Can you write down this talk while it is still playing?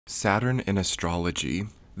Saturn in astrology.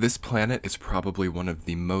 This planet is probably one of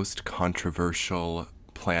the most controversial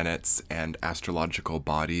planets and astrological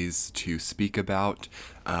bodies to speak about.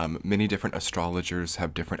 Many different astrologers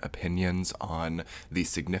have different opinions on the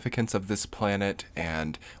significance of this planet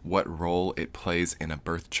and what role it plays in a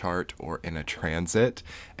birth chart or in a transit.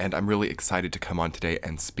 And I'm really excited to come on today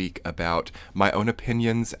and speak about my own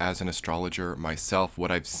opinions as an astrologer myself,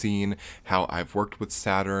 what I've seen, how I've worked with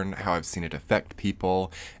Saturn, how I've seen it affect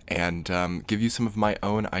people, and give you some of my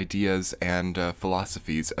own ideas and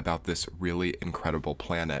philosophies about this really incredible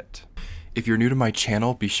planet. If you're new to my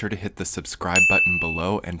channel, be sure to hit the subscribe button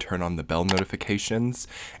below and turn on the bell notifications.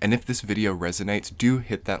 And if this video resonates, do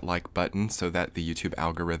hit that like button so that the YouTube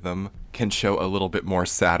algorithm can show a little bit more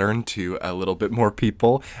Saturn to a little bit more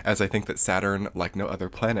people, as I think that Saturn, like no other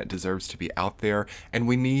planet, deserves to be out there. And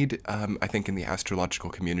we need, I think, in the astrological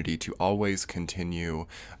community to always continue,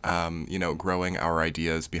 growing our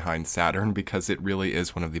ideas behind Saturn, because it really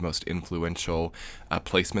is one of the most influential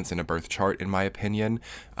placements in a birth chart, in my opinion.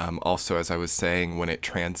 Also, as I was saying, when it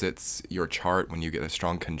transits your chart, when you get a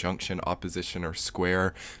strong conjunction, opposition, or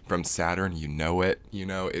square from Saturn, you know it.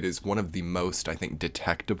 It is one of the most, I think,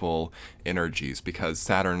 detectable energies, because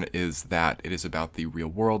Saturn is that. It is about the real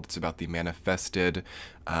world. It's about the manifested,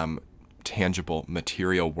 tangible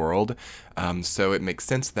material world. So it makes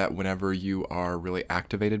sense that whenever you are really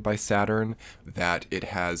activated by Saturn, that it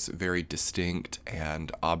has very distinct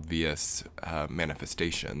and obvious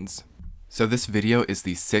manifestations. So this video is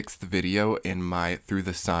the 6th video in my Through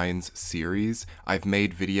the Signs series. I've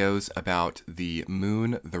made videos about the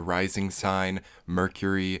moon, the rising sign,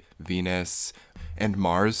 Mercury, Venus, and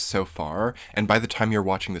Mars so far, and by the time you're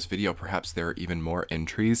watching this video, perhaps there are even more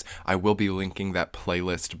entries. I will be linking that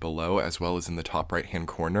playlist below, as well as in the top right hand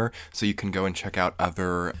corner, so you can go and check out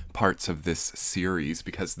other parts of this series,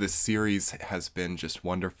 because this series has been just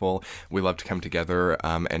wonderful. We love to come together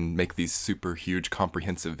and make these super huge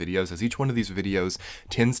comprehensive videos, as each one of these videos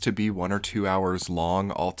tends to be 1 or 2 hours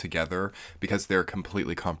long altogether, because they're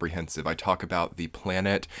completely comprehensive. I talk about the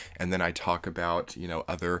planet, and then I talk about,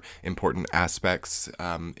 other important aspects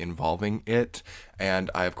involving it, and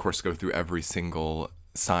I of course go through every single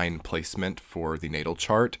sign placement for the natal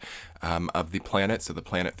chart of the planet, so the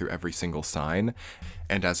planet through every single sign.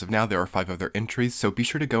 And as of now, there are 5 other entries, so be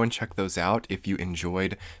sure to go and check those out if you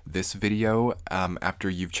enjoyed this video. After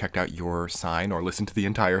you've checked out your sign or listened to the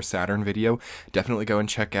entire Saturn video, definitely go and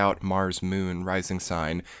check out Mars, Moon, Rising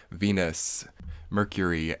Sign, Venus,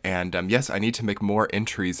 Mercury, and yes, I need to make more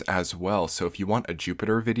entries as well. So if you want a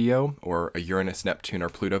Jupiter video or a Uranus, Neptune, or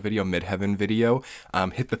Pluto video, midheaven video,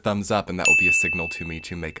 hit the thumbs up, and that will be a signal to me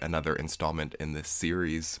to make another installment in this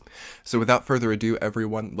series. So without further ado,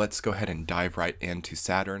 everyone, let's go ahead and dive right into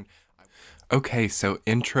Saturn. Okay, so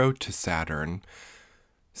intro to Saturn.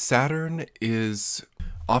 Saturn is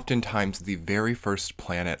oftentimes the very first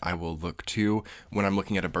planet I will look to when I'm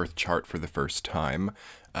looking at a birth chart for the first time.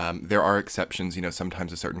 There are exceptions,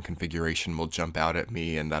 sometimes a certain configuration will jump out at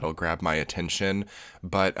me and that'll grab my attention,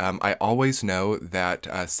 but I always know that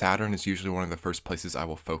Saturn is usually one of the first places I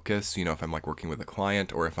will focus, if I'm like working with a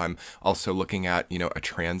client, or if I'm also looking at, a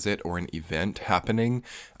transit or an event happening.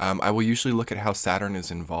 I will usually look at how Saturn is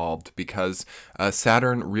involved, because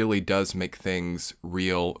Saturn really does make things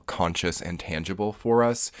real, conscious, and tangible for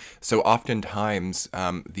us. So oftentimes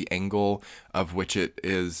the angle of which it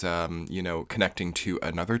is, connecting to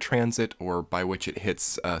another transit, or by which it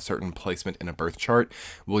hits a certain placement in a birth chart,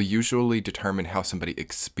 will usually determine how somebody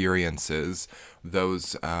experiences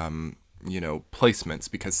those,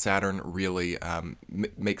 placements, because Saturn really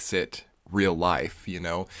makes it real life,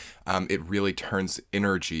 it really turns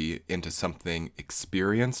energy into something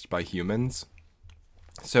experienced by humans.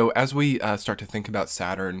 So as we start to think about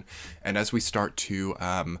Saturn, and as we start to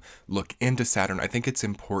look into Saturn, I think it's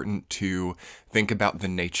important to think about the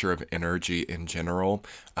nature of energy in general.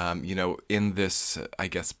 In this, I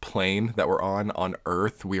guess, plane that we're on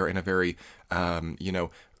Earth, we are in a very,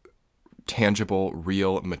 tangible,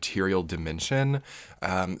 real, material dimension.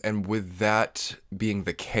 And with that being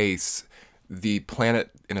the case, the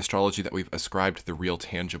planet in astrology that we've ascribed the real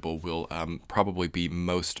tangible will probably be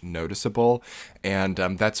most noticeable, and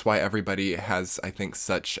that's why everybody has, I think,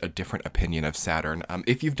 such a different opinion of Saturn.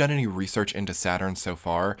 If you've done any research into Saturn so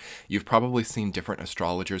far, you've probably seen different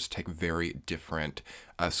astrologers take very different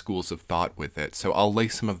schools of thought with it. So I'll lay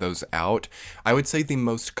some of those out. I would say the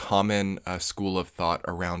most common school of thought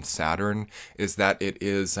around Saturn is that it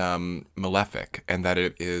is malefic, and that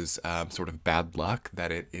it is sort of bad luck,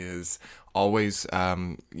 that it is always,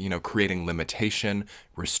 creating limitation,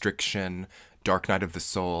 restriction, dark night of the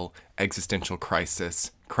soul, existential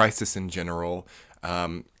crisis, crisis in general,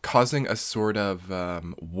 causing a sort of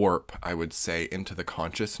warp, I would say, into the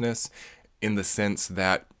consciousness, in the sense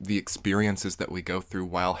that the experiences that we go through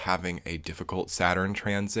while having a difficult Saturn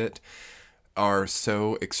transit are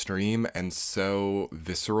so extreme and so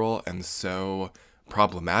visceral and so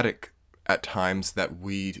problematic at times that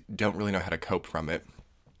we don't really know how to cope from it.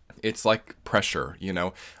 It's like pressure, you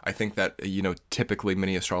know. I think that, you know, typically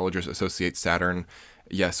many astrologers associate Saturn,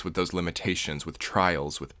 yes, with those limitations, with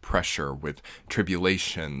trials, with pressure, with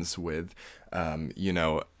tribulations, with,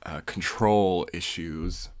 control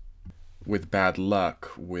issues, with bad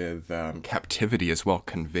luck, with captivity as well,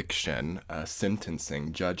 conviction,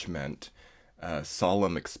 sentencing, judgment,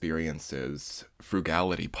 solemn experiences,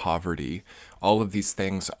 frugality, poverty. All of these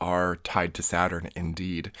things are tied to Saturn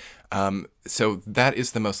indeed. So that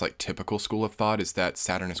is the most like typical school of thought, is that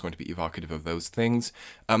Saturn is going to be evocative of those things.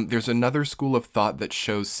 There's another school of thought that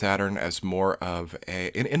shows Saturn as more of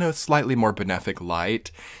in a slightly more benefic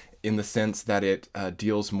light, in the sense that it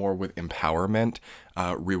deals more with empowerment,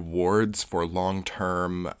 rewards for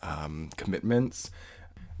long-term commitments,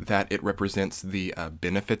 that it represents the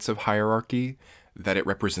benefits of hierarchy, that it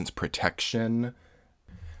represents protection,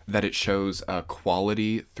 that it shows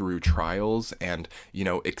quality through trials and, you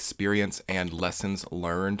know, experience and lessons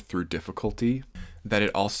learned through difficulty, that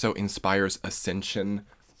it also inspires ascension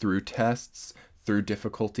through tests, through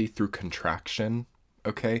difficulty, through contraction,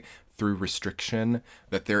 okay, through restriction,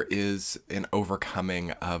 that there is an overcoming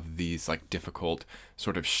of these like difficult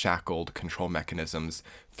sort of shackled control mechanisms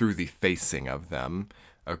through the facing of them.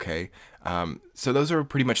 Okay, so those are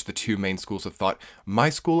pretty much the two main schools of thought.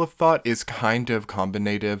 My school of thought is kind of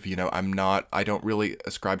combinative. You know, I don't really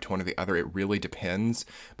ascribe to one or the other. It really depends.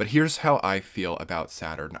 But here's how I feel about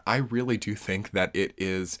Saturn. I really do think that it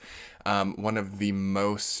is one of the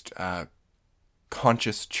most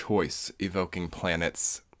conscious choice evoking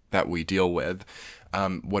planets that we deal with.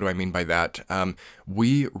 What do I mean by that?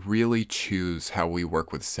 We really choose how we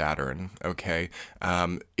work with Saturn, okay?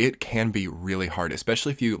 It can be really hard,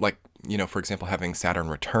 especially if you, like, you know, for example, having Saturn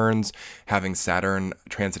returns, having Saturn,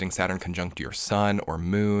 transiting Saturn conjunct your sun or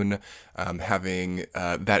moon, having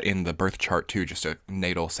that in the birth chart too, just a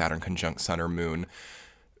natal Saturn conjunct sun or moon.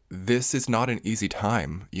 This is not an easy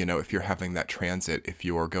time, you know, if you're having that transit, if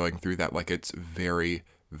you're going through that, like, it's very,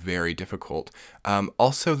 very difficult.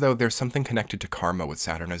 Also, though, there's something connected to karma with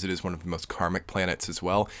Saturn, as it is one of the most karmic planets as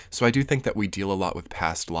well. So I do think that we deal a lot with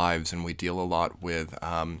past lives, and we deal a lot with,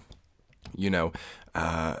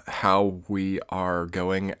 how we are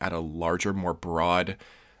going at a larger, more broad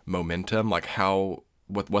momentum, like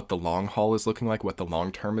what the long haul is looking like, what the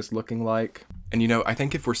long term is looking like. And, you know, I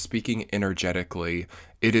think if we're speaking energetically,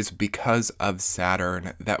 it is because of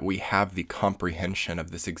Saturn that we have the comprehension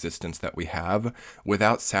of this existence that we have.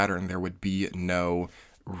 Without Saturn, there would be no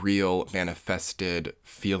real manifested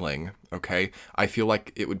feeling, okay? I feel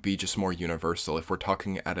like it would be just more universal. If we're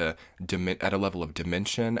talking at a level of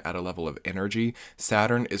dimension, at a level of energy,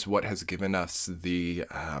 Saturn is what has given us the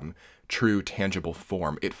true tangible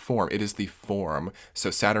form. It is the form.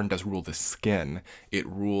 So Saturn does rule the skin. It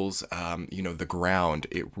rules, the ground.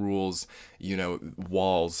 It rules,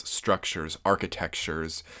 walls, structures,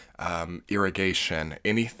 architectures, irrigation,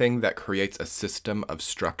 anything that creates a system of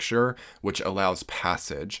structure which allows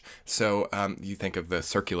passage. So you think of the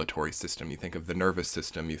circulatory system, you think of the nervous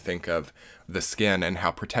system, you think of the skin and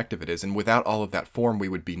how protective it is. And without all of that form, we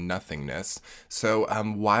would be nothingness. So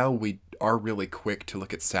while we are really quick to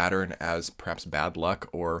look at Saturn as perhaps bad luck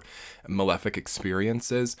or malefic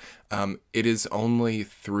experiences, it is only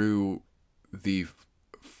through the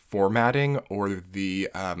formatting or the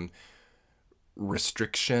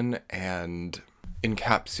restriction and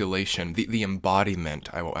encapsulation, the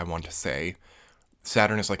embodiment, I want to say.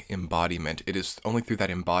 Saturn is like embodiment. It is only through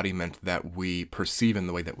that embodiment that we perceive in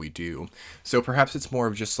the way that we do. So perhaps it's more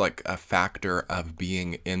of just like a factor of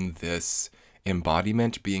being in this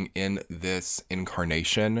embodiment, being in this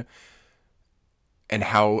incarnation, and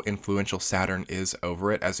how influential Saturn is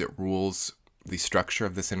over it as it rules the structure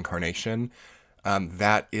of this incarnation.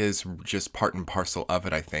 That is just part and parcel of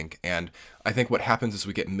it, I think. And I think what happens is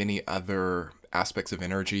we get many other aspects of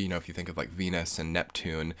energy. If you think of like Venus and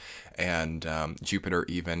Neptune and Jupiter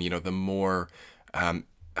even, the more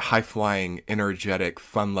high-flying, energetic,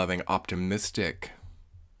 fun-loving, optimistic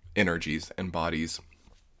energies and bodies,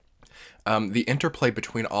 the interplay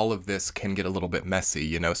between all of this can get a little bit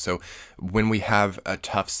messy, so when we have a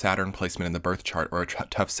tough Saturn placement in the birth chart or a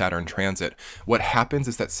tough Saturn transit, what happens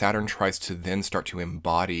is that Saturn tries to then start to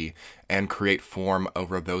embody and create form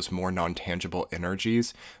over those more non-tangible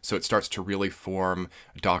energies. So it starts to really form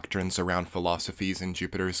doctrines around philosophies. In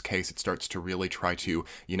Jupiter's case, it starts to really try to,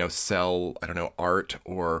 you know, sell, I don't know, art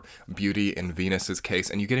or beauty in Venus's case.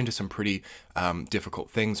 And you get into some pretty difficult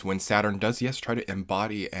things when Saturn does, yes, try to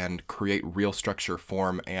embody and create real structure,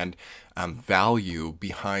 form, and value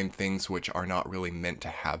behind things which are not really meant to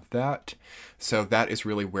have that. So that is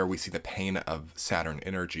really where we see the pain of Saturn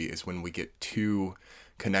energy, is when we get too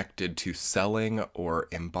connected to selling or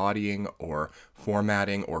embodying or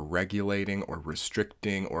formatting or regulating or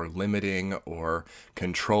restricting or limiting or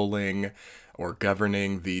controlling or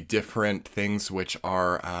governing the different things which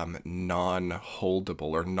are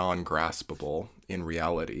non-holdable or non-graspable in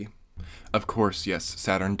reality. Of course, yes,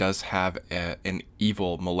 Saturn does have an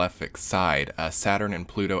evil, malefic side. Saturn and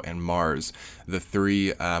Pluto and Mars, the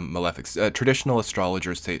three malefics. Traditional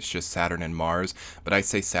astrologers say it's just Saturn and Mars, but I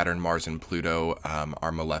say Saturn, Mars, and Pluto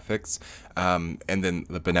are malefics. And then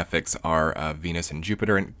the benefics are Venus and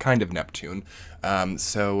Jupiter and kind of Neptune.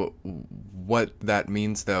 So what that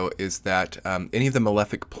means, though, is that any of the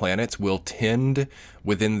malefic planets will tend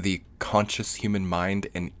within the conscious human mind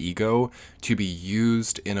and ego to be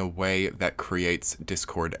used in a way that creates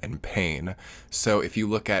discord and pain. So if you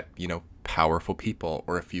look at, you know, powerful people,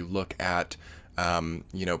 or if you look at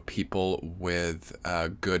you know, people with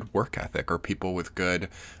good work ethic, or people with good,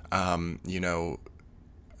 you know,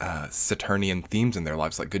 Saturnian themes in their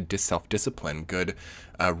lives, like good self-discipline, good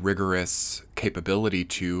rigorous capability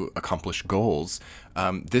to accomplish goals.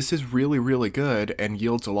 This is really, really good and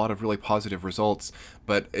yields a lot of really positive results,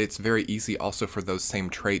 but it's very easy also for those same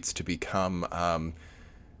traits to become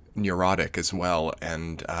neurotic as well,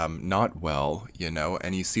 and not well, you know,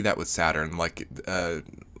 and you see that with Saturn, like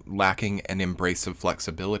lacking an embrace of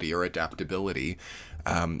flexibility or adaptability.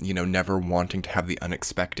 You know, never wanting to have the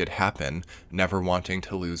unexpected happen, never wanting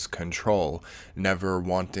to lose control, never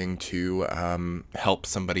wanting to help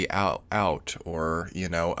somebody out, or, you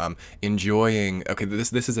know, enjoying. Okay,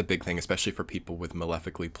 this is a big thing, especially for people with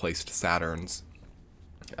malefically placed Saturns.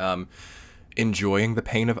 Enjoying the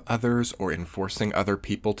pain of others or enforcing other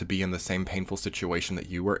people to be in the same painful situation that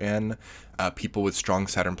you were in. People with strong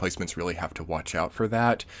Saturn placements really have to watch out for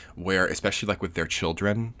that, where, especially like with their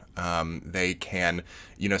children, they can,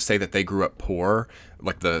 you know, say that they grew up poor,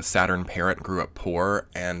 like the Saturn parent grew up poor,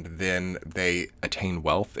 and then they attain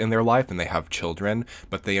wealth in their life and they have children,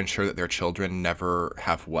 but they ensure that their children never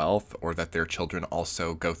have wealth, or that their children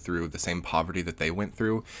also go through the same poverty that they went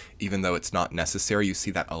through, even though it's not necessary. You see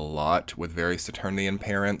that a lot with very Saturnian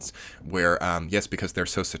parents, where, yes, because they're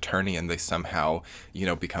so Saturnian, they somehow, you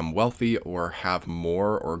know, become wealthy or have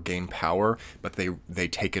more or gain power, but they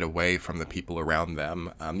take it away from the people around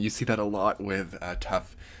them. You see that a lot with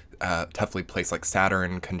toughly placed, like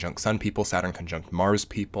Saturn conjunct Sun people, Saturn conjunct Mars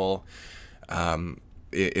people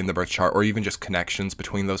in the birth chart, or even just connections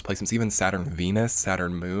between those placements, even Saturn Venus,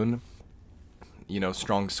 Saturn Moon, you know,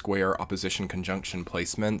 strong square opposition conjunction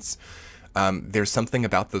placements. There's something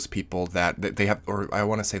about those people that they have, or I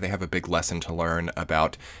want to say they have a big lesson to learn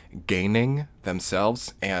about gaining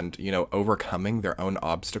themselves and, you know, overcoming their own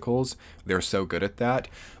obstacles. They're so good at that.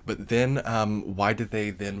 But then why do they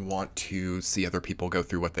then want to see other people go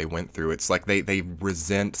through what they went through? It's like they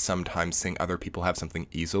resent sometimes seeing other people have something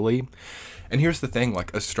easily. And here's the thing,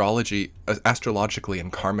 like astrologically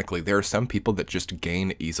and karmically, there are some people that just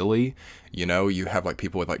gain easily. You know, you have like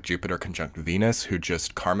people with like Jupiter conjunct Venus who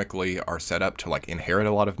just karmically are set up to like inherit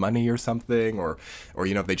a lot of money or something, or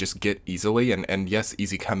you know, they just get easily, and yes,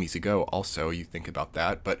 easy come, easy go also, you think about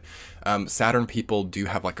that. But Saturn people do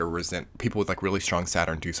have like people with like really strong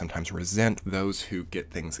Saturn do sometimes resent those who get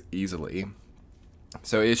things easily.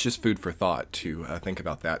 So it's just food for thought to think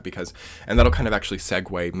about that, because, and that'll kind of actually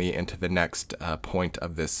segue me into the next point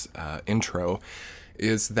of this intro,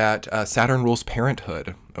 is that Saturn rules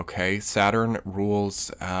parenthood, okay? Saturn rules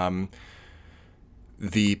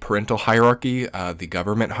the parental hierarchy, the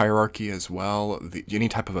government hierarchy as well, any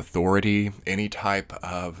type of authority, any type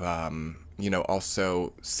of, you know,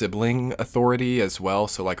 also sibling authority as well.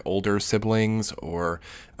 So like older siblings, or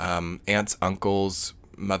aunts, uncles,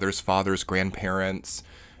 mothers, fathers, grandparents,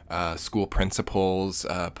 school principals,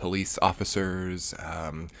 police officers,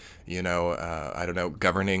 you know, I don't know,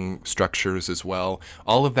 governing structures as well.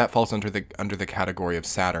 All of that falls under the category of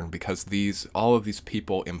Saturn, because all of these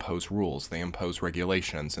people impose rules, they impose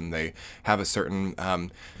regulations, and they have a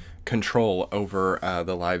certain control over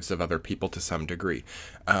the lives of other people to some degree.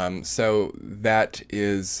 So that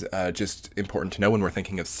is just important to know when we're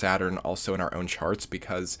thinking of Saturn also in our own charts,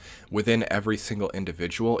 because within every single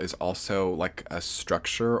individual is also like a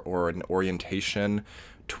structure or an orientation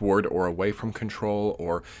toward or away from control,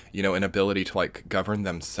 or, you know, an ability to like govern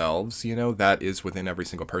themselves, you know, that is within every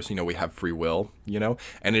single person. You know, we have free will, you know,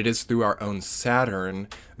 and it is through our own Saturn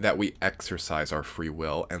that we exercise our free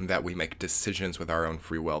will, and that we make decisions with our own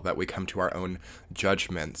free will, that we come to our own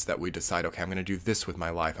judgments, that we decide, okay, I'm going to do this with my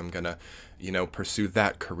life. I'm going to, you know, pursue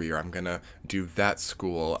that career. I'm going to do that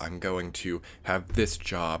school. I'm going to have this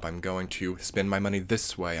job. I'm going to spend my money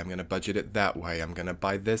this way. I'm going to budget it that way. I'm going to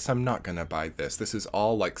buy this. I'm not going to buy this. This is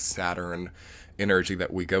all like Saturn energy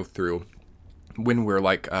that we go through when we're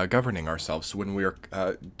like governing ourselves, when we're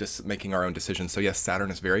making our own decisions. So yes, Saturn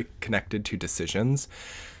is very connected to decisions.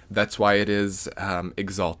 That's why it is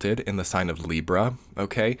exalted in the sign of Libra,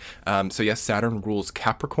 okay? So yes, Saturn rules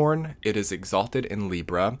Capricorn. It is exalted in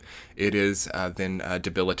Libra. It is then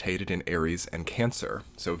debilitated in Aries and Cancer.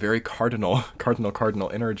 So very cardinal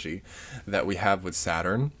energy that we have with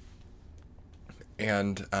Saturn.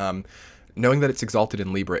 And knowing that it's exalted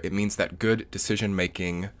in Libra, it means that good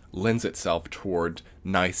decision-making lends itself toward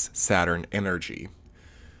nice Saturn energy.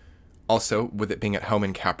 Also, with it being at home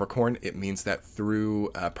in Capricorn, it means that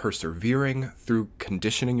through persevering, through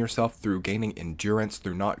conditioning yourself, through gaining endurance,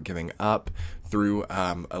 through not giving up, through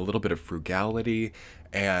a little bit of frugality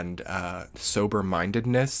and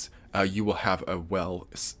sober-mindedness, you will have a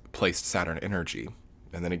well-placed Saturn energy.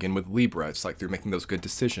 And then again with Libra, it's like through making those good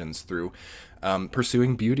decisions, through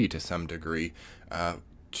pursuing beauty to some degree,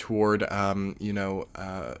 toward, you know,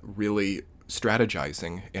 really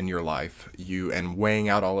strategizing in your life, and weighing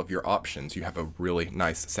out all of your options. You have a really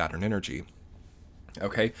nice Saturn energy.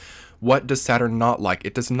 Okay, what does Saturn not like?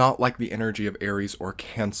 It does not like the energy of Aries or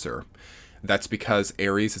Cancer. That's because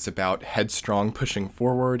Aries is about headstrong pushing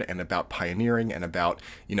forward and about pioneering and about,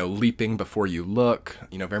 you know, leaping before you look,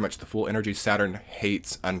 you know, very much the full energy. Saturn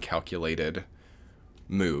hates uncalculated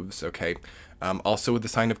moves, okay? Also with the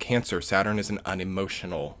sign of Cancer, Saturn is an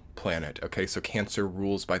unemotional planet, okay? So Cancer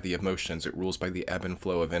rules by the emotions. It rules by the ebb and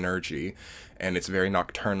flow of energy, and it's very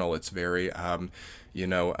nocturnal. It's very, you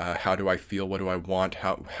know, how do I feel? What do I want?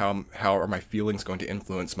 How are my feelings going to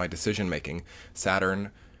influence my decision making?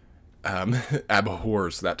 Saturn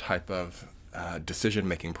abhors that type of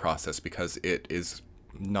decision-making process because it is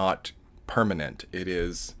not permanent. It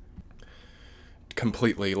is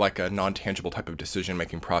completely like a non-tangible type of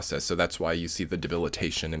decision-making process. So that's why you see the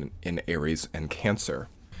debilitation in Aries and Cancer.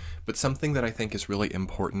 But something that I think is really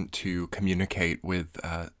important to communicate with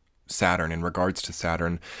Saturn in regards to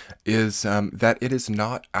Saturn is that it is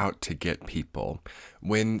not out to get people.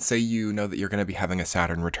 When, say, you know that you're going to be having a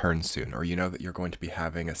Saturn return soon, or you know that you're going to be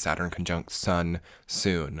having a Saturn conjunct Sun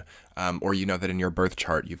soon, or you know that in your birth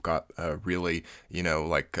chart you've got a really, you know,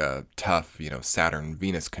 like a tough, you know,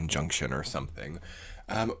 Saturn-Venus conjunction or something.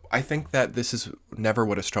 I think that this is never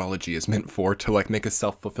what astrology is meant for, to like make a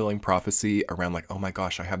self-fulfilling prophecy around like, oh my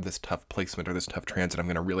gosh, I have this tough placement or this tough transit, I'm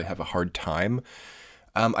going to really have a hard time.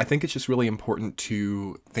 I think it's just really important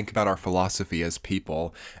to think about our philosophy as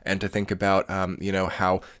people, and to think about, you know,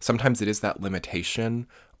 how sometimes it is that limitation,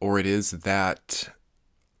 or it is that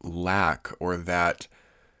lack or that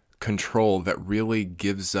control that really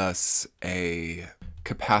gives us a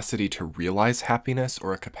capacity to realize happiness,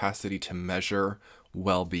 or a capacity to measure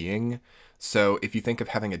well-being. So if you think of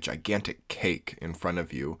having a gigantic cake in front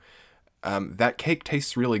of you, that cake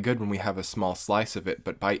tastes really good when we have a small slice of it,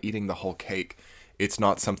 but by eating the whole cake, it's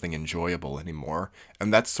not something enjoyable anymore.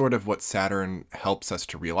 And that's sort of what Saturn helps us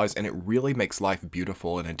to realize, and it really makes life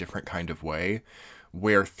beautiful in a different kind of way,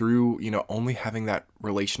 where through, you know, only having that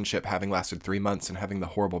relationship having lasted 3 months and having the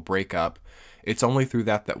horrible breakup, it's only through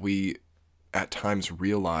that we at times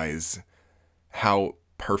realize how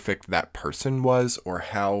perfect that person was, or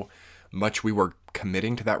how much we were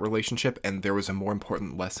committing to that relationship, and there was a more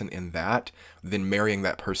important lesson in that than marrying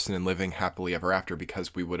that person and living happily ever after,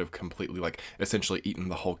 because we would have completely like essentially eaten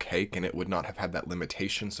the whole cake, and it would not have had that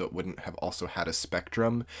limitation, so it wouldn't have also had a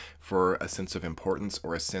spectrum for a sense of importance,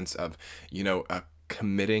 or a sense of, you know,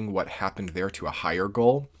 committing what happened there to a higher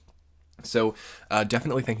goal. So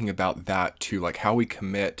definitely thinking about that too, like how we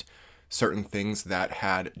commit certain things that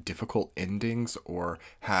had difficult endings or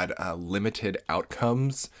had limited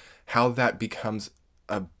outcomes, how that becomes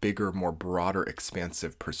a bigger, more broader,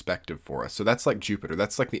 expansive perspective for us. So that's like Jupiter.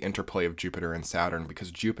 That's like the interplay of Jupiter and Saturn,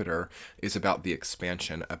 because Jupiter is about the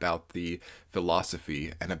expansion, about the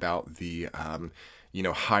philosophy, and about the, you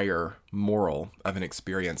know, higher moral of an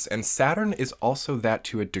experience. And Saturn is also that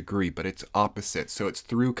to a degree, but it's opposite. So it's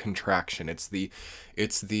through contraction. It's the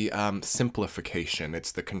simplification.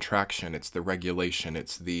 It's the contraction. It's the regulation.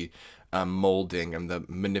 It's the molding and the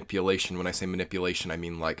manipulation. When I say manipulation, I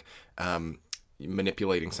mean like,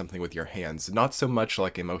 manipulating something with your hands. Not so much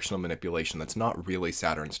like emotional manipulation. That's not really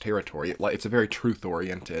Saturn's territory. It's a very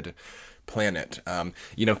truth-oriented planet.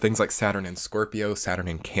 You know, things like Saturn in Scorpio, Saturn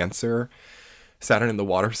in Cancer, Saturn in the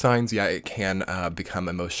water signs, yeah, it can become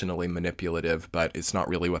emotionally manipulative, but it's not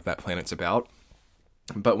really what that planet's about.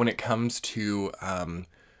 But when it comes to,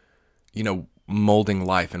 you know, molding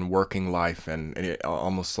life and working life, and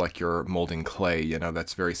almost like you're molding clay, you know,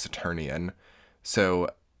 that's very Saturnian. So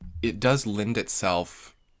it does lend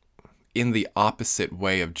itself in the opposite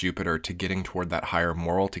way of Jupiter to getting toward that higher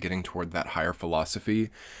moral, to getting toward that higher philosophy.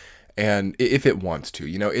 And if it wants to,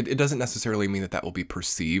 you know, it doesn't necessarily mean that that will be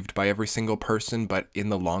perceived by every single person, but in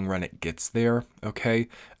the long run, it gets there, okay?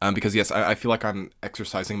 Because yes, I feel like I'm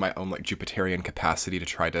exercising my own like Jupiterian capacity to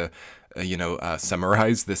try to,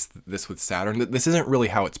 summarize this with Saturn. This isn't really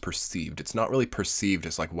how it's perceived. It's not really perceived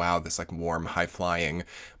as like, wow, this like warm, high-flying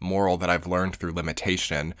moral that I've learned through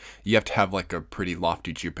limitation. You have to have like a pretty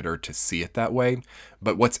lofty Jupiter to see it that way.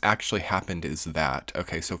 But what's actually happened is that,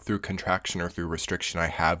 okay, so through contraction or through restriction, I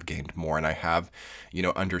have gained more, and I have, you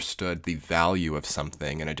know, understood the value of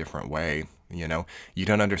something in a different way. You know, you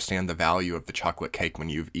don't understand the value of the chocolate cake when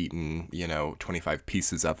you've eaten, you know, 25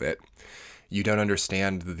 pieces of it. You don't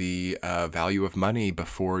understand the value of money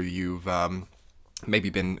before you've maybe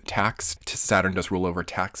been taxed. Saturn does rule over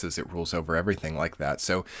taxes. It rules over everything like that.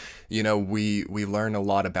 So, you know, we learn a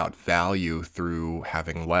lot about value through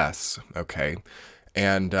having less, okay?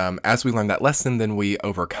 And as we learn that lesson, then we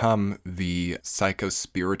overcome the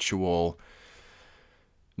psycho-spiritual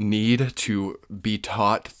need to be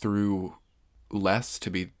taught through less, to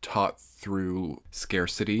be taught through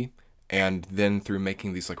scarcity, and then through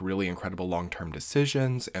making these like really incredible long-term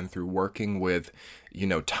decisions, and through working with, you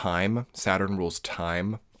know, time. Saturn rules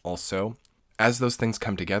time also. As those things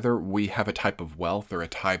come together, we have a type of wealth or a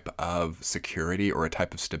type of security or a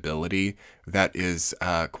type of stability that is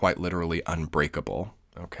quite literally unbreakable.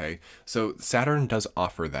 Okay, so Saturn does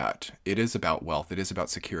offer that. It is about wealth, it is about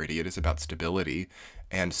security, it is about stability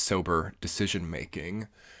and sober decision making.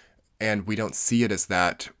 And we don't see it as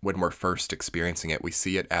that when we're first experiencing it. We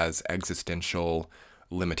see it as existential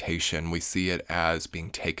limitation. We see it as being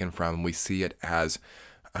taken from. We see it as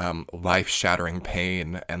life-shattering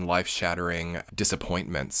pain and life-shattering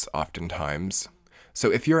disappointments oftentimes.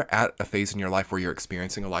 So if you're at a phase in your life where you're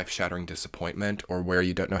experiencing a life-shattering disappointment, or where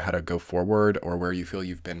you don't know how to go forward, or where you feel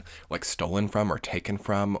you've been like stolen from or taken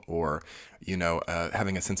from, or, you know,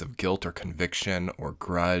 having a sense of guilt or conviction or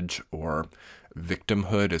grudge or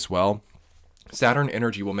victimhood as well, Saturn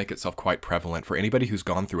energy will make itself quite prevalent for anybody who's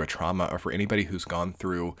gone through a trauma, or for anybody who's gone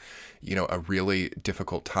through, you know, a really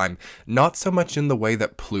difficult time. Not so much in the way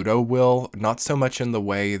that Pluto will, not so much in the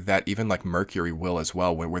way that even like Mercury will as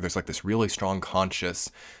well, where there's like this really strong conscious,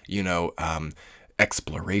 you know,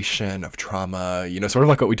 exploration of trauma, you know, sort of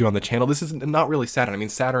like what we do on the channel. This is not really Saturn. I mean,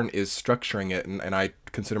 Saturn is structuring it, and I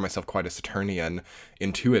consider myself quite a Saturnian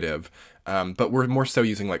intuitive. But we're more so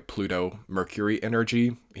using like Pluto Mercury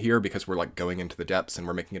energy here, because we're like going into the depths and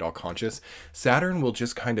we're making it all conscious. Saturn will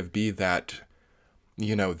just kind of be that,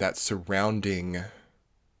 you know, that surrounding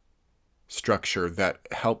structure that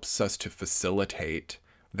helps us to facilitate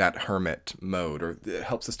that hermit mode, or it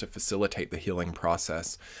helps us to facilitate the healing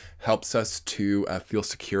process, helps us to feel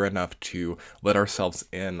secure enough to let ourselves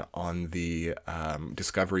in on the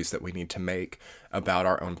discoveries that we need to make about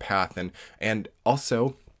our own path. And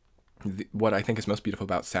also, what I think is most beautiful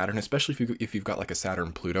about Saturn, especially if you've got like a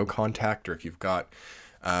Saturn-Pluto contact, or if you've got,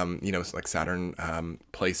 you know, like Saturn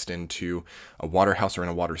placed into a water house or in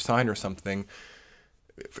a water sign or something,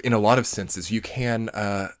 in a lot of senses, you can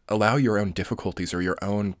allow your own difficulties or your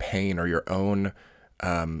own pain or your own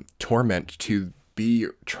torment to be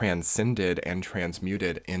transcended and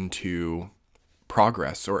transmuted into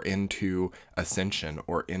progress, or into ascension,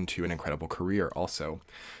 or into an incredible career also.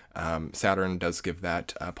 Saturn does give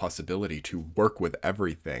that possibility to work with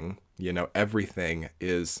everything. You know, everything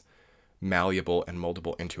is malleable and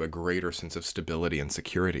moldable into a greater sense of stability and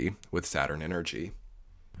security with Saturn energy.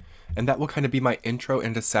 And that will kind of be my intro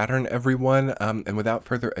into Saturn, everyone. And without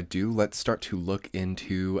further ado, let's start to look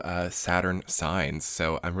into Saturn signs.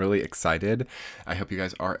 So I'm really excited. I hope you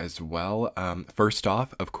guys are as well. First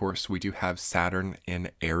off, of course, we do have Saturn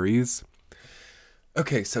in Aries.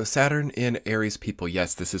 Okay, so Saturn in Aries people,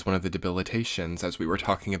 yes, this is one of the debilitations, as we were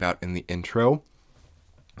talking about in the intro.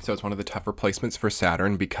 So it's one of the tougher placements for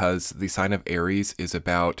Saturn, because the sign of Aries is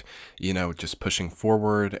about, you know, just pushing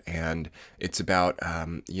forward, and it's about,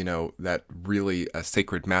 you know, that really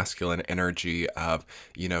sacred masculine energy of,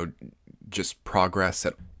 you know, just progress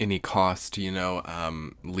at any cost, you know,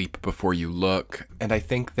 leap before you look. And I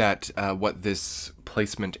think that what this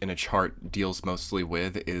placement in a chart deals mostly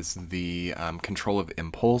with is the control of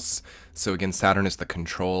impulse. So again, Saturn is the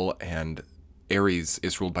control, and Aries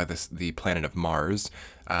is ruled by the planet of Mars,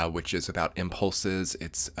 which is about impulses.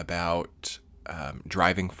 It's about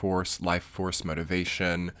driving force, life force,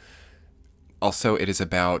 motivation. Also, it is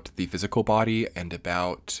about the physical body and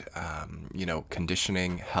about, you know,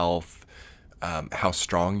 conditioning, health, how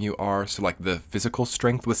strong you are. So like the physical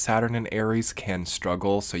strength with Saturn and Aries can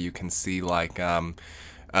struggle. So you can see like a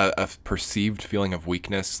perceived feeling of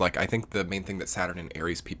weakness. Like I think the main thing that Saturn and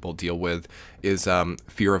Aries people deal with is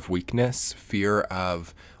fear of weakness, fear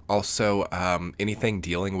of also anything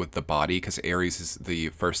dealing with the body, because Aries is the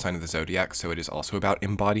first sign of the zodiac, so it is also about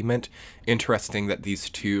embodiment. Interesting that these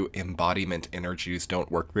two embodiment energies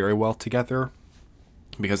don't work very well together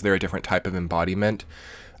because they're a different type of embodiment.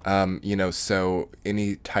 You know, so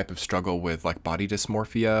any type of struggle with like body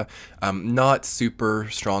dysmorphia, not super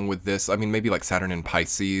strong with this. I mean, maybe like Saturn in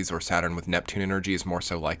Pisces or Saturn with Neptune energy is more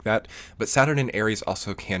so like that. But Saturn in Aries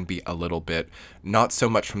also can be a little bit, not so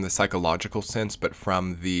much from the psychological sense, but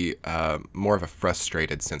from the more of a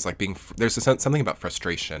frustrated sense. Like there's something about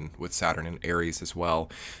frustration with Saturn in Aries as well.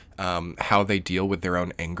 How they deal with their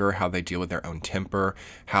own anger, how they deal with their own temper,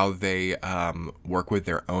 how they work with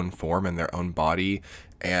their own form and their own body.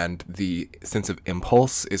 And the sense of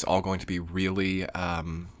impulse is all going to be really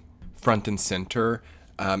front and center.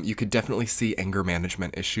 You could definitely see anger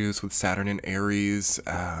management issues with Saturn and Aries,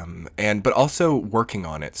 but also working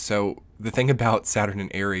on it. So the thing about Saturn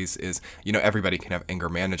and Aries is, you know, everybody can have anger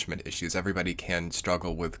management issues. Everybody can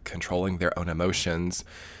struggle with controlling their own emotions.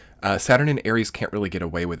 Saturn and Aries can't really get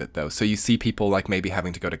away with it though. So you see people like maybe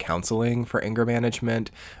having to go to counseling for anger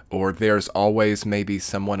management, or there's always maybe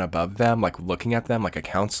someone above them, like looking at them like a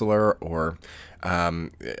counselor, or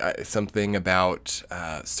something about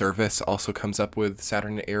service also comes up with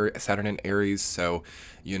Saturn and Aries. So,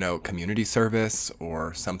 you know, community service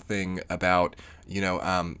or something about, you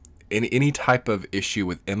know, any type of issue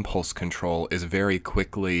with impulse control is very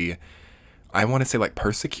quickly, I want to say, like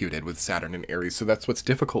persecuted with Saturn and Aries. So that's what's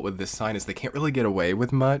difficult with this sign, is they can't really get away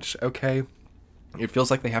with much, okay? It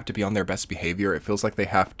feels like they have to be on their best behavior. It feels like they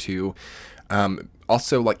have to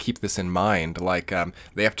also like keep this in mind. Like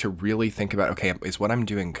they have to really think about, okay, is what I'm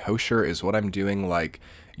doing kosher? Is what I'm doing like,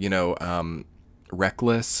 you know,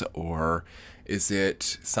 reckless, or is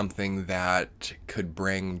it something that could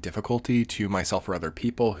bring difficulty to myself or other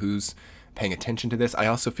people? Who's paying attention to this? I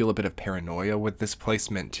also feel a bit of paranoia with this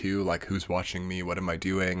placement too, like who's watching me, what am I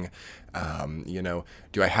doing, you know,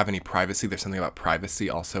 do I have any privacy? There's something about privacy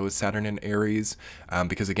also with Saturn and Aries,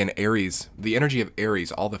 because again, Aries, the energy of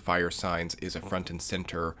Aries, all the fire signs, is a front and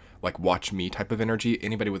center, like watch me type of energy.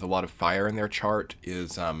 Anybody with a lot of fire in their chart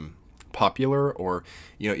is popular, or,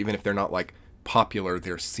 you know, even if they're not like popular,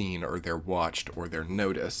 they're seen or they're watched or they're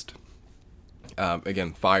noticed.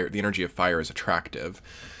 Again, fire, the energy of fire is attractive.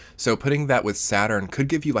 So putting that with Saturn could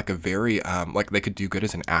give you like a very, like they could do good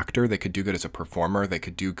as an actor, they could do good as a performer, they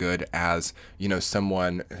could do good as, you know,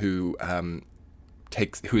 someone who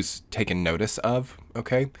who's taken notice of,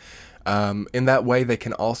 okay? In that way, they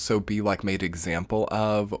can also be like made example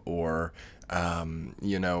of, or,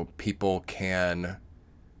 you know, people can,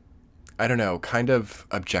 I don't know, kind of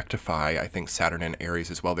objectify, I think, Saturn and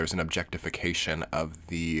Aries as well. There's an objectification of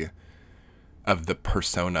the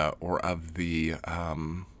persona, or of the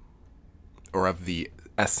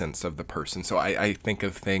essence of the person. So I think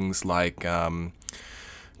of things like,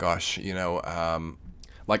 gosh, you know,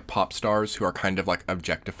 like pop stars who are kind of like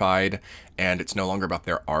objectified, and it's no longer about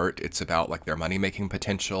their art, it's about like their money-making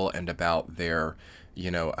potential and about their,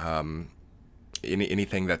 you know,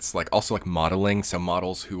 anything that's like also like modeling. So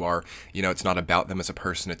models who are, you know, it's not about them as a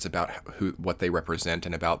person, it's about what they represent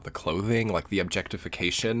and about the clothing. Like the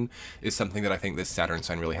objectification is something that I think this Saturn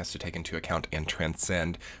sign really has to take into account and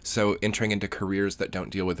transcend. So entering into careers that don't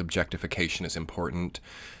deal with objectification is important.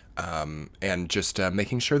 And just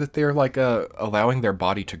making sure that they're like allowing their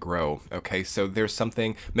body to grow. Okay, so there's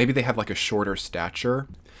something, maybe they have like a shorter stature.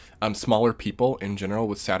 Smaller people in general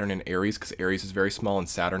with Saturn and Aries, because Aries is very small and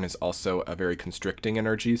Saturn is also a very constricting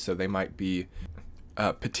energy, so they might be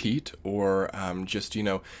petite or just, you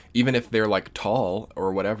know, even if they're like tall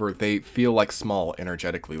or whatever, they feel like small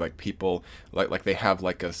energetically, like people, like they have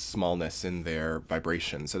like a smallness in their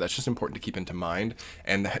vibration. So that's just important to keep into mind,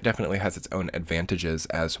 and that definitely has its own advantages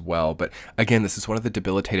as well. But again, this is one of the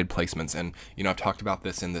debilitated placements, and, you know, I've talked about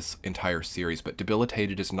this in this entire series, but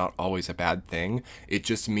debilitated is not always a bad thing. It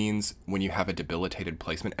just means when you have a debilitated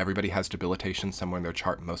placement, everybody has debilitation somewhere in their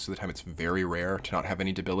chart. Most of the time, it's very rare to not have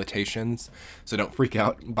any debilitations. So don't freak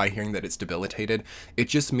out by hearing that it's debilitated. It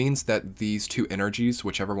just means that these two energies,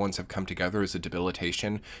 whichever ones have come together as a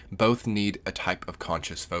debilitation, both need a type of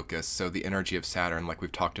conscious focus. So the energy of Saturn, like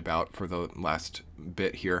we've talked about for the last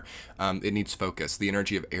bit here, it needs focus. The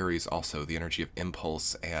energy of Aries also, the energy of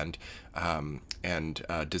impulse and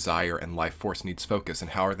desire and life force needs focus.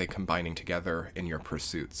 And how are they combining together in your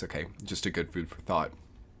pursuits? Okay, just a good food for thought.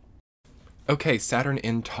 Okay, Saturn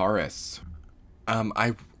in Taurus.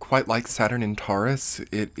 I quite like Saturn in Taurus.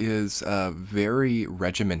 It is a very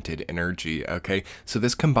regimented energy, okay? So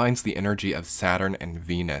this combines the energy of Saturn and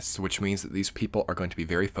Venus, which means that these people are going to be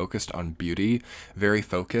very focused on beauty, very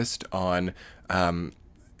focused on,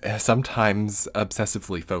 sometimes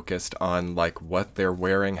obsessively focused on like what they're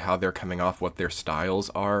wearing, how they're coming off, what their styles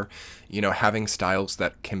are. You know, having styles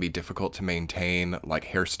that can be difficult to maintain, like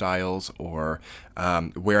hairstyles, or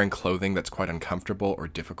wearing clothing that's quite uncomfortable or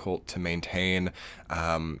difficult to maintain.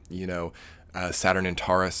 You know, Saturn in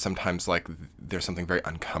Taurus, sometimes like there's something very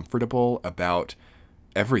uncomfortable about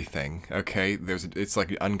everything. Okay, it's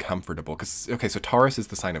like uncomfortable because, okay, so Taurus is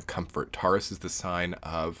the sign of comfort. Taurus is the sign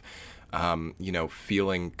of you know,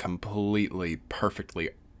 feeling completely, perfectly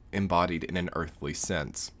embodied in an earthly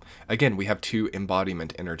sense. Again, we have two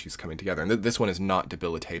embodiment energies coming together, and this one is not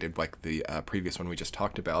debilitated like the previous one we just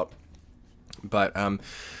talked about. But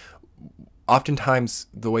oftentimes,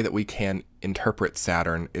 the way that we can interpret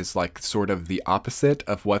Saturn is like sort of the opposite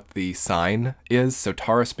of what the sign is. So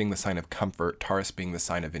Taurus being the sign of comfort, Taurus being the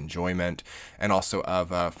sign of enjoyment, and also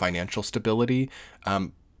of financial stability.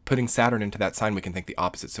 Putting Saturn into that sign, we can think the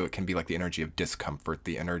opposite. So it can be like the energy of discomfort,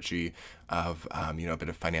 the energy of, you know, a bit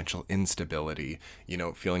of financial instability, you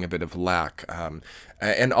know, feeling a bit of lack.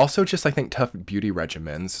 And also just, I think, tough beauty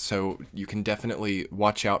regimens. So you can definitely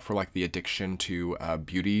watch out for like the addiction to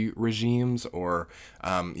beauty regimes or,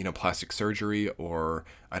 you know, plastic surgery or,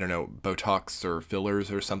 I don't know, Botox or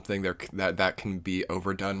fillers or something that can be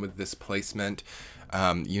overdone with this placement.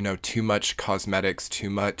 You know, too much cosmetics, too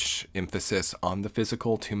much emphasis on the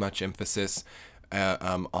physical, too much emphasis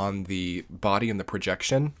on the body and the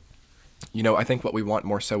projection. You know, I think what we want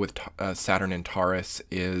more so with Saturn and Taurus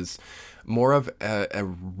is more of a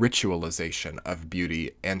ritualization of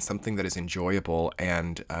beauty and something that is enjoyable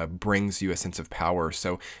and brings you a sense of power.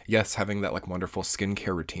 So yes, having that like wonderful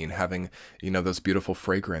skincare routine, having, you know, those beautiful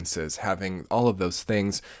fragrances, having all of those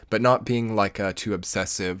things, but not being like too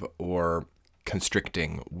obsessive or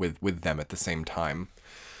constricting with them at the same time.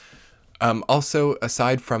 Also,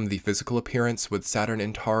 aside from the physical appearance with Saturn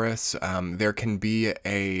in Taurus, there can be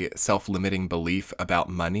a self-limiting belief about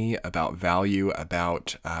money, about value,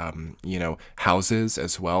 about, you know, houses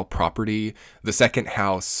as well, property. The second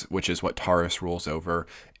house, which is what Taurus rules over,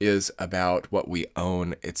 is about what we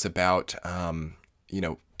own. It's about, you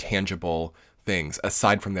know, tangible things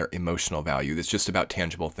aside from their emotional value. It's just about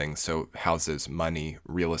tangible things. So houses, money,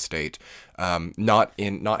 real estate, not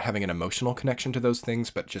having an emotional connection to those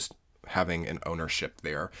things, but just having an ownership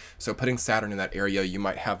there. So putting Saturn in that area, you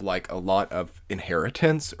might have like a lot of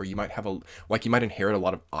inheritance, or you might have you might inherit a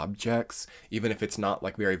lot of objects, even if it's not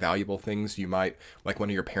like very valuable things. You might, like, one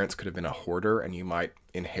of your parents could have been a hoarder and you might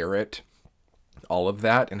inherit all of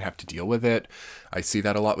that and have to deal with it. I see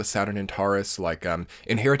that a lot with Saturn and Taurus, like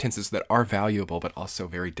inheritances that are valuable but also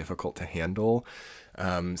very difficult to handle.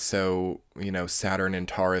 So, you know, Saturn and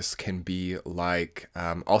Taurus can be like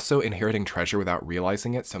also inheriting treasure without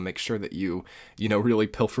realizing it. So make sure that you know, really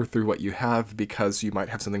pilfer through what you have, because you might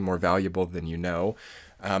have something more valuable than you know.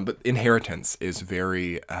 But inheritance is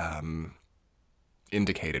very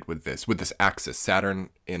indicated with this axis. Saturn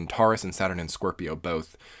in Taurus and Saturn in Scorpio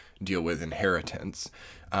both deal with inheritance.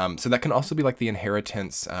 So that can also be like the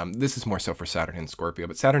inheritance. This is more so for Saturn in Scorpio,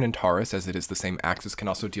 but Saturn in Taurus, as it is the same axis, can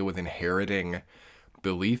also deal with inheriting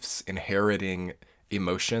beliefs, inheriting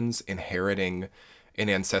emotions, inheriting an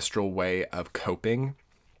ancestral way of coping.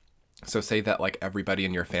 So say that like everybody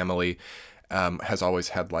in your family has always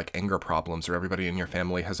had like anger problems, or everybody in your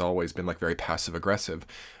family has always been like very passive aggressive.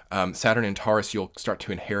 Saturn in Taurus, you'll start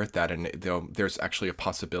to inherit that, and there's actually a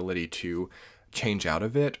possibility to change out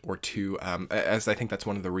of it, or to, as I think that's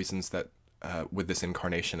one of the reasons that with this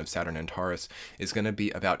incarnation of Saturn and Taurus is going to be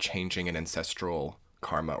about changing an ancestral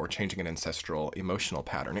karma or changing an ancestral emotional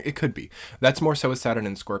pattern. It could be. That's more so with Saturn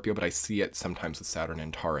in Scorpio, but I see it sometimes with Saturn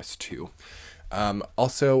in Taurus too.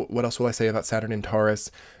 Also, what else will I say about Saturn in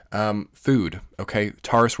Taurus? Food, okay?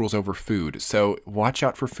 Taurus rules over food. So watch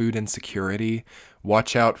out for food insecurity.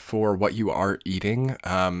 Watch out for what you are eating.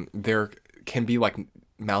 There can be like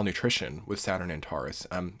malnutrition with Saturn in Taurus,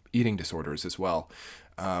 eating disorders as well.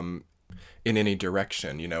 In any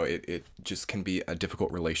direction, you know, it just can be a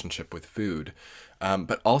difficult relationship with food.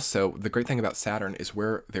 But also, the great thing about Saturn is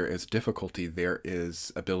where there is difficulty, there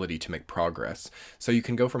is ability to make progress. So you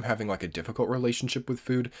can go from having like a difficult relationship with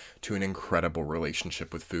food to an incredible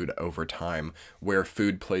relationship with food over time, where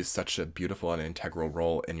food plays such a beautiful and integral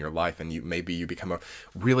role in your life, and maybe you become a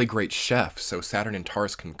really great chef. So Saturn in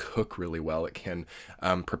Taurus can cook really well. It can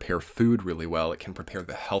prepare food really well. It can prepare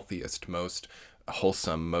the healthiest, most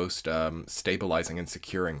wholesome, most stabilizing and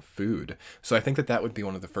securing food. So I think that that would be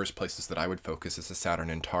one of the first places that I would focus as a Saturn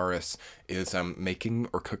in Taurus, is making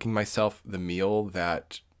or cooking myself the meal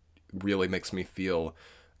that really makes me feel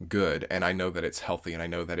good, and I know that it's healthy and I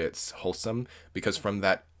know that it's wholesome, because from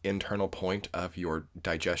that internal point of your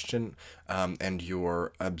digestion and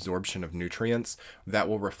your absorption of nutrients, that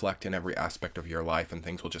will reflect in every aspect of your life, and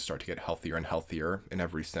things will just start to get healthier and healthier in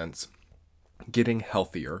every sense. Getting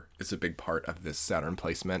healthier is a big part of this Saturn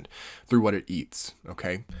placement through what it eats,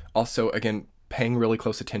 okay? Also, again, paying really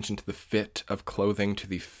close attention to the fit of clothing, to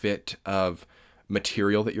the fit of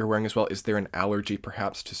material that you're wearing as well. Is there an allergy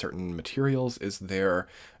perhaps to certain materials? Is there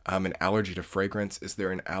an allergy to fragrance? Is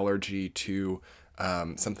there an allergy to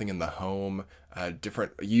something in the home?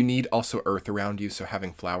 You need also earth around you, so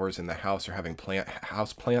having flowers in the house or having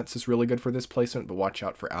house plants is really good for this placement, but watch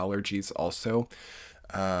out for allergies also.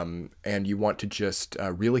 And you want to just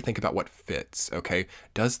really think about what fits, okay?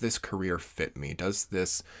 Does this career fit me? Does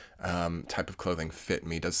this type of clothing fit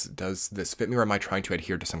me? Does this fit me, or am I trying to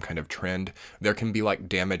adhere to some kind of trend? There can be like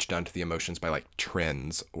damage done to the emotions by like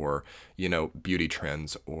trends, or, you know, beauty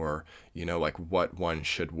trends, or, you know, like what one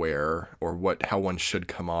should wear, or how one should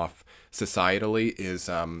come off societally is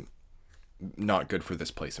not good for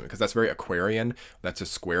this placement, because that's very Aquarian. That's a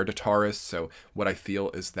square to Taurus. So what I feel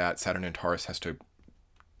is that Saturn in Taurus has to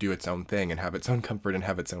do its own thing and have its own comfort and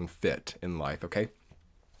have its own fit in life, okay?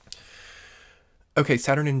 Okay,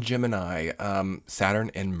 Saturn in Gemini, Saturn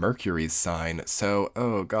in Mercury's sign. So,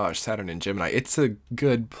 oh gosh, Saturn in Gemini. It's a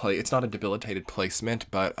good play. It's not a debilitated placement,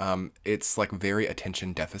 but it's like very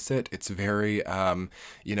attention deficit. It's very,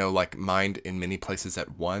 you know, like mind in many places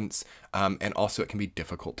at once. And also it can be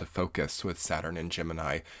difficult to focus with Saturn in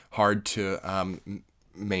Gemini. Hard to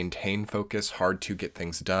maintain focus, hard to get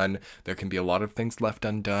things done. There can be a lot of things left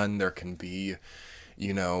undone. There can be,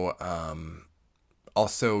 you know,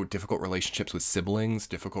 also difficult relationships with siblings,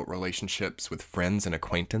 difficult relationships with friends and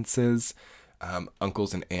acquaintances,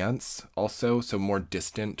 uncles and aunts also. So more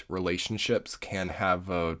distant relationships can have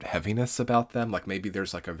a heaviness about them. Like maybe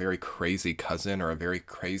there's like a very crazy cousin or a very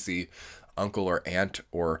crazy uncle or aunt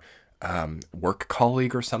or work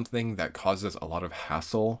colleague or something that causes a lot of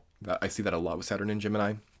hassle. I see that a lot with Saturn in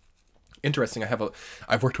Gemini. Interesting.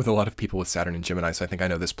 I've worked with a lot of people with Saturn in Gemini, so I think I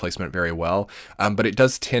know this placement very well. But it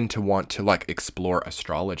does tend to want to like explore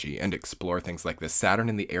astrology and explore things like this. Saturn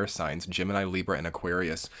in the air signs, Gemini, Libra, and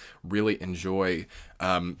Aquarius, really enjoy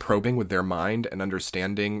probing with their mind and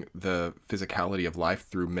understanding the physicality of life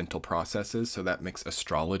through mental processes. So that makes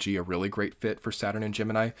astrology a really great fit for Saturn and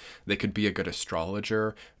Gemini. They could be a good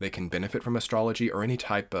astrologer. They can benefit from astrology or any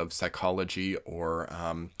type of psychology or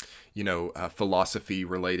you know, philosophy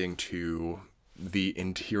relating to the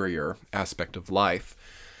interior aspect of life.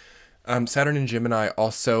 Saturn and Gemini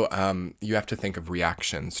also, you have to think of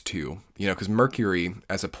reactions too, you know, because Mercury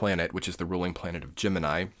as a planet, which is the ruling planet of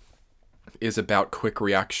Gemini, is about quick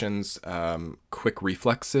reactions, quick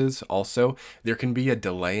reflexes also. There can be a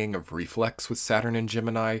delaying of reflex with Saturn and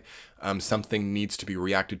Gemini. Something needs to be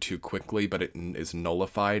reacted to quickly, but it is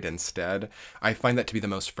nullified instead. I find that to be the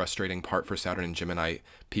most frustrating part for Saturn and Gemini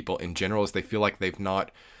people in general, is they feel like they've not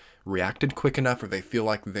reacted quick enough, or they feel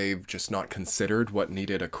like they've just not considered what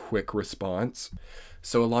needed a quick response.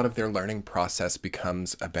 So a lot of their learning process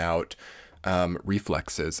becomes about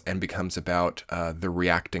reflexes and becomes about the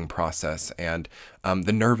reacting process and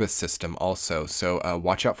the nervous system also. So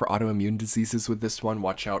watch out for autoimmune diseases with this one.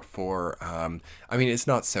 Watch out for, I mean, it's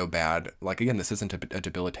not so bad. Like, again, this isn't a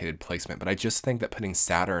debilitated placement, but I just think that putting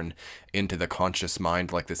Saturn into the conscious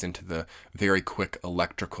mind like this, into the very quick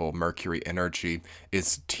electrical Mercury energy,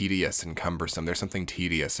 is tedious and cumbersome. There's something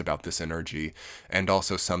tedious about this energy, and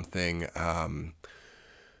also something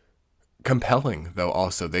compelling, though.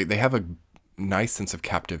 Also, they have a nice sense of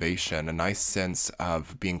captivation, a nice sense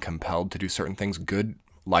of being compelled to do certain things, good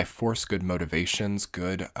life force, good motivations,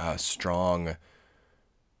 good, strong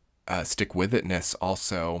stick-with-itness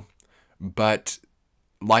also. But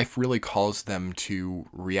life really calls them to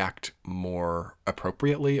react more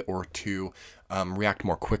appropriately, or to react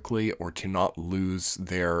more quickly, or to not lose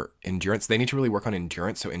their endurance. They need to really work on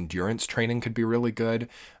endurance. So endurance training could be really good.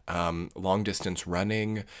 Long distance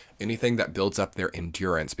running, anything that builds up their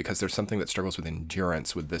endurance, because there's something that struggles with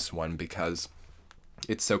endurance with this one, because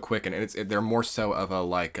it's so quick, and they're more so of a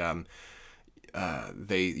like,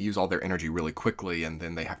 they use all their energy really quickly, and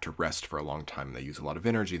then they have to rest for a long time. They use a lot of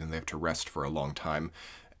energy, then they have to rest for a long time.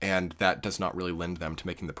 And that does not really lend them to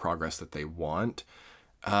making the progress that they want.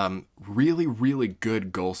 Really, really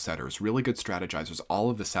good goal setters, really good strategizers. All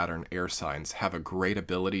of the Saturn air signs have a great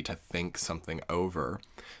ability to think something over.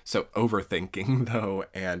 So overthinking, though,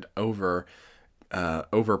 and over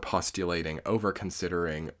postulating, over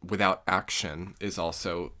considering without action is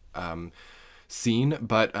also seen,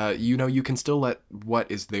 but you can still let what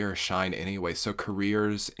is there shine anyway. So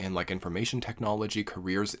careers in like information technology,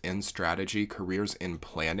 careers in strategy, careers in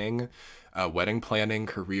planning, wedding planning,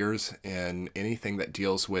 careers in anything that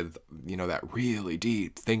deals with, that really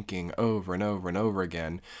deep thinking over and over and over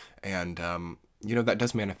again. And that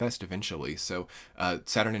does manifest eventually. So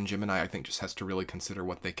Saturn in Gemini, I think, just has to really consider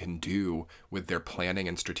what they can do with their planning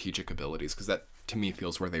and strategic abilities, because that to me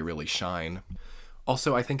feels where they really shine.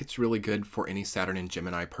 Also, I think it's really good for any Saturn and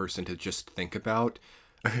Gemini person to just think about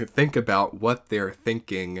what they're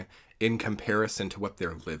thinking in comparison to what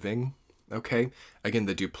they're living. Okay? Again,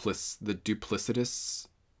 the duplicitous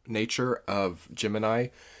nature of Gemini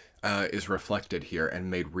is reflected here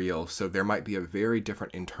and made real. So there might be a very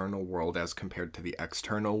different internal world as compared to the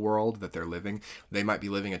external world that they're living. They might be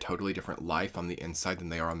living a totally different life on the inside than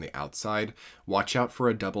they are on the outside. Watch out for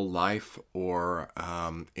a double life, or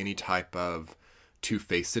any type of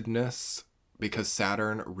two-facedness, because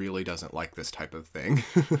Saturn really doesn't like this type of thing.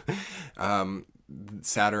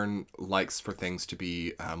 Saturn likes for things to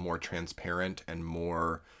be more transparent and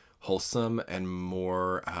more wholesome and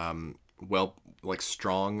more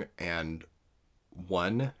strong and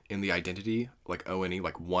one in the identity, like O-N-E,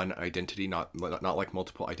 like one identity, not like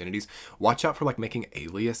multiple identities. Watch out for like making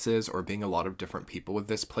aliases or being a lot of different people with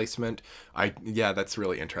this placement. Yeah, that's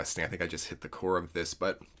really interesting. I think I just hit the core of this,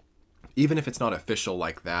 but even if it's not official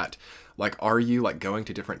like that, like, are you like going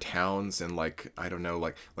to different towns and like, I don't know,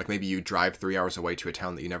 like maybe you drive 3 hours away to a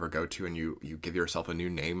town that you never go to, and you give yourself a new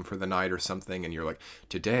name for the night or something, and you're like,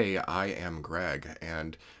 today I am Greg,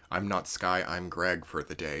 and I'm not Sky, I'm Greg for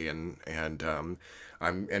the day, and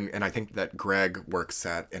I think that Greg works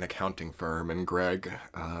at an accounting firm, and Greg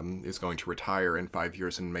is going to retire in 5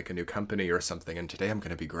 years and make a new company or something, and today I'm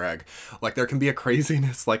going to be Greg. Like, there can be a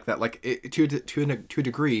craziness like that. Like, to a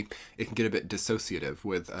degree, it can get a bit dissociative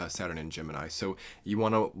with Saturn and Gemini. So you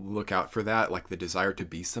want to look out for that, like the desire to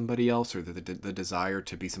be somebody else, or the desire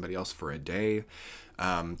to be somebody else for a day.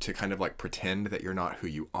 To kind of like pretend that you're not who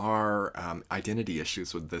you are, identity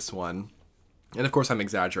issues with this one. And of course, I'm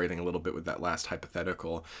exaggerating a little bit with that last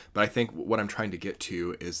hypothetical, but I think what I'm trying to get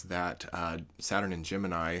to is that Saturn in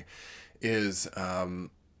Gemini is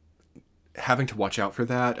having to watch out for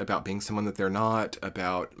that, about being someone that they're not,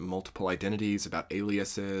 about multiple identities, about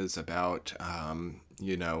aliases, about,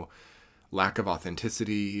 lack of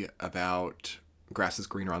authenticity, about grass is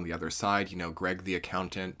greener on the other side. Greg the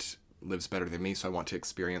accountant lives better than me, so I want to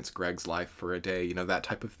experience Greg's life for a day, that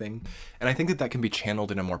type of thing. And I think that can be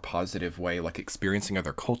channeled in a more positive way, like experiencing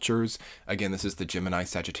other cultures. Again, this is the Gemini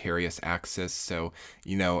Sagittarius axis, so,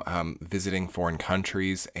 visiting foreign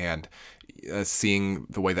countries and seeing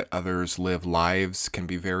the way that others live lives can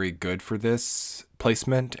be very good for this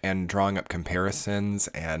placement, and drawing up comparisons.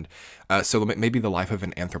 And so maybe the life of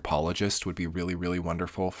an anthropologist would be really, really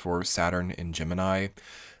wonderful for Saturn in Gemini.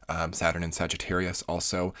 Saturn in Sagittarius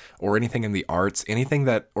also, or anything in the arts, anything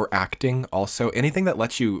that, or acting also, anything that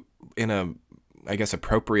lets you, in a, I guess,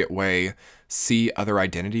 appropriate way, see other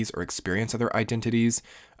identities or experience other identities.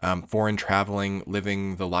 Foreign traveling,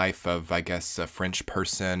 living the life of, I guess, a French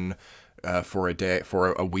person for a day,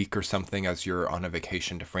 for a week or something, as you're on a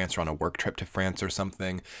vacation to France or on a work trip to France or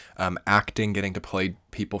something. Acting, getting to play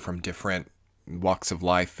people from different walks of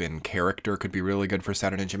life in character could be really good for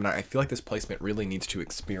Saturn and Gemini. I feel like this placement really needs to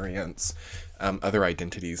experience other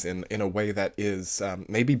identities in a way that is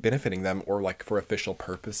maybe benefiting them, or like for official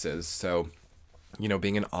purposes. So,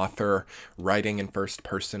 being an author, writing in first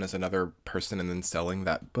person as another person and then selling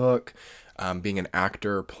that book, being an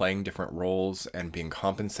actor, playing different roles and being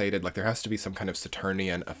compensated. Like, there has to be some kind of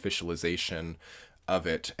Saturnian officialization of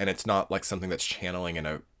it, and it's not like something that's channeling in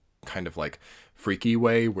a kind of like freaky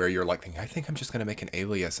way where you're like thinking, I think I'm just going to make an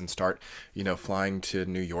alias and start, you know, flying to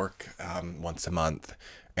New York once a month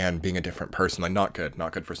and being a different person. Like, not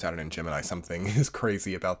good for Saturn and Gemini. Something is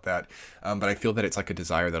crazy about that. But I feel that it's like a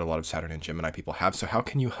desire that a lot of Saturn and Gemini people have. So how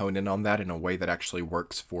can you hone in on that in a way that actually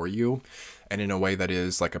works for you and in a way that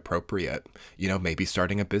is like appropriate? You know, maybe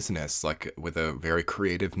starting a business like with a very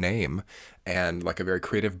creative name and like a very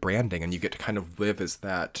creative branding, and you get to kind of live as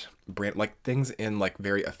that brand, like things in like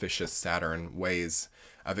very officious Saturn ways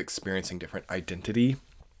of experiencing different identity,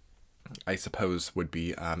 I suppose, would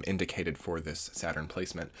be indicated for this Saturn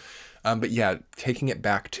placement. But yeah, taking it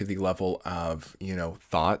back to the level of, you know,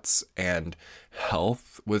 thoughts and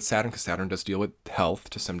health with Saturn, because Saturn does deal with health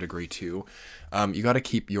to some degree too. You got to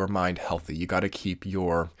keep your mind healthy. You got to keep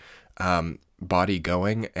your body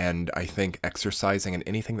going, and I think exercising and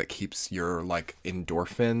anything that keeps your like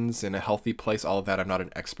endorphins in a healthy place, all of that. I'm not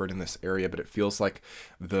an expert in this area, but it feels like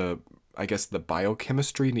I guess the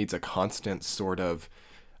biochemistry needs a constant sort of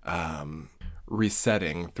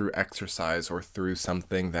resetting through exercise or through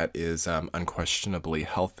something that is unquestionably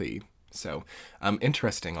healthy. So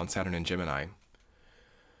interesting on Saturn and Gemini.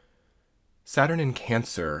 Saturn in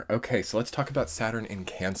Cancer. Okay, so let's talk about Saturn in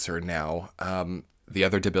Cancer now. The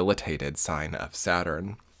other debilitated sign of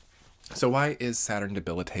Saturn. So why is Saturn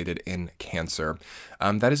debilitated in Cancer?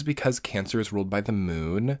 That is because Cancer is ruled by the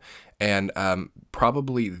moon, and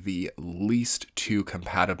probably the least two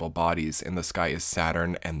compatible bodies in the sky is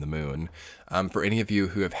Saturn and the moon. For any of you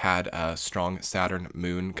who have had strong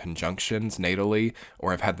Saturn-moon conjunctions natally,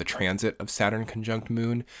 or have had the transit of Saturn conjunct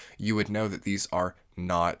moon, you would know that these are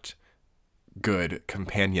not good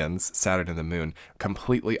companions, Saturn and the moon.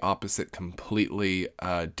 Completely opposite, completely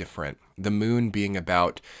different. The moon being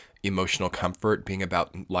about emotional comfort, being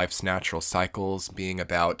about life's natural cycles, being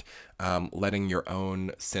about letting your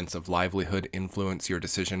own sense of livelihood influence your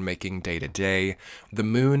decision making day to day. The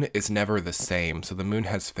moon is never the same. So the moon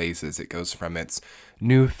has phases. It goes from its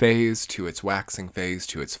new phase to its waxing phase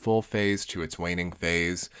to its full phase to its waning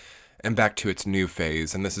phase and back to its new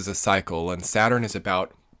phase. And this is a cycle. And Saturn is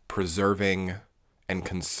about preserving and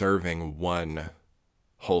conserving one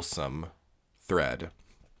wholesome thread.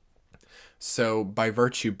 So by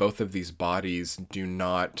virtue, both of these bodies do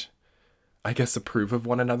not, I guess, approve of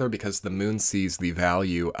one another, because the moon sees the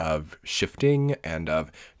value of shifting and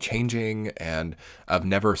of changing and of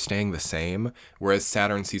never staying the same, whereas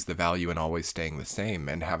Saturn sees the value in always staying the same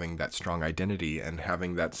and having that strong identity and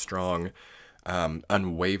having that strong,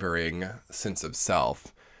 unwavering sense of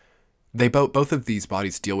self. They both of these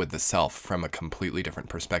bodies deal with the self from a completely different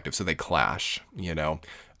perspective, so they clash, you know.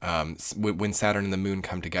 When Saturn and the moon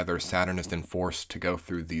come together, Saturn is then forced to go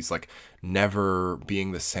through these like never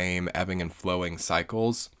being the same, ebbing and flowing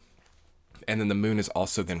cycles. And then the moon is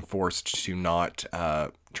also then forced to not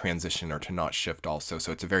transition or to not shift also.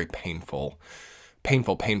 So it's a very painful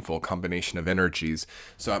combination of energies.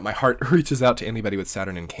 So my heart reaches out to anybody with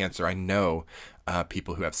Saturn in Cancer. I know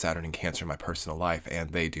people who have Saturn in Cancer in my personal life, and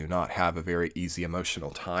they do not have a very easy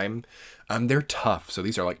emotional time. They're tough. So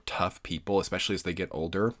these are like tough people, especially as they get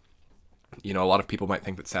older. You know, a lot of people might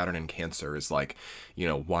think that Saturn in Cancer is like, you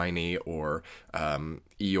know, whiny or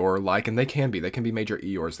Eeyore-like, and they can be major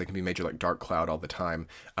Eeyores. They can be major like dark cloud all the time.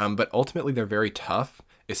 But ultimately they're very tough,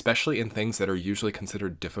 especially in things that are usually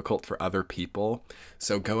considered difficult for other people.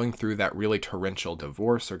 So going through that really torrential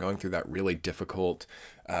divorce or going through that really difficult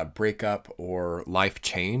breakup or life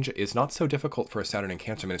change is not so difficult for a Saturn in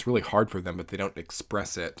Cancer. I mean, it's really hard for them, but they don't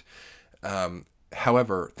express it.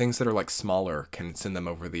 However, things that are like smaller can send them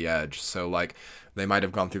over the edge. So like they might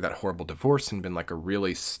have gone through that horrible divorce and been like a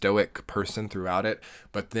really stoic person throughout it,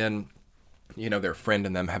 but then, you know, their friend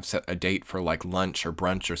and them have set a date for like lunch or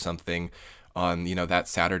brunch or something on, you know, that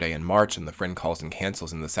Saturday in March, and the friend calls and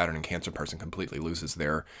cancels, and the Saturn and Cancer person completely loses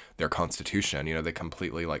their constitution. You know, they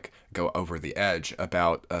completely like go over the edge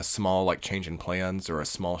about a small like change in plans or a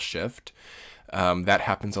small shift. That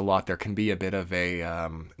happens a lot. There can be a bit of a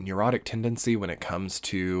neurotic tendency when it comes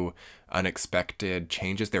to unexpected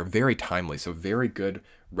changes. They're very timely, so very good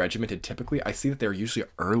regimented. Typically, I see that they're usually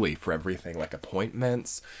early for everything, like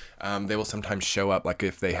appointments. They will sometimes show up, like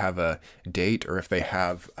if they have a date or if they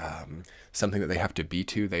have something that they have to be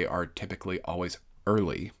to, they are typically always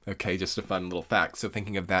early. Okay, just a fun little fact. So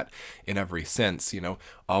thinking of that in every sense, you know,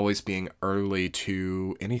 always being early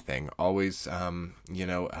to anything, always, you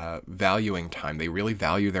know, valuing time. They really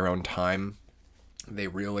value their own time. They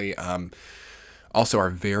really also are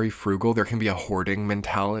very frugal. There can be a hoarding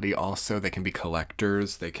mentality also. They can be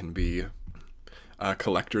collectors. They can be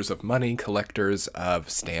collectors of money, collectors of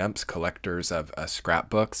stamps, collectors of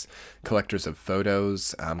scrapbooks, collectors of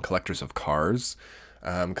photos, collectors of cars.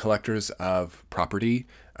 collectors of property,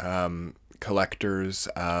 collectors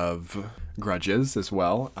of grudges as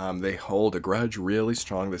well. They hold a grudge really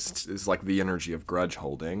strong. This is like the energy of grudge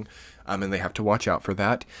holding, and they have to watch out for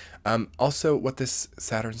that. Also, what this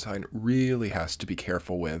Saturn sign really has to be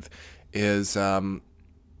careful with is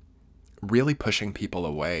really pushing people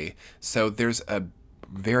away. So there's a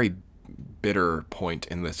very bitter point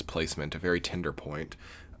in this placement, a very tender point,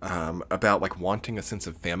 about like wanting a sense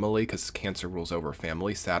of family, because Cancer rules over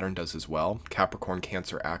family. Saturn does as well. Capricorn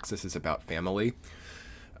Cancer axis is about family.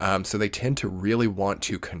 So they tend to really want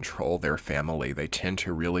to control their family. They tend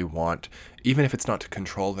to really want, even if it's not to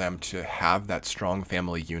control them, to have that strong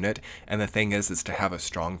family unit. And the thing is to have a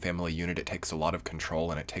strong family unit, it takes a lot of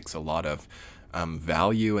control, and it takes a lot of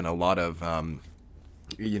value, and a lot of,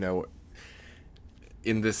 you know,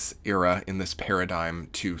 in this era, in this paradigm,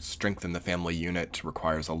 to strengthen the family unit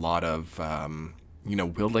requires a lot of, you know,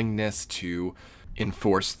 willingness to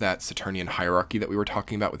enforce that Saturnian hierarchy that we were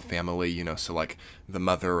talking about with family, you know, so like the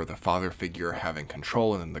mother or the father figure having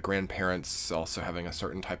control, and then the grandparents also having a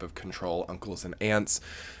certain type of control, uncles and aunts.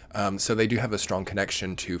 So they do have a strong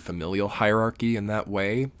connection to familial hierarchy in that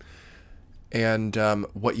way. And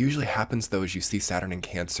what usually happens, though, is you see Saturn in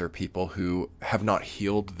Cancer, people who have not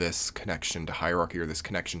healed this connection to hierarchy or this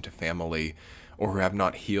connection to family, or who have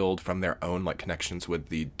not healed from their own like connections with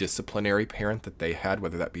the disciplinary parent that they had,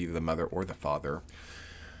 whether that be the mother or the father.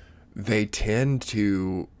 They tend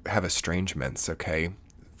to have estrangements, okay,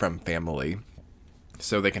 from family.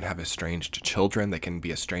 So they can have estranged children. They can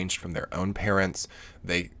be estranged from their own parents.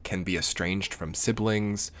 They can be estranged from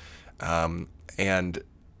siblings. And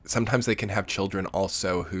sometimes they can have children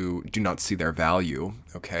also who do not see their value,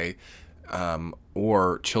 okay?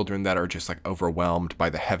 Or children that are just like overwhelmed by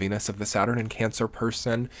the heaviness of the Saturn and Cancer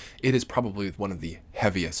person. It is probably one of the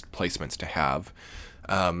heaviest placements to have.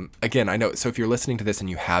 Again, I know, so if you're listening to this and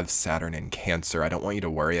you have Saturn in Cancer, I don't want you to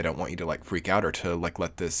worry. I don't want you to like freak out or to like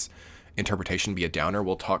let this interpretation be a downer.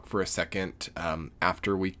 We'll talk for a second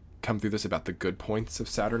after we come through this about the good points of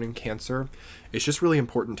Saturn in Cancer. It's just really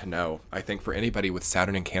important to know, I think, for anybody with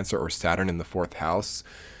Saturn in Cancer or Saturn in the 4th house,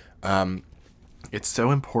 it's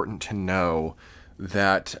so important to know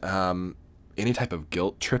that any type of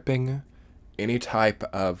guilt tripping, any type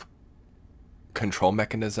of control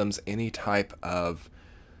mechanisms, any type of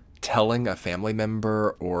telling a family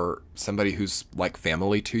member or somebody who's like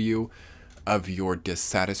family to you of your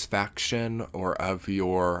dissatisfaction or of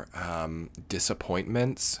your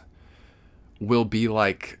disappointments will be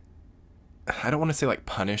like, I don't want to say like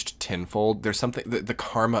punished tenfold. There's something, the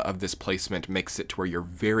karma of this placement makes it to where you're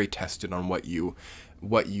very tested on what you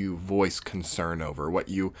voice concern over, what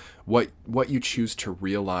you choose to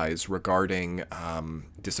realize regarding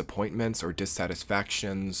disappointments or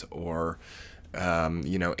dissatisfactions or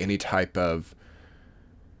you know, any type of,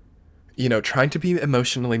 you know, trying to be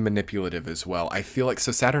emotionally manipulative as well. I feel like,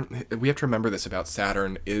 so Saturn, we have to remember this about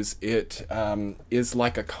Saturn, is it is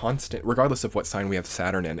like a constant, regardless of what sign we have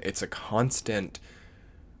Saturn in, it's a constant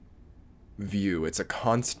view, it's a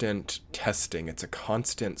constant testing, it's a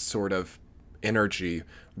constant sort of energy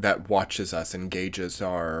that watches us, engages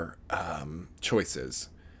our choices,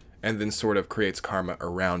 and then sort of creates karma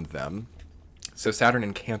around them. So Saturn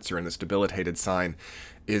in Cancer in this debilitated sign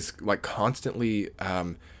is like constantly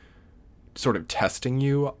sort of testing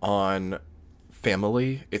you on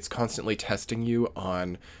family. It's constantly testing you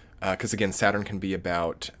on, because again, Saturn can be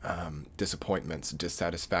about disappointments,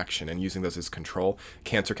 dissatisfaction, and using those as control.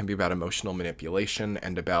 Cancer can be about emotional manipulation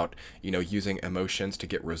and about, you know, using emotions to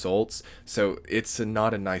get results. So it's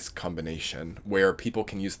not a nice combination where people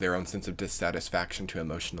can use their own sense of dissatisfaction to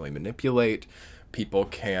emotionally manipulate. People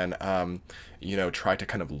can, you know, try to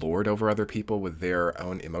kind of lord over other people with their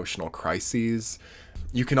own emotional crises.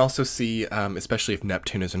 You can also see, especially if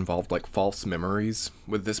Neptune is involved, like false memories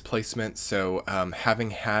with this placement. So having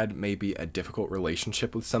had maybe a difficult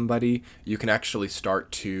relationship with somebody, you can actually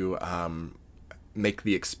start to make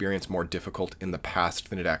the experience more difficult in the past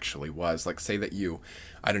than it actually was. Like say that you,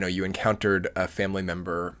 I don't know, you encountered a family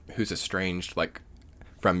member who's estranged, like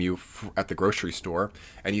from you at the grocery store,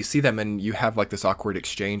 and you see them and you have like this awkward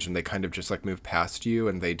exchange and they kind of just like move past you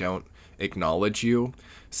and they don't acknowledge you.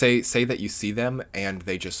 Say that you see them and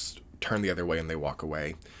they just turn the other way and they walk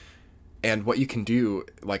away. And what you can do,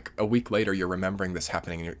 like a week later, you're remembering this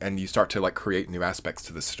happening and you start to like create new aspects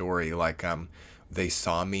to the story. Like they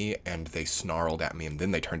saw me and they snarled at me and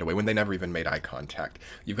then they turned away when they never even made eye contact.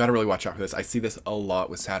 You've got to really watch out for this. I see this a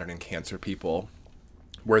lot with Saturn and Cancer people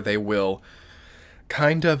where they will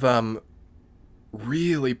kind of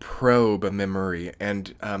really probe a memory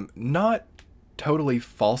and not totally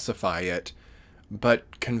falsify it,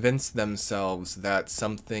 but convince themselves that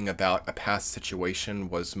something about a past situation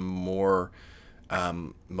was more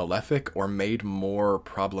malefic or made more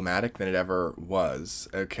problematic than it ever was.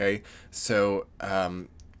 Okay, so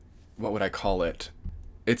what would I call it?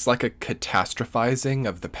 It's like a catastrophizing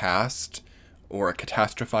of the past, or a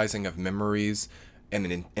catastrophizing of memories, and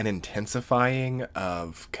an intensifying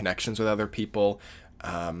of connections with other people,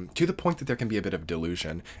 to the point that there can be a bit of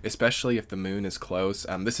delusion, especially if the moon is close.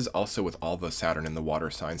 This is also with all the Saturn in the water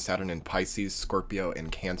signs. Saturn in Pisces, Scorpio,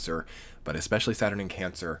 and Cancer, but especially Saturn in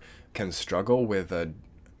Cancer, can struggle with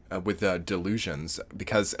delusions,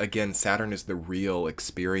 because again, Saturn is the real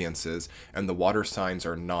experiences, and the water signs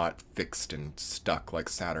are not fixed and stuck like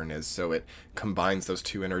Saturn is. So it combines those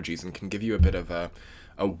two energies and can give you a bit of a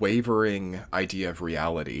wavering idea of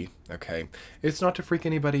reality. Okay, it's not to freak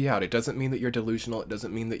anybody out. It doesn't mean that you're delusional. It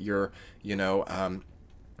doesn't mean that you're,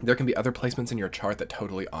 there can be other placements in your chart that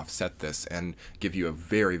totally offset this and give you a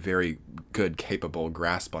very, very good, capable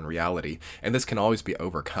grasp on reality. And this can always be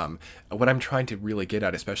overcome. What I'm trying to really get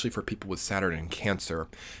at, especially for people with Saturn and Cancer,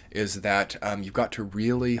 is that you've got to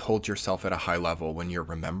really hold yourself at a high level when you're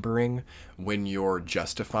remembering, when you're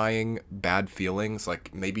justifying bad feelings.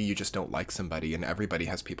 Like maybe you just don't like somebody, and everybody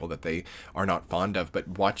has people that they are not fond of, but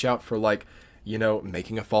watch out for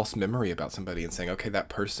making a false memory about somebody and saying, okay, that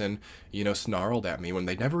person, snarled at me when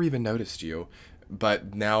they never even noticed you.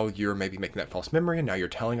 But now you're maybe making that false memory, and now you're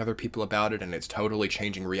telling other people about it, and it's totally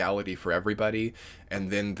changing reality for everybody.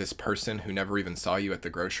 And then this person who never even saw you at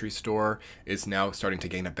the grocery store is now starting to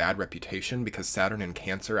gain a bad reputation, because Saturn in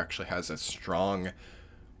Cancer actually has a strong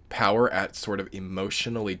power at sort of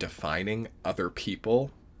emotionally defining other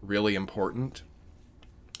people. Really important.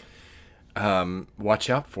 Watch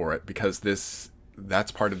out for it, because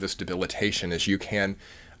that's part of this debilitation, is you can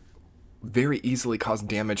very easily cause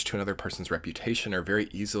damage to another person's reputation, or very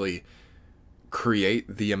easily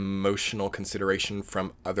create the emotional consideration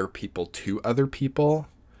from other people to other people.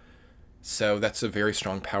 So that's a very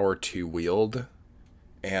strong power to wield,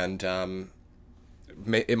 and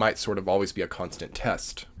it might sort of always be a constant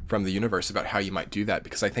test from the universe about how you might do that,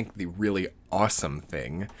 because I think the really awesome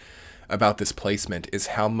thing about this placement is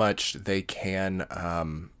how much they can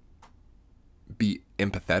be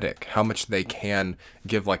empathetic, how much they can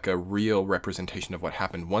give like a real representation of what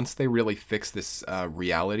happened. Once they really fix this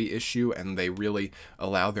reality issue, and they really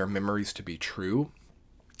allow their memories to be true,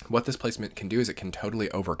 what this placement can do is it can totally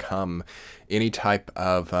overcome any type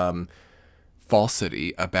of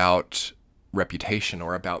falsity about reputation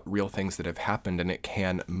or about real things that have happened, and it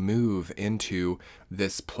can move into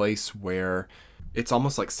this place where it's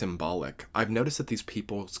almost like symbolic. I've noticed that these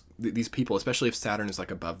people, especially if Saturn is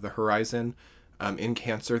like above the horizon, in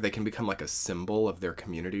Cancer, they can become like a symbol of their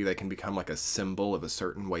community. They can become like a symbol of a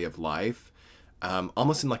certain way of life,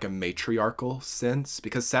 almost in like a matriarchal sense,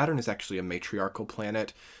 because Saturn is actually a matriarchal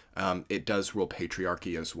planet. It does rule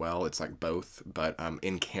patriarchy as well. It's like both, but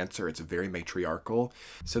in Cancer, it's very matriarchal.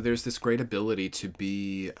 So there's this great ability to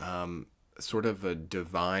be sort of a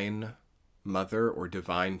divine mother or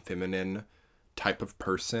divine feminine type of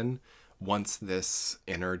person once this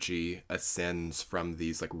energy ascends from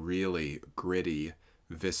these like really gritty,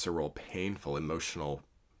 visceral, painful, emotional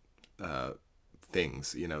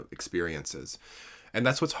things, experiences. And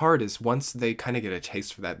that's what's hard, is once they kind of get a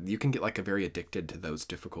taste for that, you can get like a very addicted to those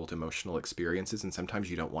difficult emotional experiences, and sometimes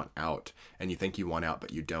you don't want out, and you think you want out,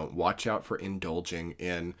 but you don't. Watch out for indulging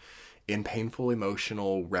in painful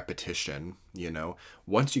emotional repetition.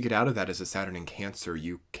 Once you get out of that as a Saturn in Cancer,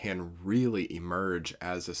 you can really emerge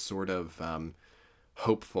as a sort of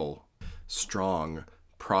hopeful, strong,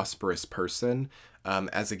 prosperous person.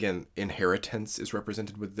 As again, inheritance is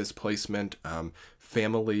represented with this placement.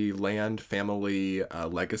 Family land, family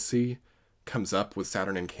legacy comes up with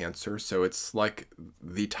Saturn in Cancer. So it's like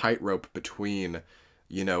the tightrope between,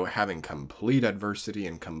 having complete adversity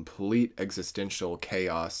and complete existential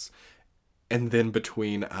chaos, and then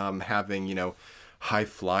between having,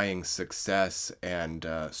 high-flying success and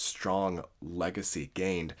strong legacy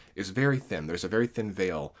gained, is very thin. There's a very thin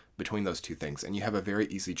veil between those two things, and you have a very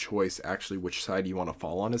easy choice, actually, which side you want to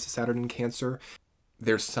fall on as a Saturn in Cancer.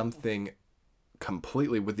 There's something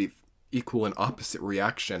completely with the equal and opposite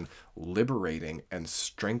reaction, liberating and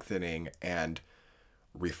strengthening and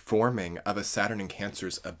reforming of a Saturn in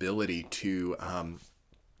Cancer's ability to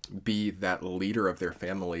be that leader of their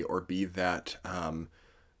family, or be that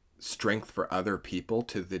strength for other people,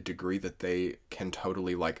 to the degree that they can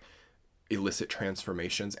totally like elicit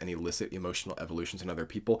transformations and elicit emotional evolutions in other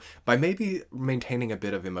people by maybe maintaining a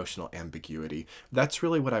bit of emotional ambiguity. That's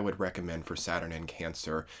really what I would recommend for Saturn in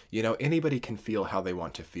Cancer. You know, anybody can feel how they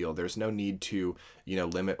want to feel. There's no need to, you know,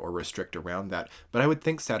 limit or restrict around that. But I would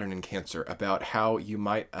think Saturn in Cancer about how you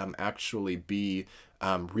might actually be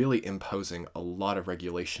really imposing a lot of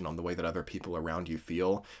regulation on the way that other people around you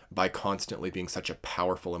feel by constantly being such a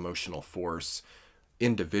powerful emotional force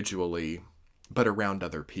individually, but around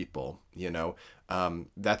other people, you know.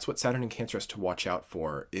 That's what Saturn in Cancer has to watch out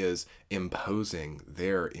for, is imposing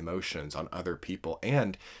their emotions on other people.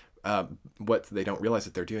 And what they don't realize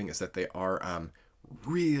that they're doing is that they are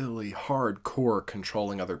really hardcore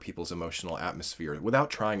controlling other people's emotional atmosphere without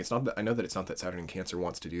trying. It's not that, I know that it's not that Saturn in Cancer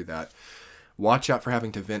wants to do that. Watch out for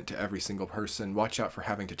having to vent to every single person. Watch out for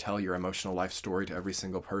having to tell your emotional life story to every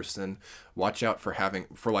single person. Watch out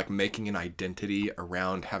for like making an identity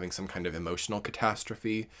around having some kind of emotional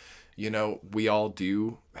catastrophe. You know, we all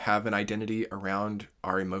do have an identity around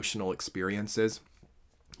our emotional experiences.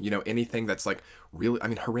 You know, anything that's like really, I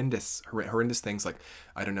mean, horrendous things like,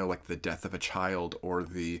 I don't know, like the death of a child or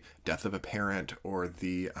the death of a parent or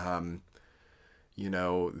the, you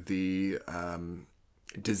know, the,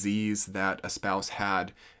 disease that a spouse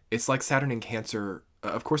had. It's like Saturn in Cancer,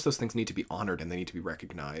 of course those things need to be honored and they need to be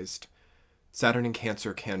recognized. Saturn in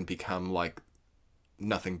Cancer can become like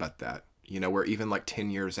nothing but that, you know, where even like 10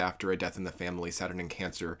 years after a death in the family, Saturn in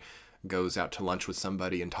Cancer goes out to lunch with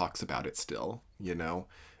somebody and talks about it still, you know.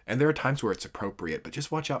 And there are times where it's appropriate, but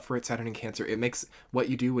just watch out for it, Saturn in Cancer. It makes what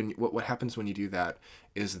you do when what happens when you do that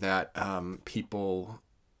is that people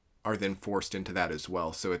are then forced into that as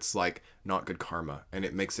well. So it's like not good karma, and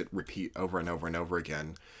it makes it repeat over and over and over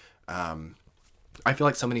again. I feel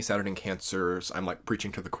like so many Saturn in Cancers, I'm like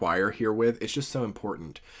preaching to the choir here with. It's just so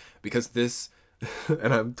important because this,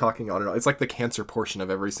 and I'm talking on and on, it's like the Cancer portion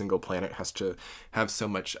of every single planet has to have so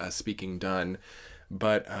much speaking done.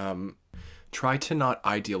 But try to not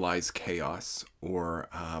idealize chaos or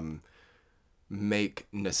make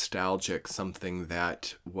nostalgic something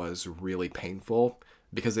that was really painful,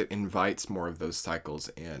 because it invites more of those cycles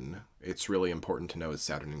in. It's really important to know as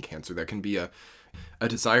Saturn in Cancer. There can be a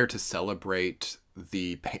desire to celebrate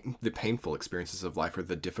the painful experiences of life or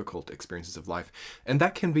the difficult experiences of life. And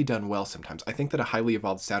that can be done well sometimes. I think that a highly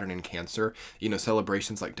evolved Saturn in Cancer, you know,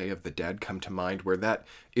 celebrations like Day of the Dead come to mind, where that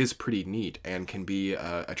is pretty neat and can be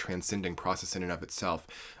a transcending process in and of itself.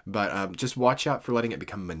 But just watch out for letting it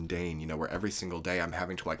become mundane, you know, where every single day I'm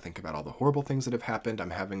having to like think about all the horrible things that have happened.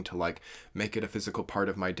 I'm having to like make it a physical part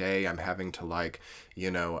of my day. I'm having to like,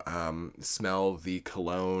 you know, smell the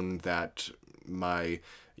cologne that my,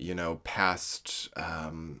 you know, past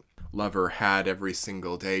lover had every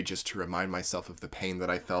single day just to remind myself of the pain that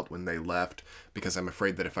I felt when they left, because I'm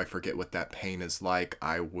afraid that if I forget what that pain is like,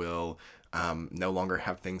 I will no longer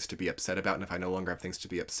have things to be upset about. And if I no longer have things to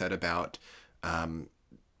be upset about,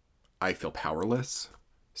 I feel powerless.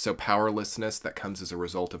 So powerlessness that comes as a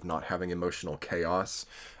result of not having emotional chaos.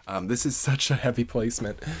 This is such a heavy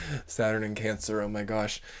placement, Saturn in Cancer, oh my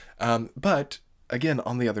gosh. But again,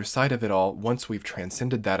 on the other side of it all, once we've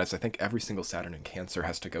transcended that, as I think every single Saturn in Cancer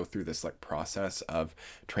has to go through this like process of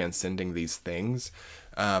transcending these things,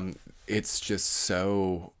 it's just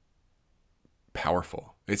so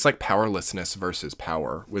powerful. It's like powerlessness versus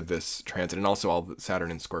power with this transit, and also all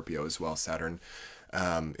Saturn in Scorpio as well, Saturn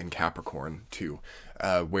in Capricorn too,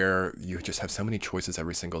 where you just have so many choices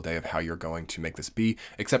every single day of how you're going to make this be.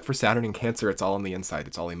 Except for Saturn in Cancer, it's all on the inside.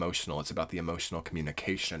 It's all emotional. It's about the emotional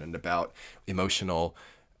communication and about emotional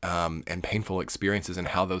and painful experiences and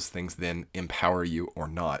how those things then empower you or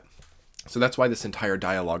not. So that's why this entire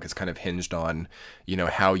dialogue is kind of hinged on, you know,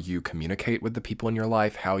 how you communicate with the people in your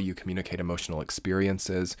life, how you communicate emotional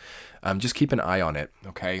experiences. Just keep an eye on it,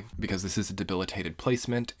 okay? Because this is a debilitated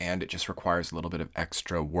placement, and it just requires a little bit of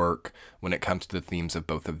extra work when it comes to the themes of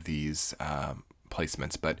both of these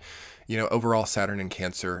placements. But, you know, overall, Saturn in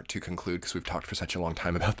Cancer, to conclude, because we've talked for such a long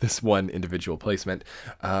time about this one individual placement,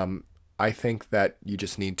 I think that you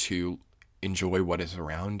just need to enjoy what is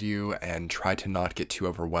around you and try to not get too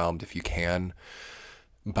overwhelmed if you can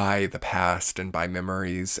by the past and by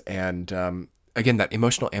memories. And again, that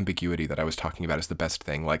emotional ambiguity that I was talking about is the best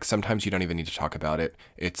thing. Like sometimes you don't even need to talk about it.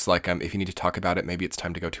 It's like if you need to talk about it, maybe it's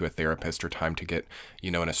time to go to a therapist or time to get,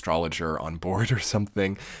 you know, an astrologer on board or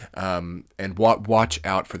something. And watch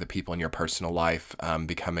out for the people in your personal life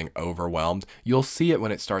becoming overwhelmed. You'll see it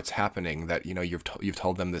when it starts happening, that, you know, you've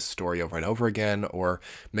told them this story over and over again, or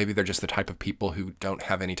maybe they're just the type of people who don't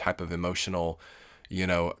have any type of emotional, you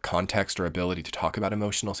know, context or ability to talk about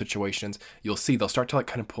emotional situations. You'll see they'll start to like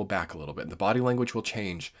kind of pull back a little bit. The body language will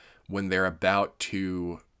change when they're about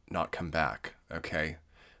to not come back, okay?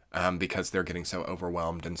 Because they're getting so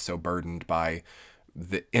overwhelmed and so burdened by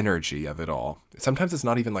the energy of it all. Sometimes it's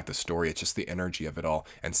not even like the story, it's just the energy of it all.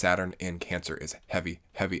 And Saturn in Cancer is heavy,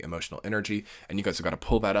 heavy emotional energy. And you guys have got to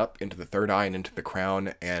pull that up into the third eye and into the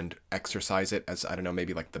crown and exercise it as, I don't know,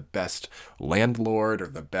 maybe like the best landlord or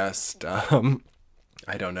the best,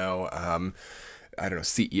 I don't know,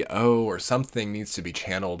 CEO or something needs to be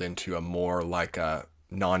channeled into a more like a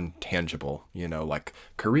non-tangible, you know, like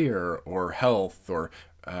career or health or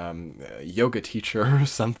yoga teacher or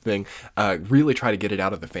something. Really try to get it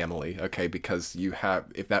out of the family, okay? Because you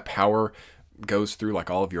have, if that power goes through like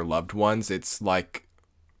all of your loved ones, it's like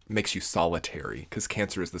makes you solitary, because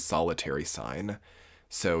Cancer is the solitary sign.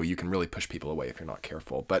 So you can really push people away if you're not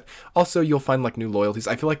careful. But also you'll find like new loyalties.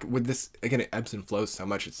 I feel like with this, again, it ebbs and flows so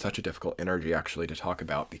much. It's such a difficult energy actually to talk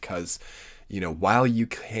about, because, you know, while you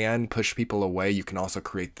can push people away, you can also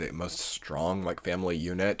create the most strong like family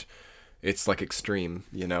unit. It's like extreme,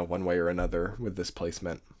 you know, one way or another with this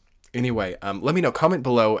placement. Anyway, let me know, comment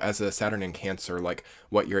below as a Saturn in Cancer, like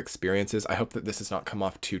what your experience is. I hope that this does not come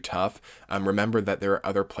off too tough. Remember that there are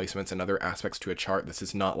other placements and other aspects to a chart. This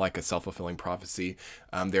is not like a self-fulfilling prophecy.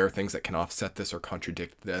 There are things that can offset this or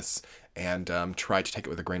contradict this, and try to take it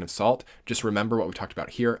with a grain of salt. Just remember what we talked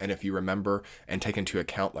about here, and if you remember and take into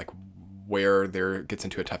account like where there gets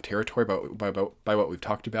into a tough territory by what we've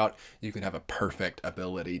talked about, you can have a perfect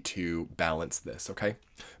ability to balance this, okay?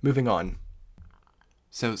 Moving on.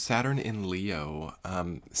 So Saturn in Leo,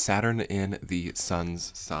 Saturn in the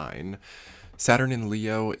Sun's sign. Saturn in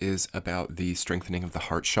Leo is about the strengthening of the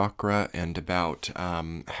heart chakra and about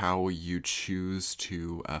how you choose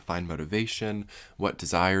to find motivation, what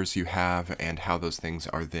desires you have, and how those things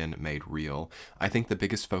are then made real. I think the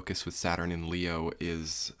biggest focus with Saturn in Leo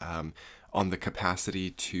is on the capacity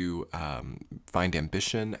to find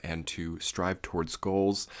ambition and to strive towards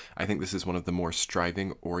goals. I think this is one of the more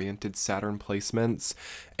striving-oriented Saturn placements,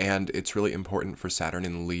 and it's really important for Saturn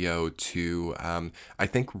in Leo to, I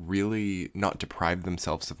think, really not deprive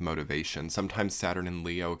themselves of motivation. Sometimes Saturn in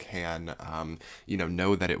Leo can, you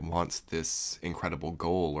know that it wants this incredible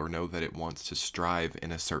goal or know that it wants to strive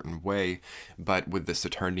in a certain way, but with the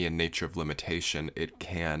Saturnian nature of limitation, it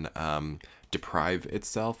can deprive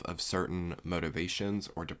itself of certain motivations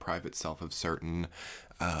or deprive itself of certain,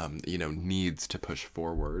 you know, needs to push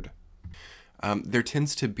forward. There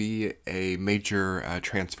tends to be a major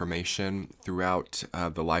transformation throughout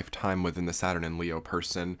the lifetime within the Saturn and Leo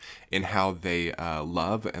person in how they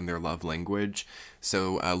love and their love language.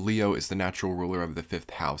 So Leo is the natural ruler of the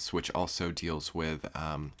 5th house, which also deals with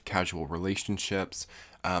casual relationships,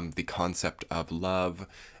 the concept of love,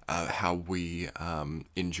 how we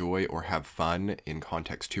enjoy or have fun in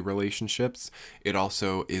context to relationships. It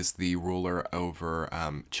also is the ruler over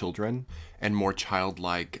children and more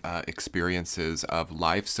childlike experiences of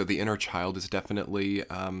life. So the inner child is definitely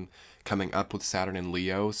coming up with Saturn and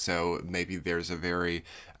Leo. So maybe there's a very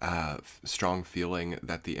strong feeling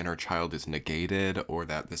that the inner child is negated, or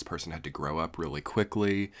that this person had to grow up really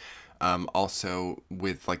quickly. Also,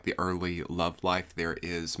 with like the early love life, there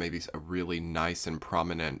is maybe a really nice and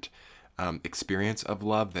prominent experience of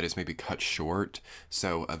love that is maybe cut short.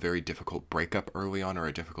 So a very difficult breakup early on, or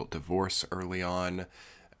a difficult divorce early on.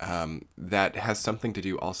 That has something to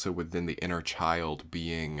do also within the inner child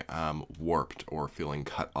being warped or feeling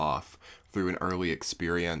cut off through an early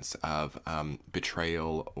experience of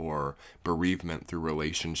betrayal or bereavement through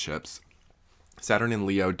relationships. Saturn in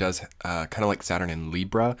Leo does, kind of like Saturn in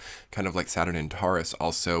Libra, kind of like Saturn in Taurus,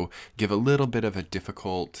 also give a little bit of a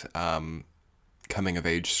difficult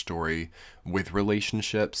coming-of-age story with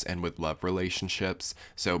relationships and with love relationships.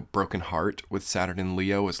 So broken heart with Saturn in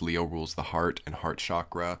Leo, as Leo rules the heart and heart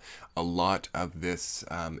chakra. A lot of this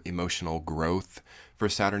emotional growth for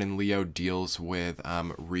Saturn in Leo deals with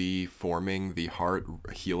reforming the heart,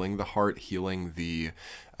 healing the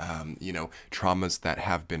you know, traumas that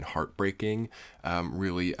have been heartbreaking.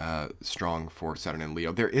 Really strong for Saturn in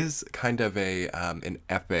Leo. There is kind of a an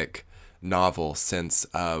epic novel sense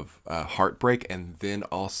of heartbreak, and then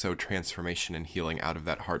also transformation and healing out of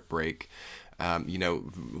that heartbreak. You know,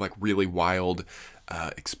 like really wild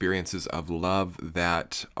experiences of love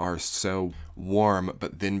that are so warm,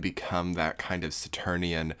 but then become that kind of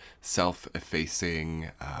Saturnian self-effacing,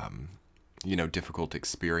 you know, difficult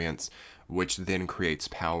experience, which then creates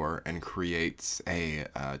power and creates a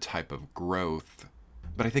type of growth.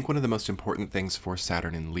 But I think one of the most important things for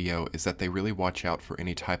Saturn and Leo is that they really watch out for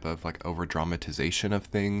any type of like over dramatization of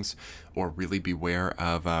things, or really beware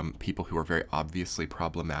of people who are very obviously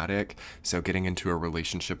problematic. So getting into a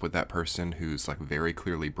relationship with that person who's like very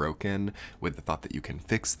clearly broken, with the thought that you can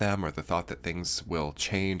fix them, or the thought that things will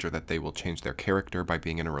change, or that they will change their character by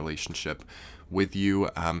being in a relationship with you.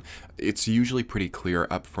 It's usually pretty clear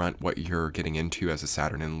up front what you're getting into as a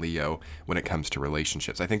Saturn and Leo when it comes to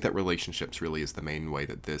relationships. I think that relationships really is the main way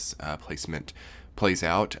that this placement plays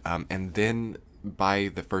out. And then by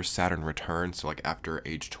the first Saturn return, so like after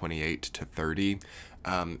age 28 to 30,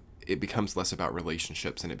 it becomes less about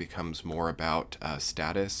relationships and it becomes more about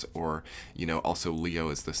status, or, you know, also Leo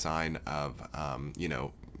is the sign of, you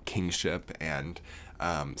know, kingship and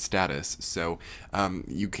status. So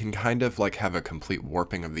you can kind of like have a complete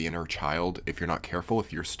warping of the inner child if you're not careful,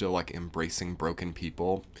 if you're still like embracing broken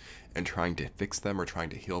people and trying to fix them or trying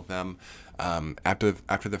to heal them. After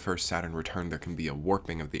the first Saturn return, there can be a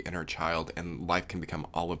warping of the inner child, and life can become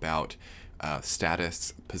all about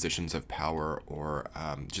status, positions of power, or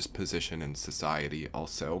just position in society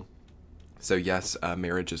also. So yes,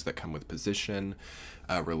 marriages that come with position,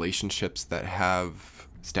 relationships that have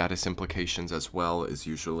status implications as well is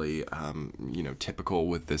usually, you know, typical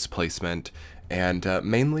with this placement. And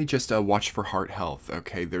mainly just watch for heart health.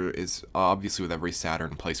 Okay, there is obviously with every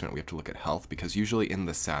Saturn placement we have to look at health, because usually in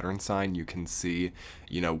the Saturn sign you can see,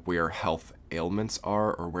 you know, where health ailments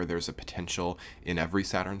are, or where there's a potential in every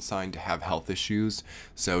Saturn sign to have health issues.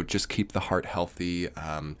 So just keep the heart healthy.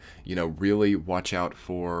 You know, really watch out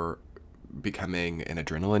for becoming an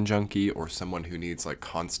adrenaline junkie, or someone who needs like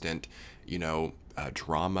constant, you know,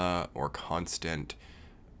 drama, or constant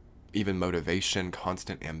even motivation,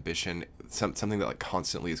 constant ambition, something that like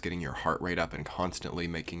constantly is getting your heart rate up and constantly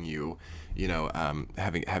making you, you know,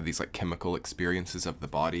 have these like chemical experiences of the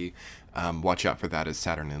body. Watch out for that as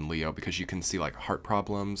Saturn and Leo, because you can see like heart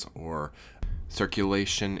problems or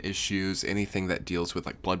circulation issues, anything that deals with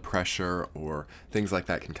like blood pressure or things like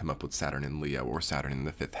that can come up with Saturn in Leo or Saturn in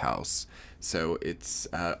the 5th house. So it's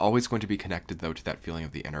always going to be connected though to that feeling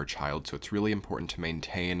of the inner child. So it's really important to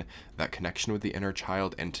maintain that connection with the inner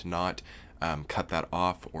child and to not cut that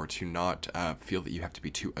off, or to not feel that you have to be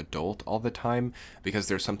too adult all the time, because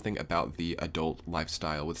there's something about the adult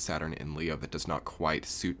lifestyle with Saturn in Leo that does not quite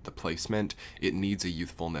suit the placement. It needs a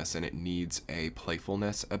youthfulness and it needs a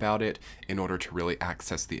playfulness about it in order to really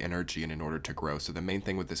access the energy and in order to grow. So the main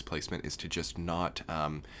thing with this placement is to just not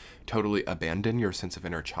totally abandon your sense of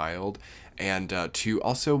inner child, and to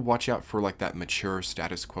also watch out for like that mature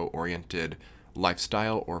status quo oriented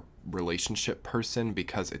lifestyle or relationship person,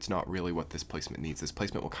 because it's not really what this placement needs. This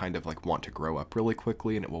placement will kind of like want to grow up really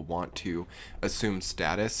quickly, and it will want to assume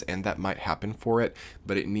status, and that might happen for it,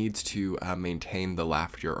 but it needs to maintain the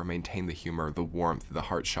laughter, or maintain the humor, the warmth, the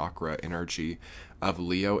heart chakra energy of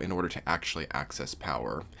Leo in order to actually access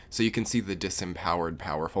power. So you can see the disempowered,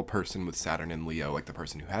 powerful person with Saturn and Leo, like the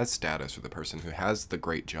person who has status, or the person who has the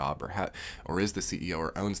great job, or is the CEO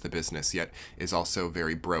or owns the business, yet is also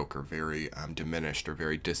very broke or very diminished or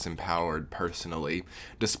very disempowered personally,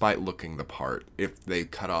 despite looking the part, if they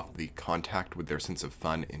cut off the contact with their sense of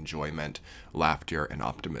fun, enjoyment, laughter, and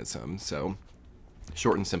optimism. So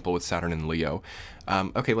short and simple with Saturn and Leo.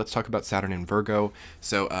 Okay, let's talk about Saturn and Virgo.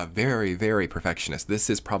 So very, very perfectionist. This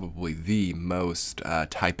is probably the most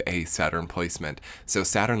type A Saturn placement. So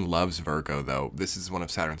Saturn loves Virgo, though. This is one of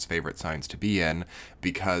Saturn's favorite signs to be in,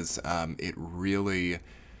 because it really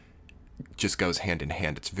just goes hand in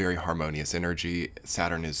hand. It's very harmonious energy.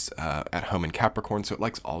 Saturn is at home in Capricorn, so it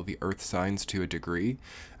likes all the earth signs to a degree,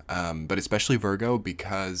 but especially Virgo,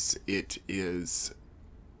 because it is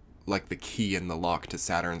like the key in the lock to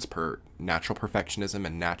Saturn's natural perfectionism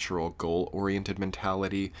and natural goal-oriented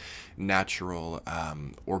mentality, natural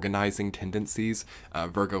organizing tendencies.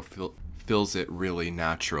 Virgo fills it really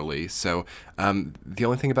naturally. So the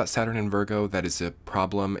only thing about Saturn and Virgo that is a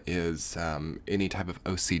problem is any type of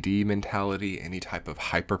OCD mentality, any type of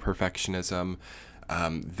hyper-perfectionism.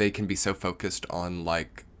 They can be so focused on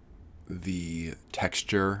like the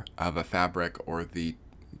texture of a fabric or the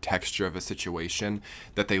texture of a situation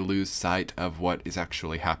that they lose sight of what is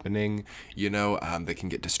actually happening. You know, they can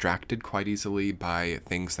get distracted quite easily by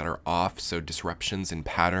things that are off. So disruptions in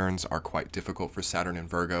patterns are quite difficult for Saturn and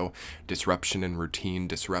Virgo. Disruption in routine,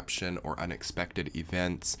 disruption or unexpected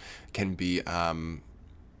events can be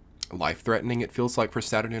life-threatening, it feels like, for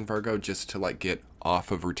Saturn and Virgo, just to like get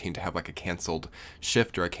off of routine, to have like a canceled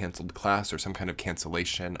shift or a canceled class or some kind of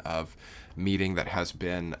cancellation of meeting that has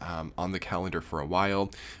been on the calendar for a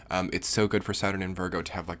while. It's so good for Saturn and Virgo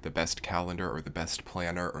to have like the best calendar or the best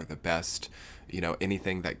planner or the best, you know,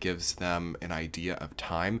 anything that gives them an idea of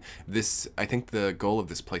time. I think the goal of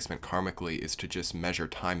this placement karmically is to just measure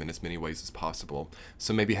time in as many ways as possible.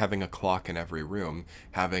 So maybe having a clock in every room,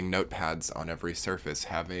 having notepads on every surface,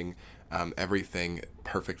 having everything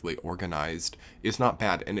perfectly organized is not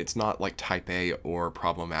bad. And it's not like type A or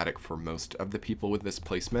problematic for most of the people with this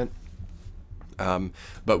placement.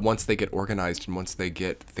 But once they get organized and once they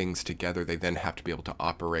get things together, they then have to be able to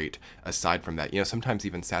operate aside from that. You know, sometimes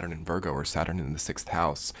even Saturn in Virgo or Saturn in the 6th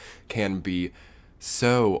house can be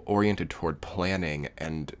so oriented toward planning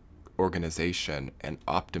and organization and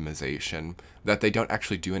optimization that they don't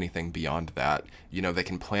actually do anything beyond that. You know, they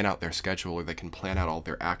can plan out their schedule or they can plan out all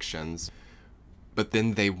their actions, but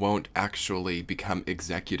then they won't actually become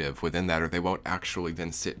executive within that, or they won't actually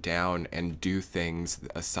then sit down and do things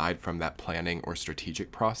aside from that planning or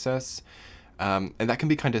strategic process. And that can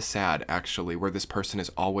be kind of sad, actually, where this person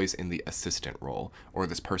is always in the assistant role, or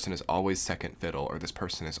this person is always second fiddle, or this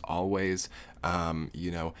person is always,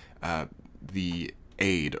 the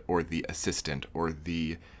aide or the assistant or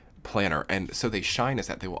the planner. And so they shine as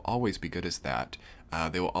that. They will always be good as that.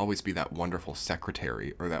 They will always be that wonderful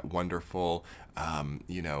secretary or that wonderful,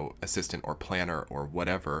 assistant or planner or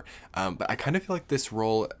whatever. But I kind of feel like this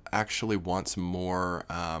role actually wants more,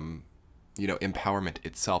 empowerment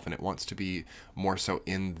itself, and it wants to be more so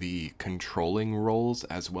in the controlling roles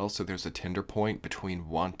as well. So there's a tender point between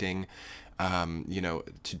wanting,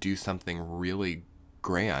 to do something really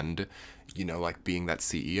grand, like being that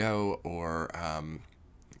CEO or,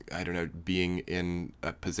 being in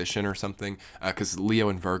a position or something, because Leo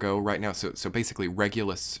and Virgo right now, so basically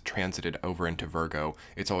Regulus transited over into Virgo.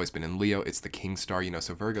 It's always been in Leo. It's the king star,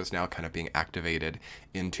 so Virgo's now kind of being activated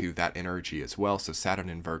into that energy as well. So Saturn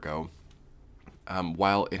in Virgo,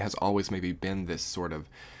 while it has always maybe been this sort of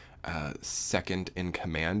second in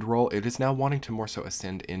command role, it is now wanting to more so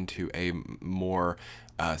ascend into a more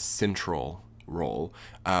central role,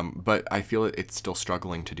 but I feel it's still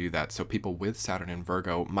struggling to do that. So people with Saturn and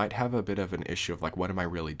Virgo might have a bit of an issue of like, what am I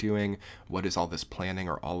really doing? What is all this planning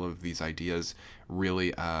or all of these ideas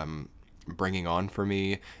really bringing on for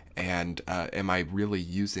me? And am I really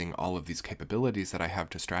using all of these capabilities that I have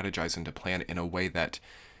to strategize and to plan in a way that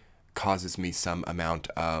causes me some amount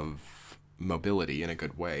of mobility in a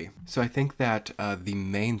good way? So I think that the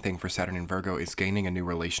main thing for Saturn in Virgo is gaining a new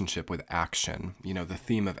relationship with action. The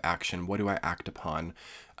theme of action. What do I act upon?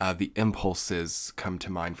 The impulses come to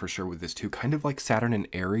mind for sure with this too, kind of like Saturn in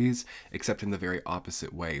Aries, except in the very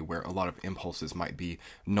opposite way, where a lot of impulses might be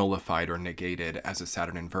nullified or negated as a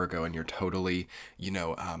Saturn in Virgo, and you're totally,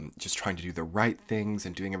 just trying to do the right things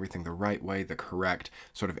and doing everything the right way, the correct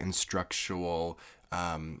sort of instructional,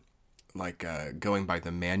 going by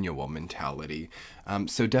the manual mentality.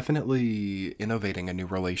 So definitely innovating a new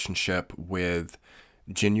relationship with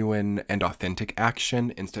genuine and authentic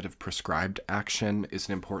action instead of prescribed action is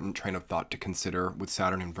an important train of thought to consider with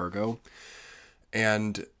Saturn and Virgo.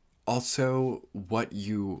 And also what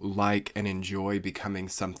you like and enjoy becoming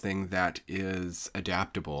something that is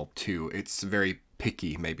adaptable to. It's very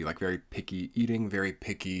picky, maybe like very picky eating, very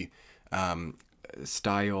picky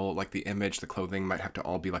style, like the image, the clothing might have to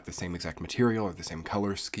all be like the same exact material or the same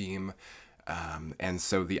color scheme. And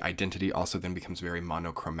so the identity also then becomes very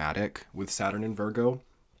monochromatic with Saturn and Virgo.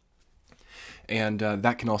 And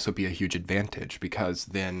that can also be a huge advantage, because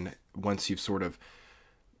then once you've sort of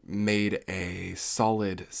made a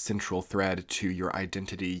solid central thread to your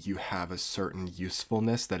identity, you have a certain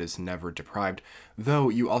usefulness that is never deprived, though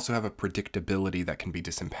you also have a predictability that can be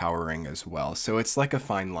disempowering as well. So it's like a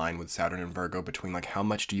fine line with Saturn and Virgo between like, how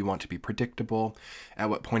much do you want to be predictable? At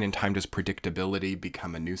what point in time does predictability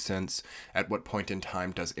become a nuisance? At what point in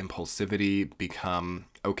time does impulsivity become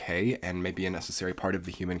okay and maybe a necessary part of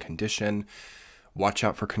the human condition? Watch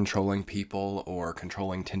out for controlling people or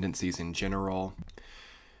controlling tendencies in general.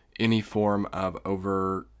 Any form of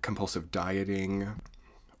over compulsive dieting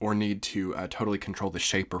or need to totally control the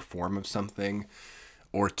shape or form of something,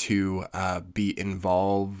 or to be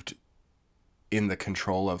involved in the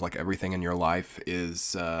control of like everything in your life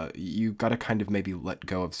is, you got to kind of maybe let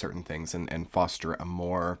go of certain things and foster a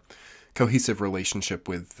more cohesive relationship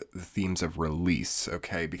with the themes of release,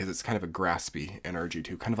 okay? Because it's kind of a graspy energy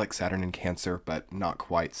too, kind of like Saturn in Cancer, but not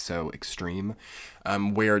quite so extreme,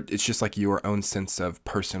 where it's just like your own sense of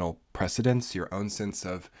personal precedence, your own sense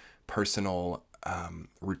of personal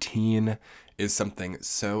routine is something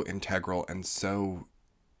so integral and so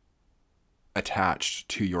attached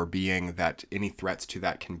to your being, that any threats to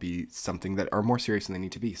that can be something that are more serious than they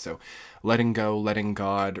need to be. So letting go, letting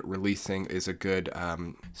God, releasing is a good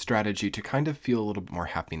strategy to kind of feel a little bit more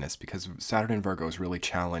happiness, because Saturn in Virgo is really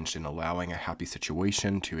challenged in allowing a happy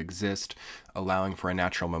situation to exist, allowing for a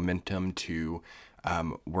natural momentum to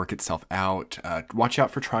work itself out. Watch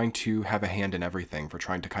out for trying to have a hand in everything, for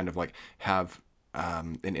trying to kind of like have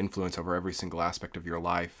an influence over every single aspect of your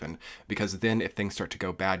life. And because then if things start to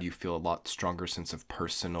go bad, you feel a lot stronger sense of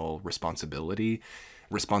personal responsibility.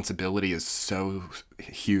 Responsibility is so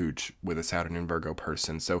huge with a Saturn in Virgo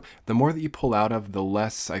person. So the more that you pull out of, the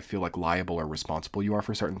less I feel like liable or responsible you are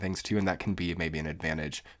for certain things too. And that can be maybe an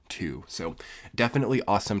advantage too. So definitely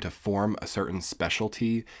awesome to form a certain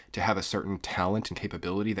specialty, to have a certain talent and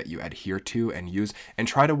capability that you adhere to and use, and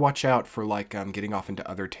try to watch out for like getting off into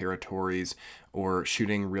other territories or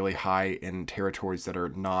shooting really high in territories that are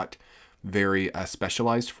not very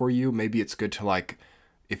specialized for you. Maybe it's good to, like,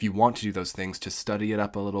 if you want to do those things, to study it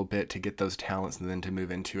up a little bit, to get those talents and then to move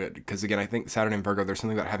into it. Because again, I think Saturn in Virgo, there's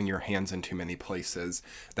something about having your hands in too many places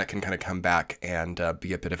that can kind of come back and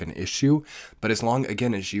be a bit of an issue. But as long,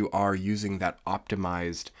 again, as you are using that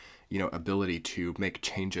optimized, you know, ability to make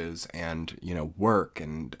changes and, you know, work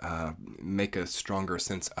and make a stronger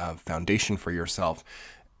sense of foundation for yourself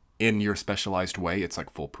in your specialized way, it's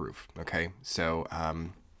like foolproof. Okay. So,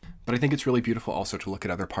 but I think it's really beautiful also to look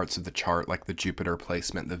at other parts of the chart, like the Jupiter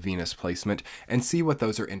placement, the Venus placement, and see what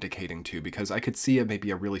those are indicating too, because I could see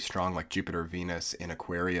maybe a really strong like Jupiter Venus in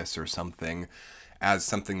Aquarius or something as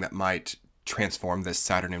something that might transform this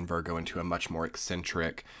Saturn in Virgo into a much more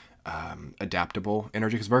eccentric, adaptable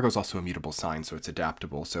energy, because Virgo is also a mutable sign, so it's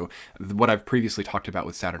adaptable. So what I've previously talked about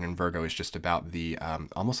with Saturn and Virgo is just about the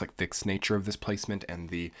almost like fixed nature of this placement and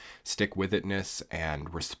the stick-with-itness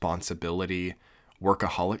and responsibility,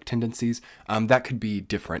 workaholic tendencies. That could be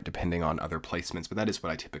different depending on other placements, but that is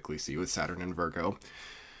what I typically see with Saturn and Virgo.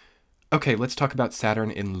 Okay, let's talk about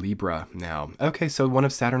Saturn in Libra now. Okay, so one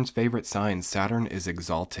of Saturn's favorite signs, Saturn is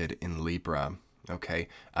exalted in Libra. Okay,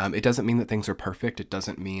 it doesn't mean that things are perfect. It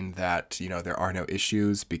doesn't mean that, you know, there are no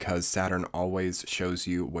issues, because Saturn always shows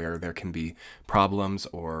you where there can be problems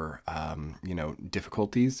or, you know,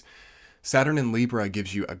 difficulties. Saturn in Libra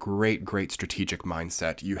gives you a great, great strategic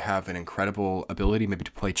mindset. You have an incredible ability maybe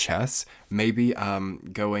to play chess. Maybe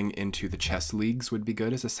going into the chess leagues would be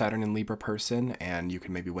good as a Saturn in Libra person, and you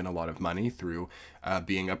can maybe win a lot of money through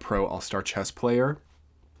being a pro all-star chess player.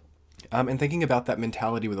 And thinking about that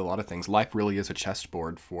mentality with a lot of things, life really is a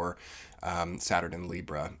chessboard for Saturn in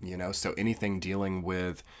Libra, you know? So anything dealing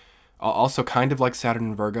with, also kind of like Saturn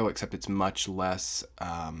in Virgo, except it's much less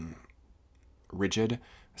rigid,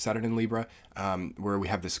 Saturn in Libra, where we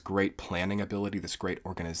have this great planning ability, this great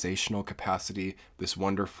organizational capacity, this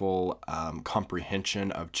wonderful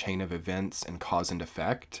comprehension of chain of events and cause and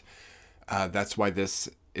effect. That's why this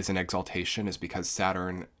is an exaltation, is because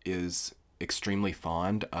Saturn is extremely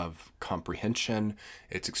fond of comprehension.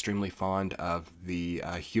 It's extremely fond of the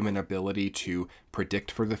human ability to predict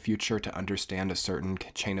for the future, to understand a certain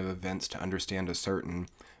chain of events, to understand a certain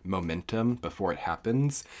momentum before it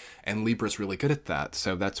happens. And Libra's really good at that.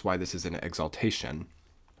 So that's why this is an exaltation.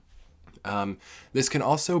 This can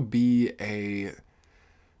also be a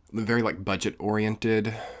very like budget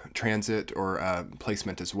oriented transit or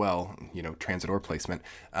placement as well, you know, transit or placement,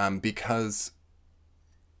 because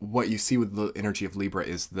what you see with the energy of Libra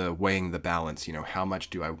is the weighing the balance. You know, how much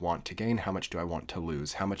do I want to gain? How much do I want to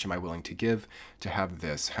lose? How much am I willing to give to have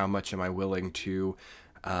this? How much am I willing to,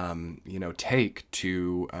 you know, take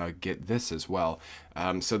to get this as well?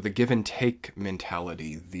 So the give and take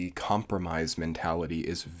mentality, the compromise mentality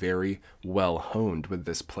is very well honed with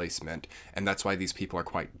this placement. And that's why these people are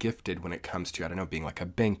quite gifted when it comes to, I don't know, being like a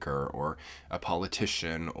banker or a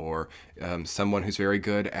politician or someone who's very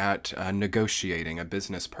good at negotiating, a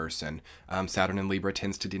business person. Saturn in Libra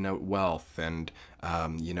tends to denote wealth and,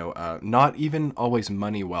 you know, not even always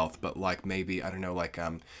money wealth, but like maybe, I don't know, like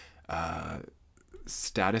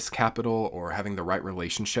status capital or having the right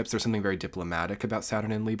relationships. There's something very diplomatic about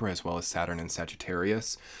Saturn in Libra, as well as Saturn in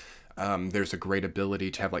Sagittarius. There's a great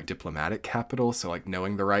ability to have like diplomatic capital, so like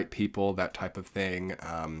knowing the right people, that type of thing.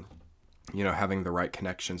 You know, having the right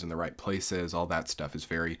connections in the right places, all that stuff is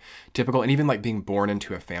very typical. And even like being born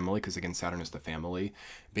into a family, because again, Saturn is the family,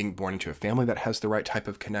 being born into a family that has the right type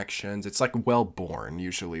of connections. It's like well born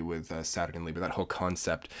usually with Saturn and Libra, that whole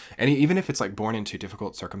concept. And even if it's like born into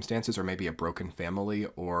difficult circumstances or maybe a broken family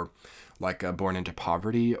or like born into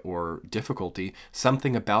poverty or difficulty,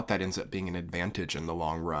 something about that ends up being an advantage in the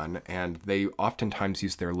long run. And they oftentimes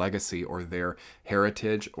use their legacy or their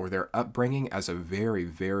heritage or their upbringing as a very,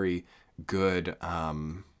 very good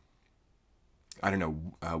I don't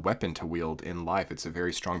know, weapon to wield in life. It's a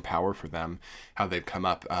very strong power for them, how they've come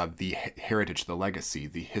up, the heritage, the legacy,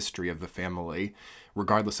 the history of the family,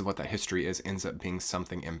 regardless of what that history is, ends up being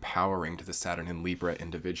something empowering to the Saturn in Libra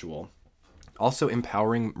individual. Also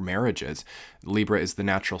empowering marriages. Libra is the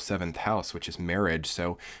natural 7th house, which is marriage.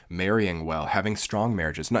 So marrying well, having strong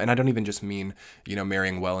marriages. And I don't even just mean, you know,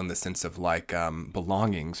 marrying well in the sense of like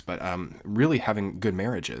belongings, but really having good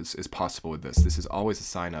marriages is possible with this. This is always a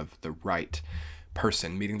sign of the right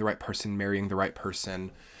person, meeting the right person, marrying the right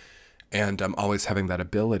person, and always having that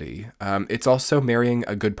ability. It's also marrying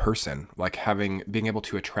a good person, like being able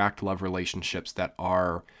to attract love relationships that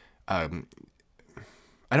are,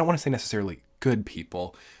 I don't want to say necessarily good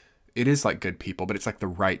people. It is like good people, but it's like the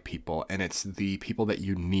right people, and it's the people that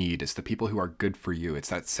you need. It's the people who are good for you. It's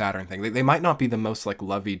that Saturn thing. They might not be the most like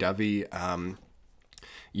lovey-dovey,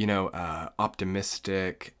 you know,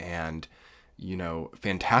 optimistic and, you know,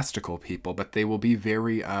 fantastical people, but they will be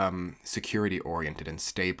very security oriented and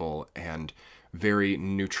stable and very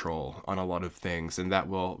neutral on a lot of things, and that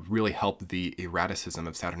will really help the erraticism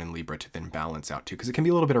of Saturn and Libra to then balance out too, because it can be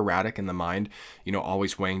a little bit erratic in the mind, you know,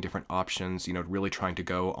 always weighing different options, you know, really trying to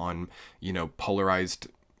go on, you know, polarized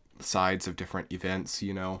sides of different events,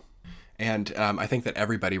 you know. And I think that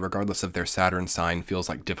everybody, regardless of their Saturn sign, feels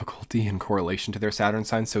like difficulty in correlation to their Saturn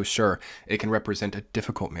sign. So sure, it can represent a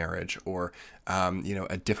difficult marriage or, you know,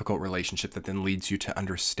 a difficult relationship that then leads you to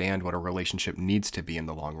understand what a relationship needs to be in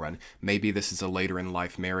the long run. Maybe this is a later in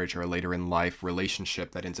life marriage or a later in life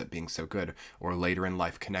relationship that ends up being so good, or later in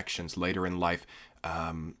life connections, later in life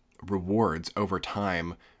rewards over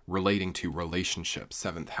time relating to relationships,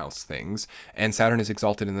 7th house things. And Saturn is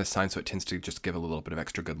exalted in this sign, so it tends to just give a little bit of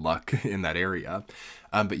extra good luck in that area.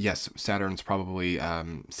 But yes, Saturn's probably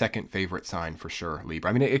second favorite sign for sure, Libra.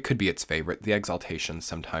 I mean, it could be its favorite. The exaltations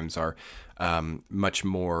sometimes are much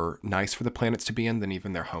more nice for the planets to be in than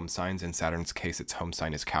even their home signs. In Saturn's case, its home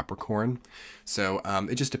sign is Capricorn. So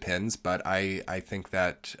it just depends, but I think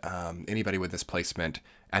that anybody with this placement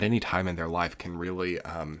at any time in their life can really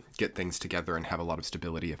get things together and have a lot of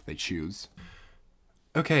stability if they choose.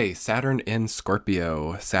 Okay, Saturn in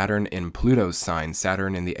Scorpio, Saturn in Pluto's sign,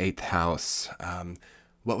 Saturn in the 8th house.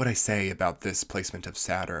 What would I say about this placement of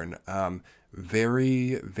Saturn?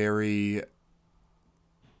 Very, very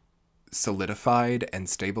solidified and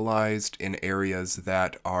stabilized in areas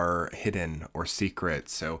that are hidden or secret.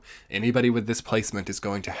 So anybody with this placement is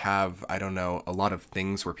going to have, I don't know, a lot of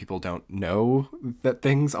things where people don't know that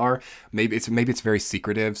things are. Maybe it's very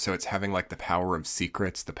secretive, so it's having like the power of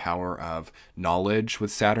secrets, the power of knowledge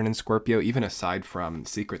with Saturn and Scorpio. Even aside from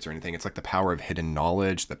secrets or anything, it's like the power of hidden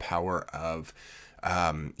knowledge, the power of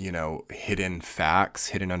you know, hidden facts,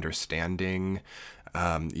 hidden understanding.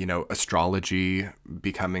 You know, astrology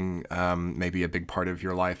becoming maybe a big part of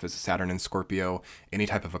your life as Saturn and Scorpio, any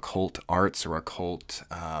type of occult arts or occult,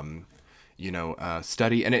 you know,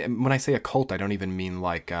 study. And when I say occult, I don't even mean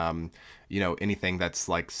like, you know, anything that's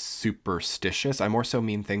like superstitious. I more so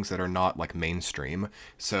mean things that are not like mainstream.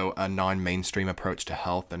 So a non-mainstream approach to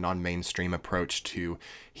health, a non-mainstream approach to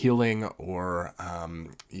healing, or,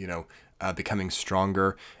 you know, becoming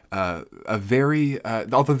stronger. A very,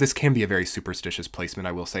 although this can be a very superstitious placement,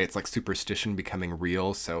 I will say it's like superstition becoming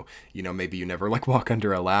real. So, you know, maybe you never like walk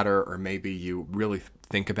under a ladder, or maybe you really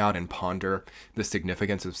think about and ponder the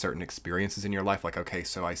significance of certain experiences in your life. Like, okay,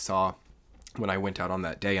 so I saw when I went out on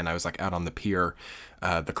that day and I was like out on the pier,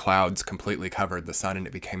 the clouds completely covered the sun and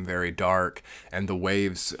it became very dark, and the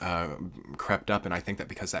waves crept up. And I think that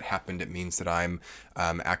because that happened, it means that I'm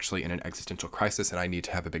actually in an existential crisis and I need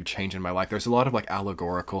to have a big change in my life. There's a lot of like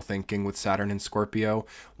allegorical thinking with Saturn and Scorpio.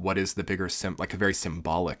 What is the bigger like a very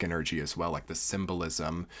symbolic energy as well, like the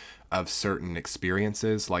symbolism of certain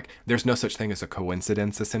experiences. Like there's no such thing as a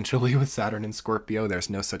coincidence essentially with Saturn and Scorpio. There's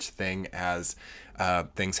no such thing as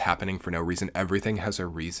things happening for no reason. Everything has a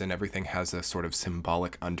reason. Everything has a sort of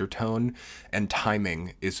symbolic undertone, and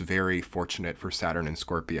timing is very fortunate for Saturn and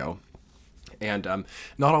Scorpio. And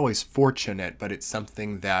not always fortunate, but it's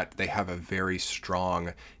something that they have a very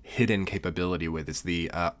strong hidden capability with, is the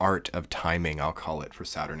art of timing, I'll call it, for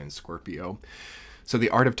Saturn and Scorpio. So the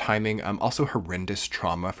art of timing, also horrendous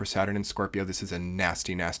trauma for Saturn and Scorpio. This is a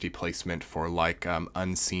nasty, nasty placement for like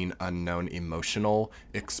unseen, unknown emotional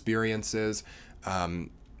experiences.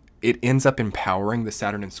 It ends up empowering the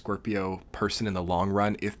Saturn and Scorpio person in the long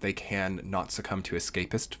run if they can not succumb to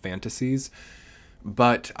escapist fantasies.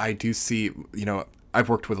 But I do see, you know, I've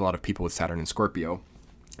worked with a lot of people with Saturn and Scorpio,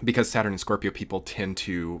 because Saturn and Scorpio people tend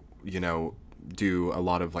to, you know, do a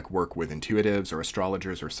lot of like work with intuitives or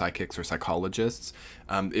astrologers or psychics or psychologists,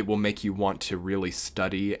 it will make you want to really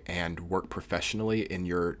study and work professionally in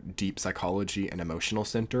your deep psychology and emotional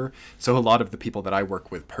center. So a lot of the people that I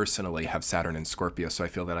work with personally have Saturn in Scorpio, so I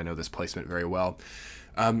feel that I know this placement very well.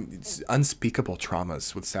 It's unspeakable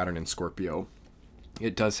traumas with Saturn in Scorpio.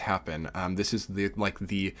 It does happen. This is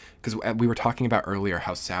because we were talking about earlier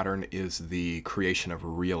how Saturn is the creation of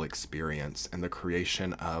real experience and the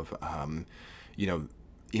creation of,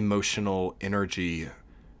 emotional energy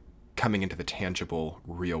coming into the tangible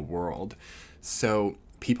real world. So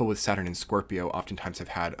people with Saturn in Scorpio oftentimes have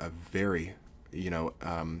had a very,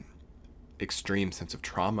 extreme sense of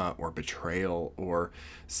trauma or betrayal or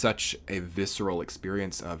such a visceral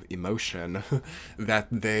experience of emotion that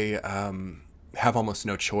they have almost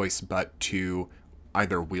no choice but to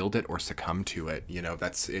either wield it or succumb to it.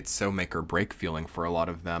 It's so make or break feeling for a lot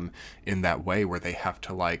of them in that way, where they have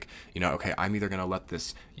to okay, I'm either going to let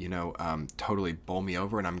this, totally bowl me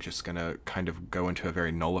over and I'm just going to kind of go into a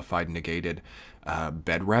very nullified, negated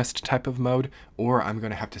bed rest type of mode, or I'm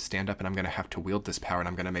going to have to stand up and I'm going to have to wield this power, and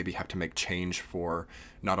I'm going to maybe have to make change for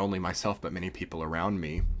not only myself, but many people around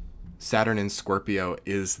me. Saturn in Scorpio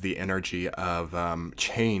is the energy of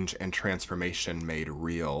change and transformation made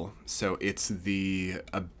real. So it's the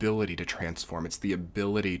ability to transform. It's the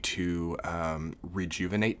ability to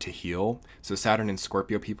rejuvenate, to heal. So Saturn in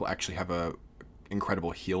Scorpio people actually have a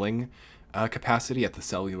incredible healing capacity at the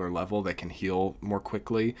cellular level. They can heal more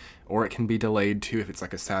quickly, or it can be delayed too if it's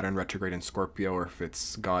like a Saturn retrograde in Scorpio, or if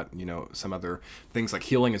it's got, some other things. Like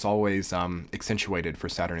healing is always accentuated for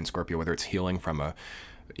Saturn in Scorpio, whether it's healing from a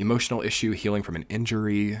emotional issue, healing from an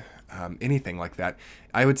injury, anything like that.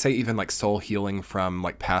 I would say even like soul healing from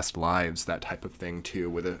like past lives, that type of thing too,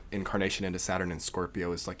 with an incarnation into Saturn and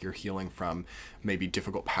Scorpio is like you're healing from maybe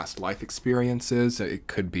difficult past life experiences. It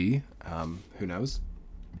could be, who knows?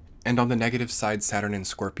 And on the negative side, Saturn in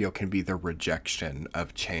Scorpio can be the rejection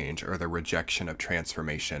of change or the rejection of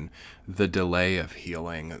transformation, the delay of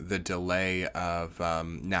healing, the delay of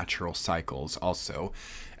natural cycles also.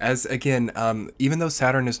 As again, even though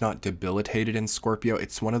Saturn is not debilitated in Scorpio,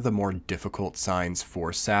 it's one of the more difficult signs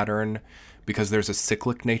for Saturn, because there's a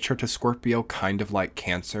cyclic nature to Scorpio, kind of like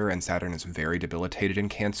Cancer, and Saturn is very debilitated in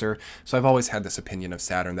Cancer. So I've always had this opinion of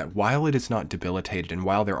Saturn that while it is not debilitated, and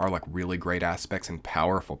while there are like really great aspects and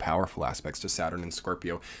powerful aspects to Saturn and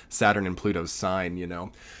Scorpio, Saturn in Pluto's sign,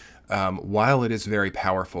 while it is very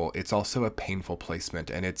powerful, it's also a painful placement,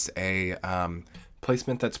 and it's a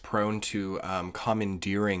placement that's prone to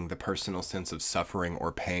commandeering the personal sense of suffering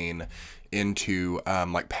or pain into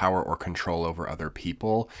like power or control over other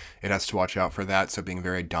people. It has to watch out for that. So being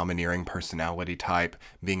very domineering personality type,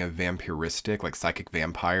 being a vampiristic, like psychic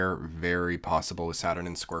vampire, very possible with Saturn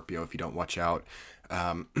and Scorpio if you don't watch out.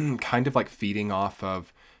 Kind of like feeding off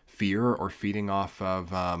of fear or feeding off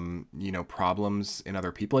of problems in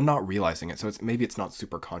other people and not realizing it. So maybe it's not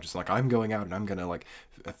super conscious, like I'm going out and I'm gonna like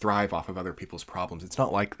thrive off of other people's problems. It's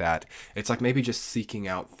not like that. It's like maybe just seeking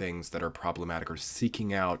out things that are problematic, or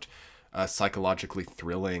seeking out psychologically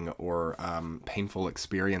thrilling or painful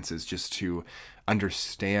experiences just to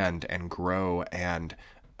understand and grow and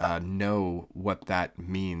know what that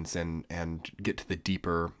means, and get to the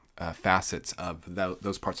deeper facets of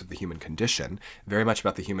those parts of the human condition. Very much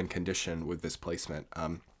about the human condition with this placement.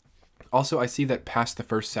 Also, I see that past the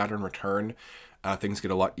first Saturn return, things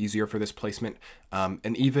get a lot easier for this placement.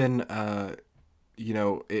 And even,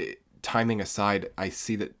 timing aside, I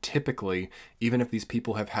see that typically, even if these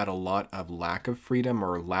people have had a lot of lack of freedom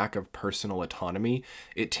or lack of personal autonomy,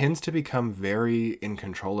 it tends to become very in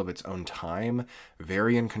control of its own time,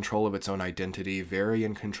 very in control of its own identity, very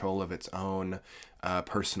in control of its own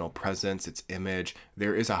personal presence, its image.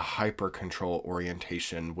 There is a hyper control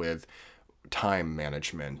orientation with time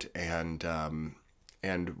management and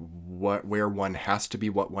where one has to be,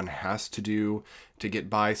 what one has to do to get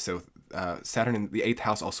by. So Saturn in the 8th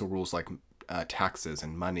house also rules like taxes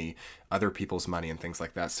and money, other people's money and things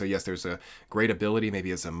like that. So yes, there's a great ability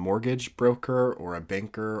maybe as a mortgage broker or a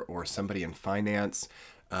banker or somebody in finance,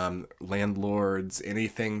 landlords,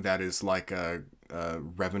 anything that is like a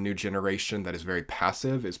revenue generation that is very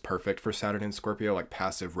passive is perfect for Saturn and Scorpio, like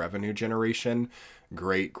passive revenue generation.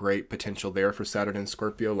 Great potential there for Saturn and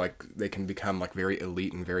Scorpio. Like they can become like very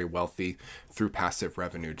elite and very wealthy through passive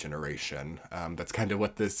revenue generation. That's kind of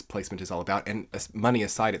what this placement is all about. And money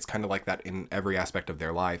aside, it's kind of like that in every aspect of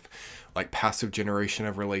their life, like passive generation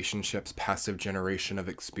of relationships, passive generation of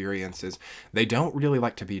experiences. They don't really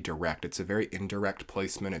like to be direct. It's a very indirect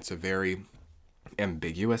placement. It's a very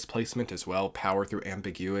ambiguous placement as well. Power through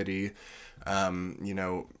ambiguity.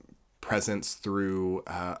 presence through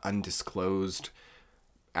undisclosed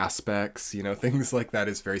aspects, you know, things like that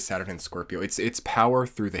is very Saturn and Scorpio. It's power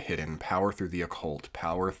through the hidden, power through the occult,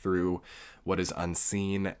 power through what is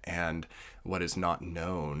unseen and what is not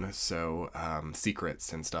known. So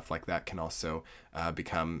secrets and stuff like that can also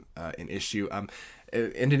become an issue.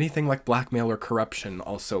 And anything like blackmail or corruption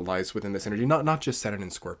also lies within this energy. Not just Saturn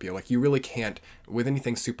and Scorpio. Like, you really can't, with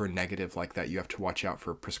anything super negative like that, you have to watch out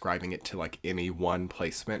for prescribing it to like any one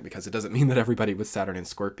placement, because it doesn't mean that everybody with Saturn and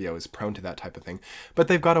Scorpio is prone to that type of thing. But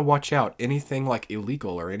they've got to watch out. Anything like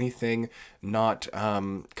illegal or anything not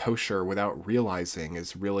kosher without realizing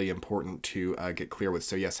is really important to get clear with.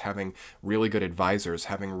 So yes, having really good advisors,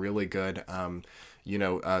 having really good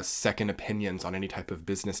second opinions on any type of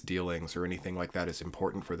business dealings or anything like that is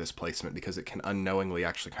important for this placement, because it can unknowingly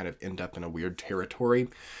actually kind of end up in a weird territory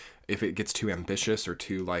if it gets too ambitious or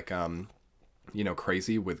too like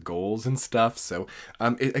crazy with goals and stuff. So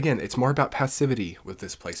again, it's more about passivity with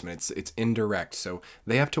this placement. It's indirect, so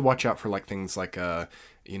they have to watch out for like things like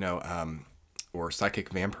or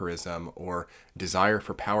psychic vampirism or desire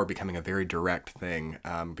for power becoming a very direct thing,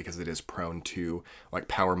 because it is prone to like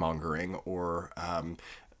power mongering or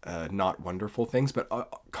not wonderful things. But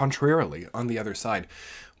contrarily, on the other side,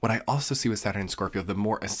 what I also see with Saturn and Scorpio, the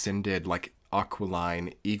more ascended, like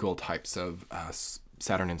aquiline, eagle types of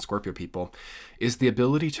Saturn and Scorpio people, is the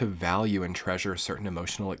ability to value and treasure certain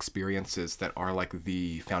emotional experiences that are like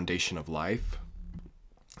the foundation of life.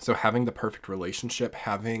 So having the perfect relationship,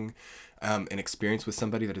 having an experience with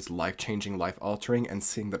somebody that is life-changing, life-altering, and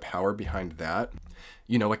seeing the power behind that,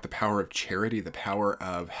 like the power of charity, the power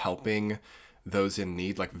of helping those in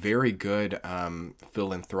need, like very good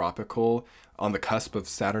philanthropical, on the cusp of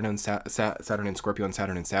Saturn and Saturn and Scorpio and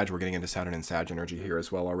Saturn and Sag. We're getting into Saturn and Sag energy here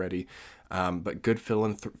as well already. But good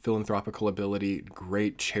philanthropical ability,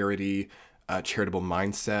 great charity, charitable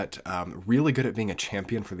mindset, really good at being a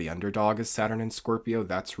champion for the underdog is Saturn and Scorpio.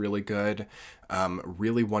 That's really good.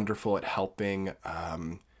 Really wonderful at helping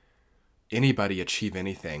anybody achieve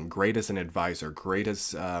anything. Great as an advisor. Great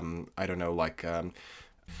as,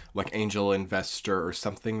 like angel investor or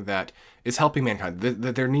something that is helping mankind.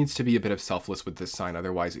 There needs to be a bit of selfless with this sign.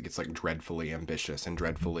 Otherwise it gets like dreadfully ambitious and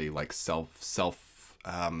dreadfully like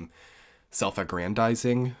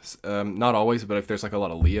self-aggrandizing. Not always, but if there's like a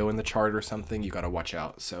lot of Leo in the chart or something, you got to watch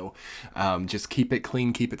out. So just keep it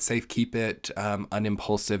clean, keep it safe, keep it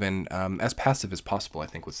unimpulsive, and as passive as possible, I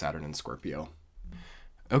think, with Saturn and Scorpio.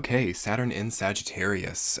 Okay, Saturn in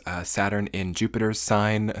Sagittarius, Saturn in Jupiter's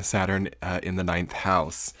sign, Saturn in the 9th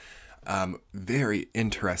house. Very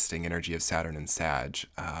interesting energy of Saturn and Sag.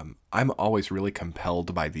 I'm always really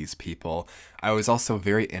compelled by these people. I was also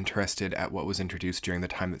very interested at what was introduced during the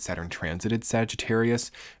time that Saturn transited Sagittarius,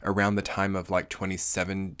 around the time of like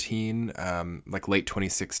 2017, like late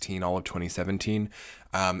 2016, all of 2017.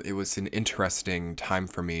 It was an interesting time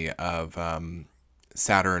for me of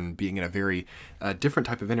Saturn being in a very different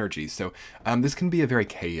type of energy. So this can be a very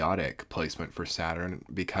chaotic placement for Saturn,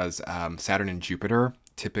 because Saturn and Jupiter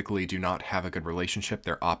typically do not have a good relationship.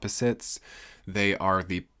 They're opposites. They are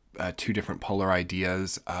the two different polar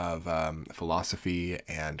ideas of philosophy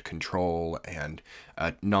and control and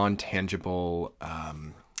non-tangible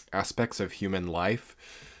aspects of human life.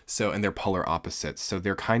 So, and they're polar opposites. So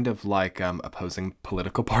they're kind of like opposing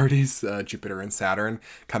political parties, Jupiter and Saturn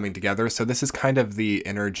coming together. So this is kind of the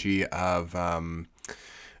energy of, what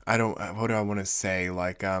do I want to say?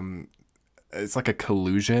 Like, it's like a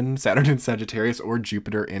collusion, Saturn in Sagittarius or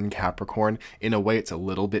Jupiter in Capricorn. In a way, it's a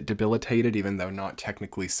little bit debilitated, even though not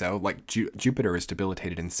technically so. Like Jupiter is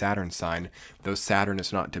debilitated in Saturn's sign, though Saturn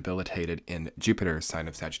is not debilitated in Jupiter's sign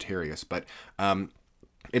of Sagittarius. But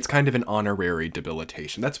it's kind of an honorary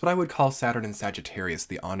debilitation. That's what I would call Saturn in Sagittarius,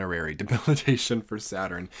 the honorary debilitation for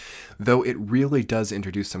Saturn, though it really does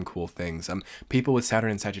introduce some cool things. People with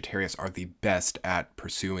Saturn in Sagittarius are the best at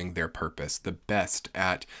pursuing their purpose, the best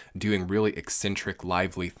at doing really eccentric,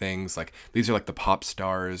 lively things. Like, these are like the pop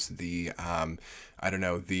stars, the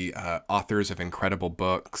authors of incredible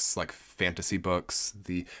books, like fantasy books,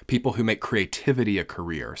 the people who make creativity a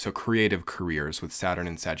career, so creative careers with Saturn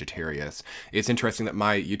and Sagittarius. It's interesting that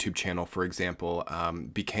my YouTube channel, for example,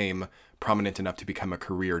 became prominent enough to become a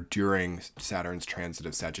career during Saturn's transit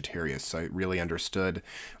of Sagittarius. So I really understood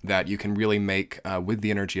that you can really make, with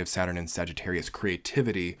the energy of Saturn and Sagittarius,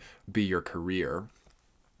 creativity be your career.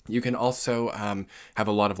 You can also have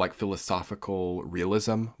a lot of like philosophical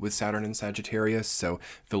realism with Saturn and Sagittarius. So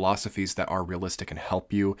philosophies that are realistic and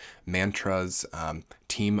help you, mantras,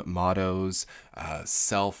 team mottos,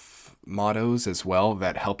 self mottos as well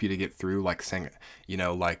that help you to get through, like saying, you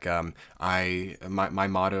know, like my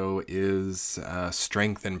motto is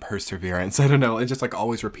strength and perseverance. I don't know, and just like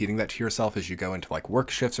always repeating that to yourself as you go into like work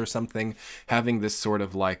shifts or something, having this sort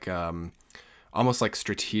of like almost like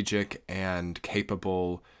strategic and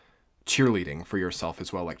capable cheerleading for yourself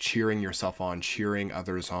as well, like cheering yourself on, cheering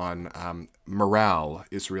others on. Morale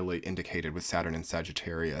is really indicated with Saturn and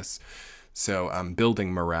Sagittarius. So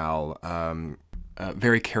building morale,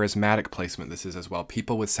 very charismatic placement this is as well.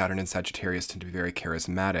 People with Saturn and Sagittarius tend to be very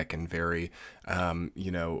charismatic and very,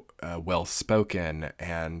 well-spoken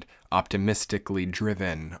and optimistically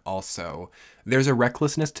driven also. There's a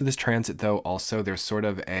recklessness to this transit, though, also. There's sort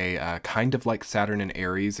of a kind of like Saturn and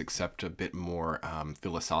Aries, except a bit more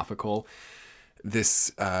philosophical.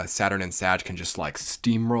 This Saturn and Sag can just like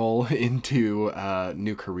steamroll into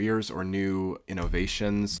new careers or new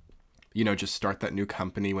innovations. You know, just start that new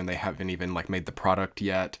company when they haven't even like made the product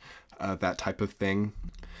yet, that type of thing.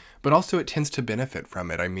 But also it tends to benefit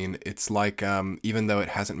from it. I mean, it's like, even though it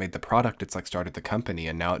hasn't made the product, it's like started the company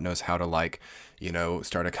and now it knows how to like, you know,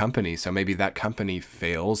 start a company. So maybe that company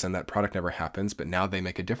fails and that product never happens, but now they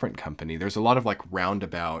make a different company. There's a lot of like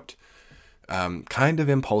roundabout, kind of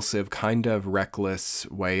impulsive, kind of reckless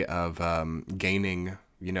way of gaining,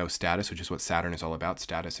 you know, status, which is what Saturn is all about,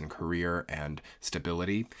 status and career and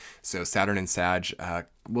stability. So Saturn and Sag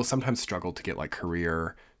will sometimes struggle to get like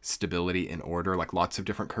career stability in order, like lots of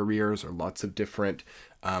different careers or lots of different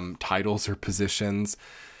titles or positions,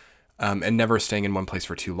 and never staying in one place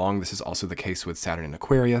for too long. This is also the case with Saturn in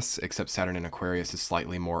Aquarius, except Saturn in Aquarius is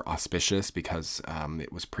slightly more auspicious because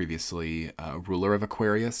it was previously a ruler of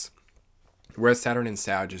Aquarius. Whereas Saturn in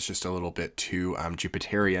Sag is just a little bit too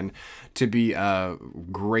Jupiterian to be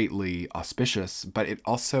greatly auspicious, but it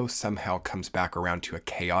also somehow comes back around to a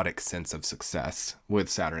chaotic sense of success with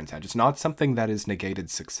Saturn and Sag. It's not something that is negated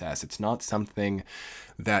success. It's not something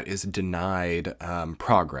that is denied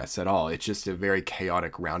progress at all. It's just a very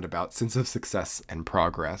chaotic roundabout sense of success and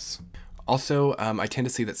progress. Also, I tend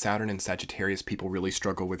to see that Saturn and Sagittarius people really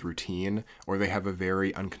struggle with routine, or they have a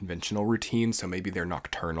very unconventional routine. So maybe they're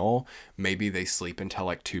nocturnal, maybe they sleep until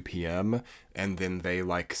like 2 p.m. and then they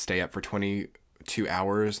like stay up for 22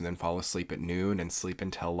 hours and then fall asleep at noon and sleep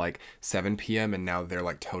until like 7 p.m. and now they're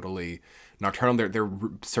like totally nocturnal. Their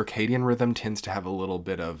circadian rhythm tends to have a little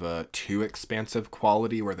bit of a too expansive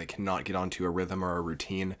quality where they cannot get onto a rhythm or a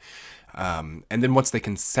routine. And then once they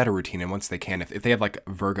can set a routine and once they can, if they have like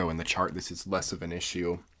Virgo in the chart, this is less of an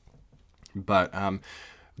issue. But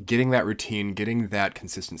getting that routine, getting that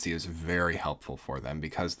consistency is very helpful for them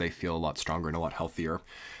because they feel a lot stronger and a lot healthier.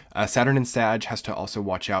 Saturn and Sag has to also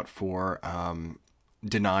watch out for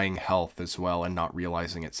denying health as well and not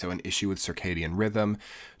realizing it. So an issue with circadian rhythm,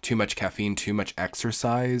 too much caffeine, too much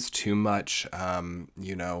exercise, too much,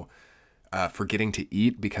 forgetting to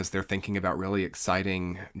eat because they're thinking about really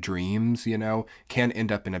exciting dreams, you know, can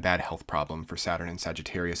end up in a bad health problem for Saturn and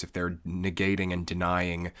Sagittarius if they're negating and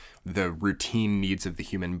denying the routine needs of the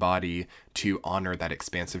human body to honor that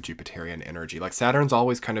expansive Jupiterian energy. Like Saturn's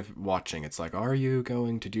always kind of watching. It's like, are you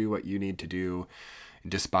going to do what you need to do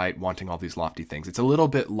despite wanting all these lofty things? It's a little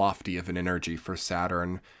bit lofty of an energy for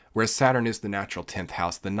Saturn. Whereas Saturn is the natural 10th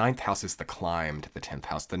house, the 9th house is the climb to the 10th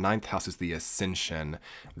house. The 9th house is the ascension,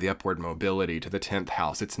 the upward mobility to the 10th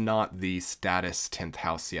house. It's not the status 10th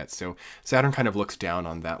house yet. So Saturn kind of looks down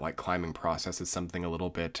on that like climbing process as something a little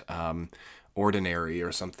bit ordinary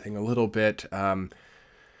or something a little bit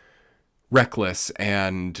reckless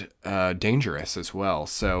and dangerous as well.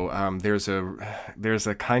 So there's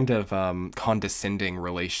a kind of condescending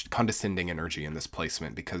energy in this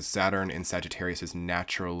placement because Saturn in Sagittarius is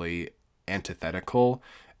naturally antithetical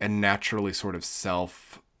and naturally sort of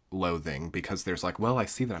self-loathing because there's like, well, I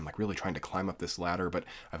see that I'm like really trying to climb up this ladder, but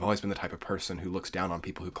I've always been the type of person who looks down on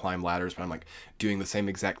people who climb ladders, but I'm like doing the same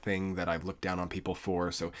exact thing that I've looked down on people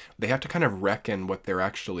for. So they have to kind of reckon what they're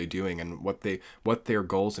actually doing and what their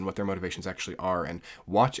goals and what their motivations actually are, and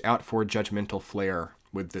watch out for judgmental flair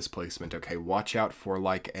with this placement. Okay, watch out for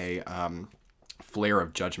like a flare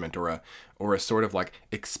of judgment or a sort of like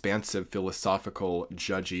expansive philosophical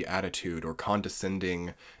judgy attitude or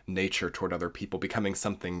condescending nature toward other people, becoming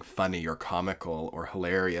something funny or comical or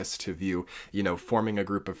hilarious to view, you know, forming a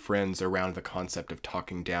group of friends around the concept of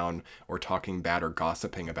talking down or talking bad or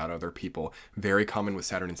gossiping about other people. Very common with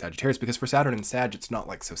Saturn and Sagittarius because for Saturn and Sag it's not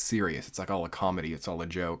like so serious, it's like all a comedy, it's all a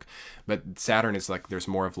joke. But Saturn is like there's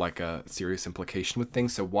more of like a serious implication with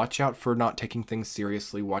things, so watch out for not taking things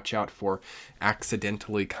seriously. Watch out for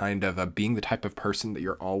accidentally kind of being the type of person that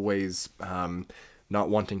you're always not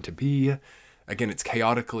wanting to be. again, it's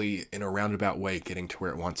chaotically in a roundabout way getting to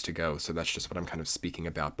where it wants to go. So that's just what I'm kind of speaking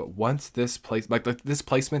about. But once this this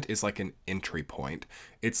placement is like an entry point.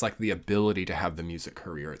 It's like the ability to have the music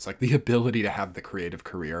career. It's like the ability to have the creative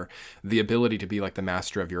career, the ability to be like the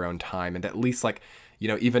master of your own time. And at least like, you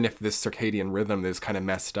know, even if this circadian rhythm is kind of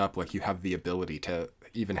messed up, like you have the ability to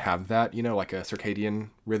even have that, you know, like a circadian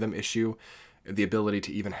rhythm issue, the ability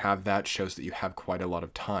to even have that shows that you have quite a lot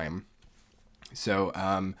of time. So,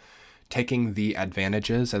 taking the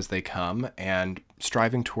advantages as they come and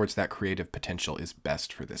striving towards that creative potential is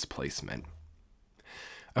best for this placement.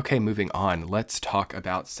 Okay, moving on. Let's talk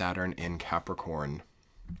about Saturn in Capricorn.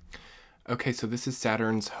 Okay, so this is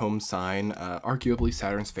Saturn's home sign, arguably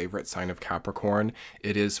Saturn's favorite sign of Capricorn.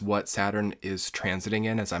 It is what Saturn is transiting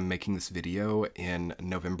in as I'm making this video in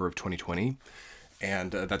November of 2020.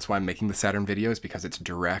 And that's why I'm making the Saturn videos, because it's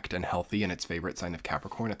direct and healthy and its favorite sign of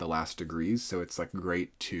Capricorn at the last degrees. So it's like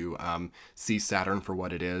great to see Saturn for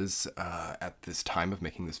what it is at this time of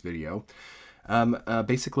making this video.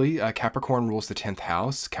 Basically, Capricorn rules the 10th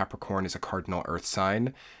house. Capricorn is a cardinal earth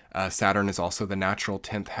sign. Saturn is also the natural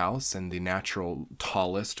 10th house and the natural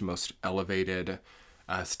tallest, most elevated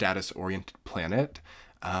status-oriented planet.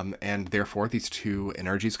 And therefore, these two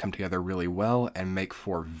energies come together really well and make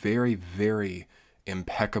for very, very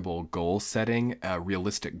impeccable goal setting,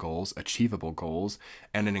 realistic goals, achievable goals,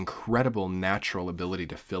 and an incredible natural ability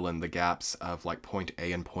to fill in the gaps of like point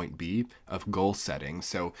A and point B of goal setting.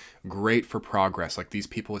 So great for progress. Like these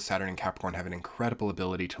people with Saturn and Capricorn have an incredible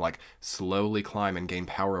ability to like slowly climb and gain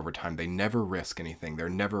power over time. They never risk anything. They're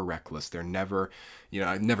never reckless. They're never, you know,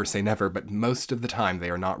 I never say never, but most of the time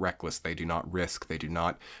they are not reckless. They do not risk. They do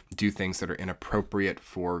not do things that are inappropriate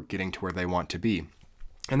for getting to where they want to be.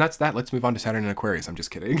 And that's that. Let's move on to Saturn in Aquarius. I'm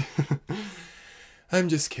just kidding. I'm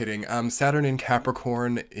just kidding. Saturn in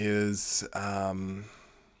Capricorn is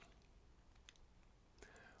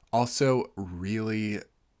also really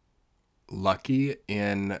lucky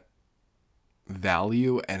in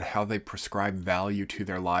value and how they prescribe value to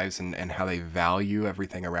their lives and how they value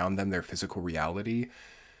everything around them, their physical reality.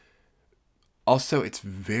 Also, it's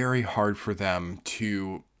very hard for them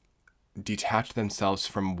to detach themselves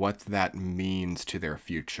from what that means to their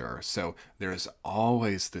future. So there's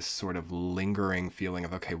always this sort of lingering feeling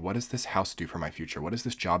of, okay, what does this house do for my future? What does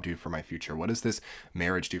this job do for my future? What does this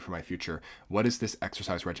marriage do for my future? What is this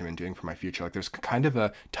exercise regimen doing for my future? Like there's kind of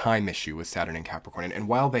a time issue with Saturn and Capricorn. And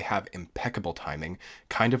while they have impeccable timing,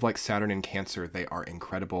 kind of like Saturn and Cancer, they are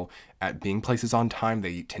incredible at being places on time.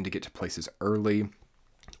 They tend to get to places early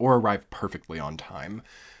or arrive perfectly on time.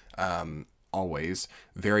 Always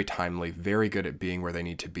very timely, very good at being where they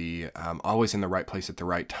need to be, always in the right place at the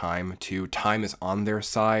right time too. Time is on their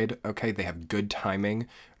side. Okay, they have good timing.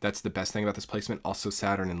 That's the best thing about this placement. Also,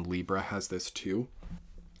 Saturn in Libra has this too.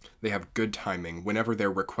 They have good timing. Whenever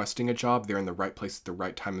they're requesting a job, they're in the right place at the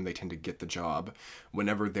right time and they tend to get the job.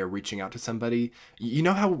 Whenever they're reaching out to somebody, you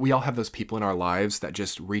know how we all have those people in our lives that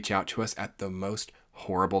just reach out to us at the most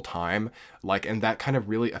horrible time, like, and that kind of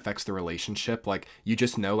really affects the relationship. Like you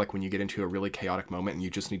just know, like when you get into a really chaotic moment and you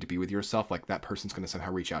just need to be with yourself, like that person's going to somehow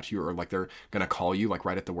reach out to you, or like they're going to call you like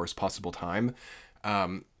right at the worst possible time.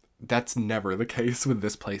 That's never the case with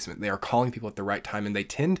this placement. They are calling people at the right time, and they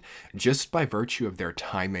tend, just by virtue of their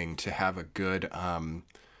timing, to have a good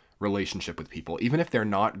relationship with people. Even if they're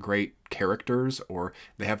not great characters or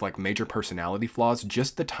they have like major personality flaws,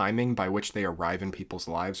 just the timing by which they arrive in people's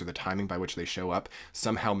lives or the timing by which they show up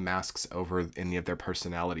somehow masks over any of their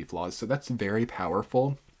personality flaws. So that's very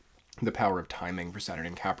powerful. The power of timing for Saturn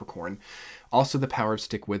in Capricorn. Also the power of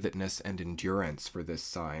stick-with-itness and endurance for this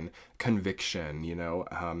sign. Conviction, you know,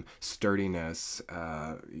 sturdiness,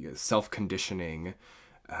 self-conditioning,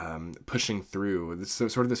 pushing through. So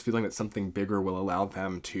sort of this feeling that something bigger will allow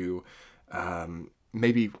them to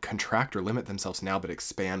maybe contract or limit themselves now, but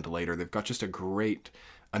expand later. They've got just a great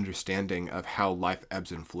understanding of how life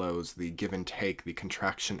ebbs and flows, the give and take, the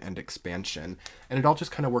contraction and expansion, and it all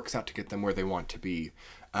just kind of works out to get them where they want to be.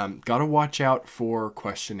 Gotta watch out for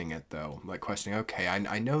questioning it though, like questioning, okay,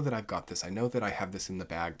 I know that I've got this, I know that I have this in the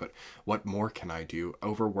bag, but what more can I do?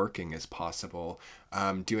 Overworking is possible,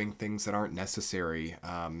 doing things that aren't necessary,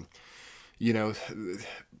 you know,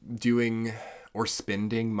 doing or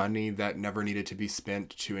spending money that never needed to be spent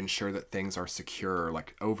to ensure that things are secure,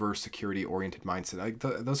 like over security oriented mindset. Like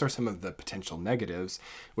those are some of the potential negatives,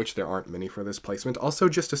 which there aren't many for this placement. Also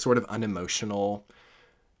just a sort of unemotional,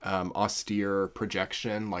 austere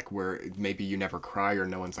projection, like where maybe you never cry or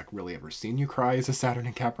no one's like really ever seen you cry as a Saturn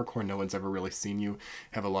in Capricorn. No one's ever really seen you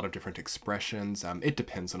have a lot of different expressions. It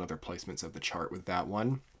depends on other placements of the chart with that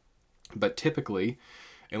one. But typically,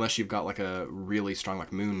 unless you've got like a really strong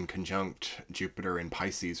like moon conjunct Jupiter in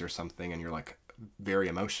Pisces or something, and you're like very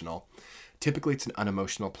emotional. Typically, it's an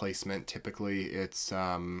unemotional placement. Typically, it's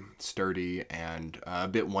sturdy and a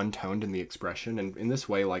bit one-toned in the expression. And in this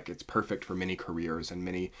way, like, it's perfect for many careers and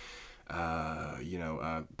many,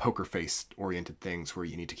 poker face-oriented things where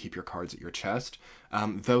you need to keep your cards at your chest.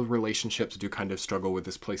 Though relationships do kind of struggle with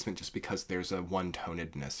this placement just because there's a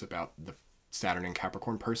one-tonedness about the Saturn and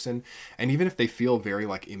Capricorn person. And even if they feel very,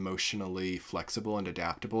 like, emotionally flexible and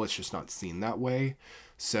adaptable, it's just not seen that way.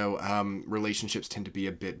 So relationships tend to be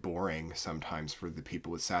a bit boring sometimes for the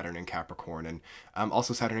people with Saturn and Capricorn. And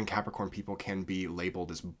also Saturn and Capricorn people can be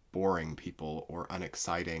labeled as boring people or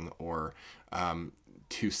unexciting or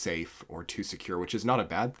too safe or too secure, which is not a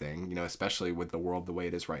bad thing, you know, especially with the world the way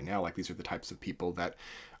it is right now. Like, these are the types of people that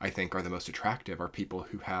I think are the most attractive, are people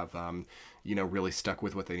who have, really stuck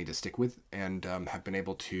with what they need to stick with and have been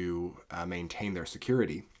able to maintain their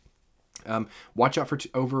security. Watch out for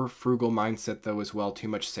over frugal mindset though as well. Too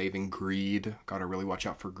much saving, greed. Gotta really watch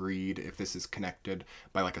out for greed if this is connected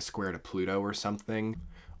by like a square to Pluto or something,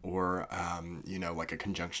 or like a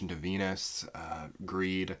conjunction to Venus.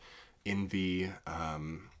 Greed, envy, a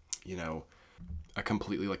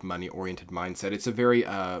completely like money oriented mindset. It's a very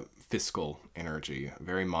fiscal energy,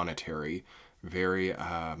 very monetary, very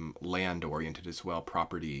land oriented as well,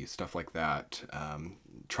 property, stuff like that,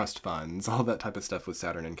 trust funds, all that type of stuff with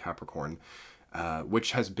Saturn and Capricorn,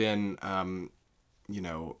 which has been,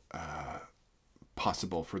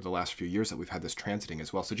 possible for the last few years that we've had this transiting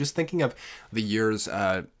as well. So just thinking of the years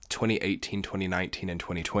 2018, 2019, and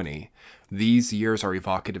 2020, these years are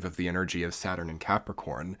evocative of the energy of Saturn and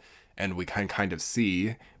Capricorn. And we can kind of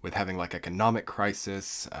see with having like economic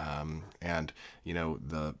crisis and,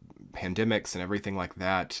 the pandemics and everything like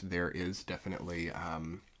that, there is definitely,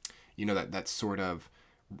 that sort of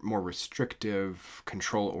more restrictive,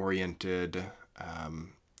 control-oriented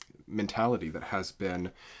mentality that has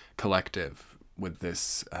been collective with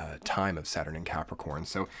this time of Saturn and Capricorn.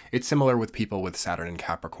 So it's similar with people with Saturn and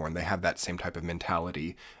Capricorn. They have that same type of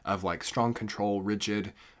mentality of like strong control,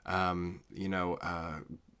 rigid,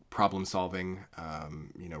 problem solving,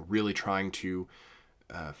 really trying to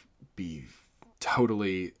be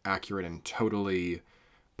totally accurate and totally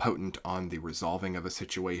potent on the resolving of a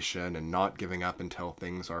situation and not giving up until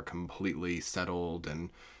things are completely settled. And,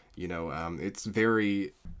 it's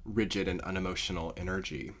very rigid and unemotional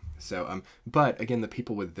energy. So, but again, the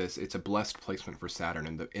people with this, it's a blessed placement for Saturn,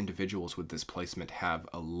 and the individuals with this placement have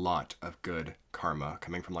a lot of good karma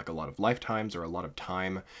coming from like a lot of lifetimes or a lot of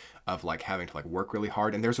time of like having to like work really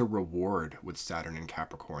hard. And there's a reward with Saturn and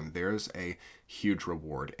Capricorn. There's a huge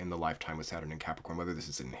reward in the lifetime with Saturn and Capricorn, whether this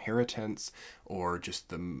is inheritance or just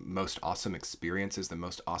the most awesome experiences, the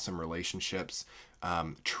most awesome relationships,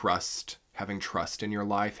 trust, having trust in your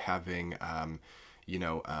life, having,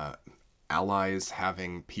 allies,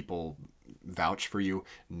 having people vouch for you,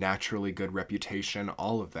 naturally good reputation,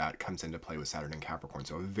 all of that comes into play with Saturn and Capricorn.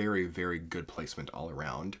 So a very, very good placement all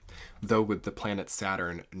around. Though with the planet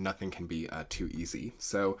Saturn, nothing can be too easy.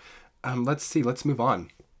 So let's move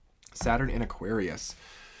on. Saturn in Aquarius.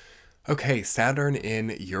 Okay, Saturn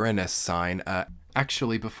in Uranus sign.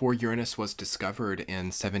 Actually, before Uranus was discovered in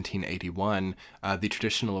 1781, the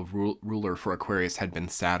traditional ruler for Aquarius had been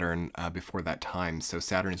Saturn before that time. So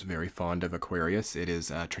Saturn is very fond of Aquarius. It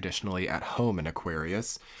is traditionally at home in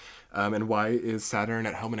Aquarius. And why is Saturn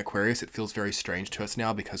at home in Aquarius? It feels very strange to us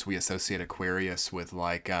now because we associate Aquarius with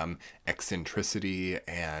like eccentricity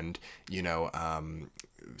and,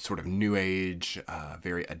 sort of new age,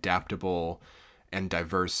 very adaptable and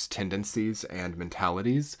diverse tendencies and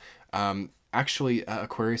mentalities. Actually,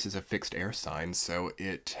 Aquarius is a fixed air sign, so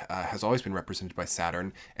it has always been represented by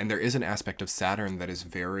Saturn, and there is an aspect of Saturn that is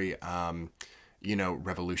very,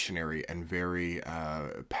 revolutionary and very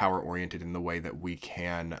power-oriented in the way that we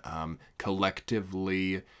can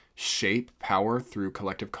collectively shape power through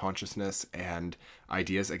collective consciousness and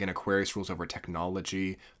ideas. Again, Aquarius rules over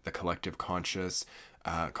technology, the collective consciousness,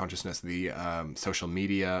 the social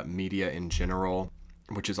media in general,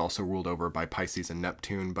 which is also ruled over by Pisces and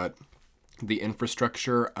Neptune, but the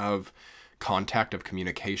infrastructure of contact, of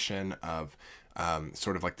communication, of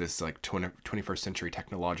sort of like this like 21st century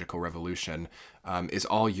technological revolution is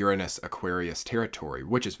all Uranus Aquarius territory,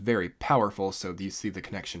 which is very powerful. So you see the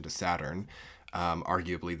connection to Saturn.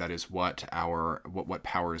 Arguably, that is what what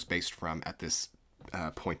power is based from at this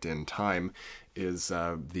point in time is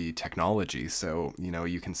the technology. So,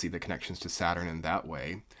 you can see the connections to Saturn in that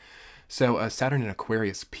way. So Saturn and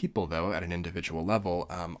Aquarius people, though, at an individual level,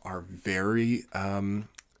 are very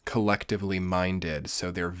collectively minded.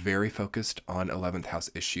 So they're very focused on 11th house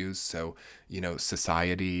issues. So,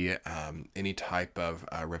 society, any type of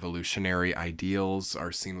revolutionary ideals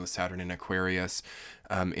are seen with Saturn in Aquarius.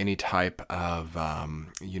 Any type of,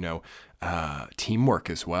 teamwork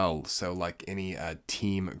as well. So like any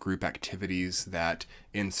team group activities that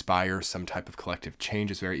inspire some type of collective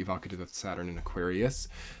change is very evocative of Saturn in Aquarius.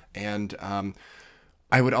 And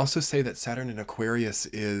I would also say that Saturn in Aquarius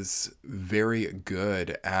is very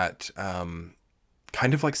good at,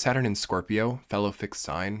 kind of like Saturn in Scorpio, fellow fixed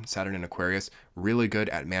sign, Saturn in Aquarius, really good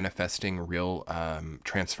at manifesting real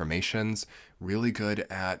transformations, really good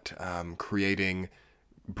at creating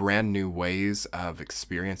brand new ways of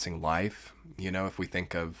experiencing life. If we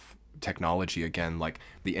think of technology again, like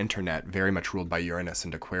the internet, very much ruled by Uranus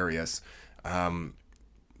and Aquarius.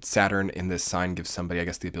 Saturn in this sign gives somebody, I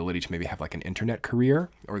guess, the ability to maybe have like an internet career,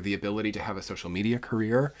 or the ability to have a social media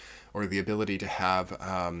career, or the ability to have,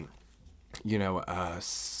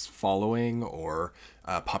 following or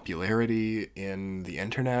popularity in the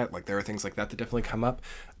internet. Like there are things like that that definitely come up.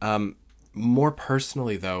 More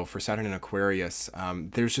personally, though, for Saturn in Aquarius,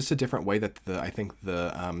 there's just a different way that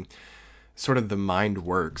the sort of the mind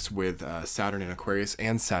works with Saturn in Aquarius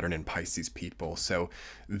and Saturn in Pisces people. So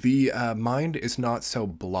the mind is not so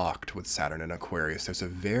blocked with Saturn in Aquarius. There's a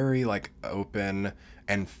very like open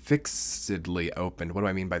and fixedly open. What do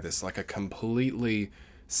I mean by this? Like a completely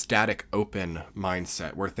static open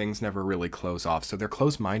mindset where things never really close off. So they're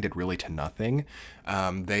closed-minded really to nothing.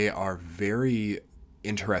 They are very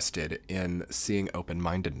interested in seeing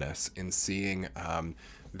open-mindedness, in seeing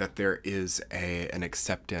that there is an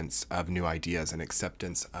acceptance of new ideas, an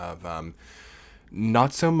acceptance of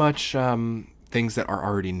not so much things that are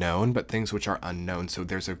already known, but things which are unknown. So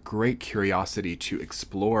there's a great curiosity to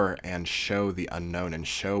explore and show the unknown and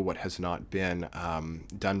show what has not been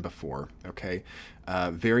done before, okay?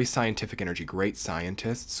 Very scientific energy, great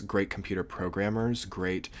scientists, great computer programmers,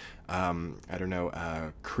 great,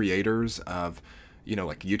 creators of,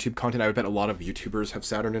 like YouTube content. I would bet a lot of YouTubers have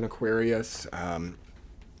Saturn in Aquarius.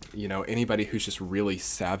 Anybody who's just really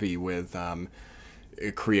savvy with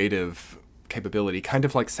creative capability, kind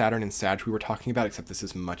of like Saturn and Sag we were talking about, except this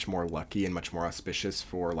is much more lucky and much more auspicious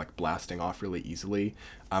for like blasting off really easily.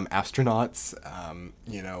 Astronauts,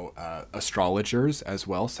 astrologers as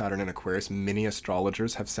well, Saturn in Aquarius. Many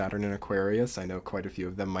astrologers have Saturn in Aquarius. I know quite a few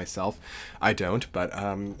of them myself. I don't, but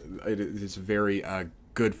it is very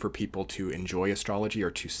good for people to enjoy astrology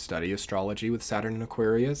or to study astrology with Saturn in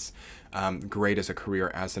Aquarius. Great as a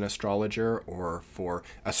career as an astrologer, or for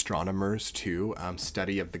astronomers too.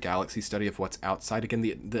 Study of the galaxy, study of what's outside. Again,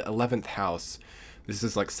 the 11th house, this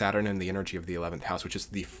is like Saturn and the energy of the 11th house, which is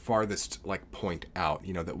the farthest like point out,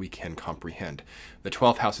 that we can comprehend. The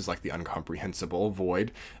 12th house is like the incomprehensible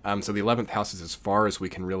void. So the 11th house is as far as we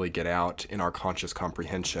can really get out in our conscious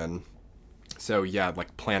comprehension. So yeah,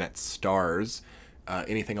 like planets, stars,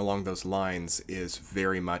 anything along those lines is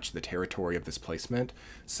very much the territory of this placement.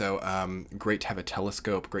 So great to have a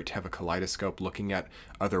telescope, great to have a kaleidoscope, looking at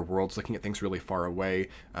other worlds, looking at things really far away,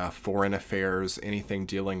 foreign affairs, anything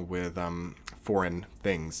dealing with foreign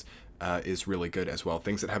things is really good as well.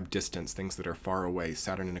 Things that have distance, things that are far away.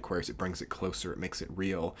 Saturn in Aquarius, it brings it closer, it makes it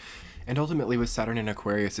real. And ultimately with Saturn in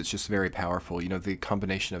Aquarius, it's just very powerful. The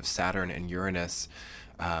combination of Saturn and Uranus,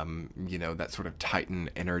 that sort of Titan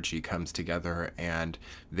energy comes together, and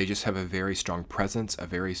they just have a very strong presence, a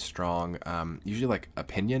very strong, usually like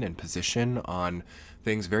opinion and position on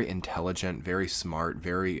things, very intelligent, very smart,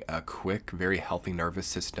 very quick, very healthy nervous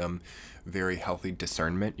system, very healthy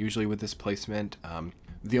discernment usually with this placement.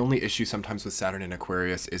 The only issue sometimes with Saturn in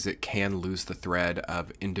Aquarius is it can lose the thread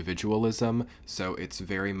of individualism. So it's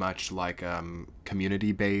very much like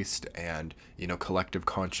community-based and, collective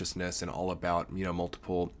consciousness, and all about,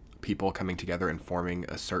 multiple people coming together and forming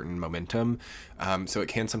a certain momentum. So it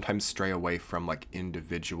can sometimes stray away from like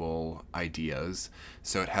individual ideas.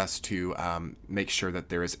 So it has to make sure that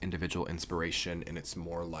there is individual inspiration, and it's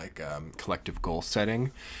more like collective goal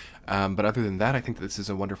setting. But other than that, I think that this is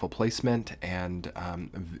a wonderful placement, and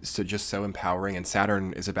so just so empowering. And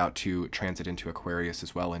Saturn is about to transit into Aquarius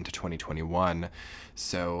as well into 2021.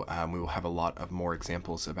 So we will have a lot of more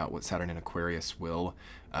examples about what Saturn in Aquarius will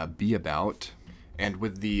be about. And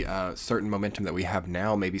with the certain momentum that we have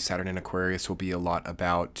now, maybe Saturn in Aquarius will be a lot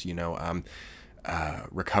about,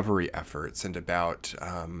 recovery efforts, and about,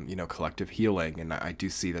 collective healing. And I do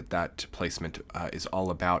see that placement is all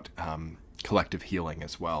about collective healing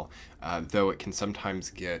as well, though it can sometimes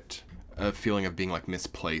get a feeling of being like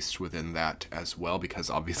misplaced within that as well, because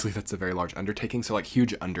obviously that's a very large undertaking. So like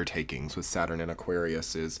huge undertakings with Saturn in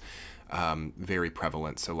Aquarius is very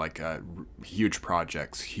prevalent. So like huge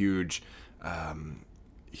projects, huge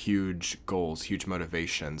goals, huge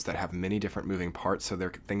motivations that have many different moving parts. So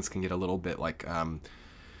things can get a little bit like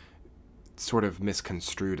sort of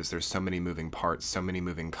misconstrued, as there's so many moving parts, so many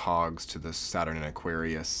moving cogs to the Saturn and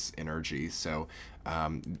Aquarius energy. So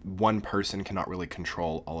one person cannot really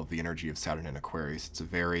control all of the energy of Saturn and Aquarius. It's a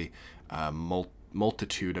very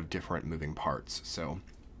multitude of different moving parts. So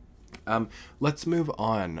let's move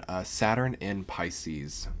on. Saturn in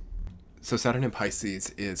Pisces. So Saturn in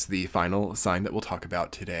Pisces is the final sign that we'll talk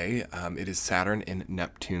about today. It is Saturn in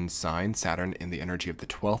Neptune's sign, Saturn in the energy of the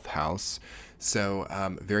 12th house. So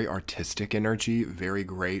very artistic energy, very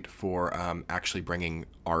great for actually bringing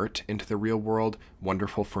art into the real world,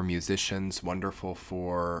 wonderful for musicians, wonderful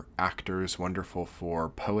for actors, wonderful for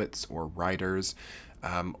poets or writers,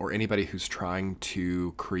 or anybody who's trying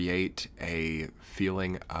to create a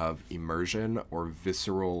feeling of immersion or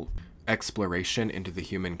visceral exploration into the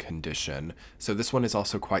human condition. So this one is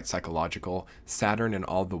also quite psychological. Saturn in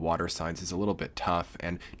all the water signs is a little bit tough,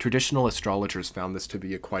 and traditional astrologers found this to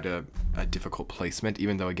be quite a difficult placement,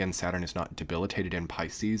 even though, again, Saturn is not debilitated in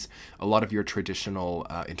Pisces. A lot of your traditional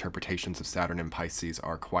interpretations of Saturn in Pisces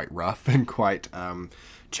are quite rough and quite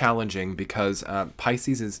challenging, because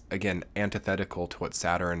Pisces is, again, antithetical to what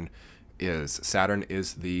Saturn is. Saturn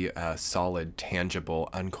is the solid, tangible,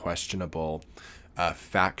 unquestionable,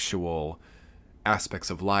 factual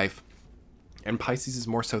aspects of life, and Pisces is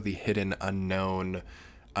more so the hidden, unknown,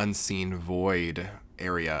 unseen void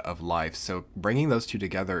area of life. So bringing those two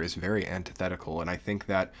together is very antithetical, and I think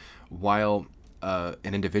that while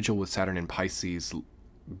an individual with Saturn in Pisces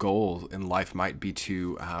goal in life might be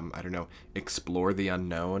to I don't know, explore the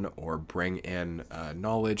unknown or bring in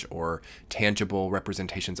knowledge or tangible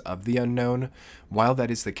representations of the unknown, while that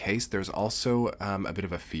is the case, there's also a bit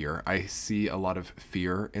of a fear. I see a lot of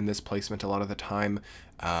fear in this placement a lot of the time.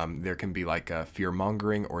 There can be like a fear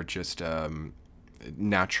mongering or just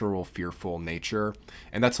natural fearful nature,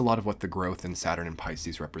 and that's a lot of what the growth in Saturn and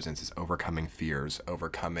Pisces represents, is overcoming fears,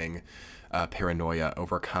 overcoming paranoia,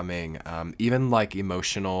 overcoming even like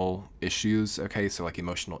emotional issues. Okay, so like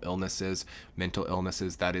emotional illnesses, mental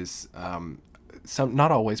illnesses, that is some,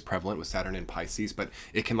 not always prevalent with Saturn in Pisces, but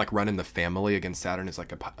it can like run in the family. Again, Saturn is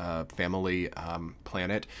like a family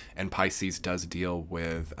planet, and Pisces does deal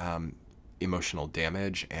with emotional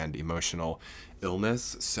damage and emotional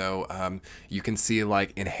illness. So you can see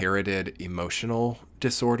like inherited emotional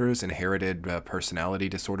disorders, inherited personality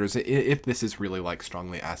disorders, if this is really like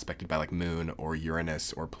strongly aspected by like Moon or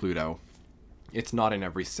Uranus or Pluto. It's not in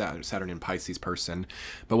every Saturn in Pisces person,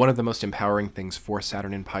 but one of the most empowering things for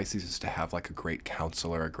Saturn in Pisces is to have like a great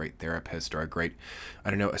counselor, a great therapist, or a great, I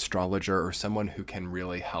don't know, astrologer, or someone who can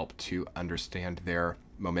really help to understand their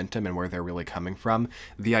momentum and where they're really coming from.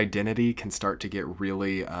 The identity can start to get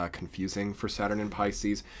really confusing for Saturn in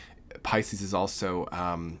Pisces. Pisces is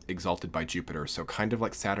also exalted by Jupiter, so kind of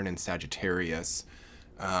like Saturn in Sagittarius,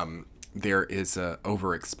 there is a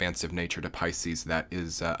over-expansive nature to Pisces that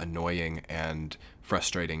is annoying and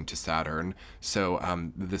frustrating to Saturn.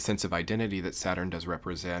 So the sense of identity that Saturn does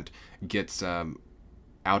represent gets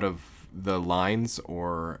out of the lines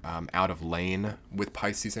or out of lane with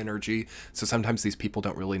Pisces energy. So sometimes these people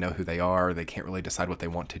don't really know who they are. They can't really decide what they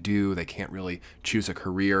want to do. They can't really choose a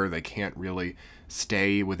career. They can't really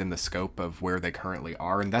stay within the scope of where they currently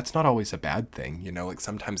are. And that's not always a bad thing. You know, like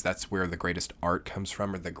sometimes that's where the greatest art comes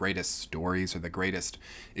from, or the greatest stories, or the greatest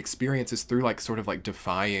experiences, through like sort of like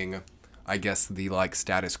defying, I guess, the like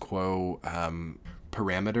status quo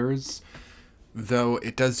parameters. Though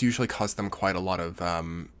it does usually cause them quite a lot of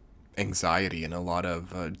anxiety and a lot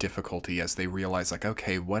of difficulty, as they realize like,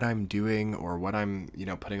 okay, what I'm doing, or what I'm, you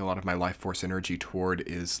know, putting a lot of my life force energy toward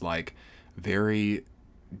is like very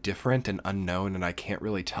different and unknown, and I can't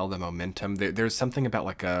really tell the momentum. There's something about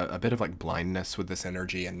like a bit of like blindness with this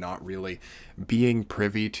energy, and not really being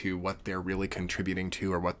privy to what they're really contributing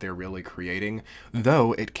to or what they're really creating,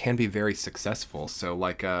 though it can be very successful. So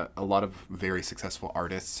like a lot of very successful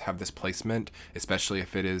artists have this placement, especially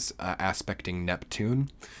if it is aspecting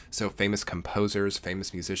Neptune. So famous composers,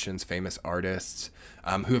 famous musicians, famous artists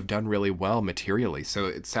who have done really well materially. So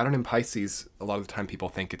it's Saturn in Pisces, a lot of the time people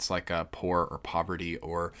think it's like a poor or poverty,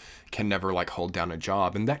 or can never like hold down a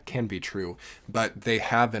job, and that can be true, but they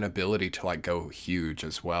have an ability to like go huge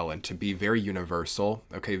as well, and to be very universal,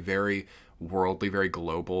 okay, very worldly, very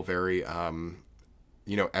global, very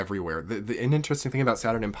you know, everywhere. An interesting thing about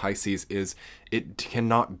Saturn in Pisces is it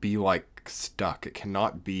cannot be like stuck. It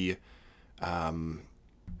cannot be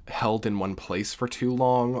held in one place for too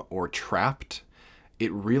long or trapped,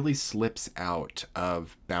 it really slips out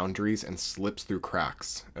of boundaries and slips through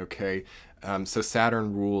cracks, okay? So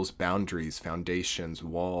Saturn rules boundaries, foundations,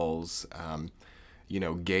 walls,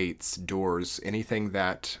 gates, doors, anything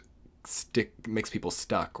that makes people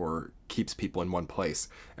stuck or keeps people in one place.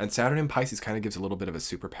 And Saturn in Pisces kind of gives a little bit of a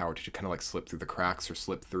superpower to kind of like slip through the cracks or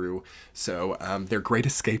slip through. So they're great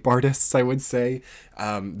escape artists, I would say.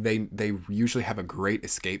 They usually have a great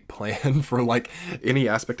escape plan for like any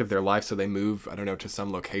aspect of their life. So they move, I don't know, to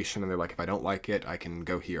some location and they're like, if I don't like it, I can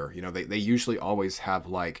go here. They usually always have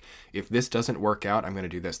like, if this doesn't work out, I'm going to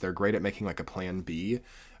do this. They're great at making like a plan B.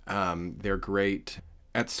 They're great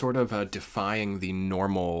at sort of defying the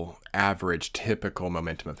normal, average, typical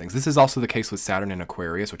momentum of things. This is also the case with Saturn in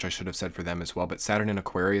Aquarius, which I should have said for them as well, but Saturn in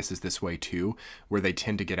Aquarius is this way too, where they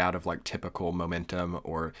tend to get out of like typical momentum,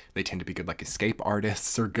 or they tend to be good like escape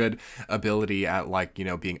artists or good ability at like,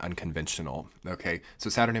 being unconventional. Okay, so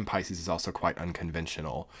Saturn in Pisces is also quite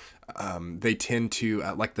unconventional. They tend to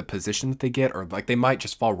like the position that they get, or like they might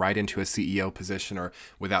just fall right into a CEO position or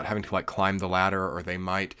without having to like climb the ladder, or they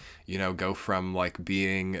might, go from like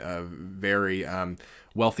being a very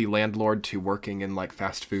wealthy landlord to working in like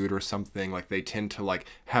fast food or something. Like they tend to like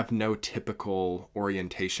have no typical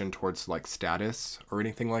orientation towards like status or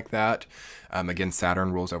anything like that. Again,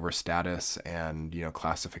 Saturn rules over status and,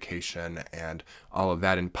 classification and all of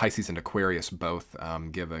that. And Pisces and Aquarius both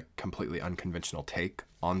give a completely unconventional take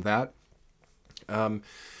on that.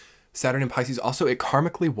 Saturn in Pisces also, it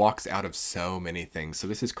karmically walks out of so many things. So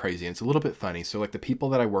this is crazy. And it's a little bit funny. So like the people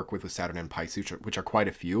that I work with Saturn in Pisces, which are quite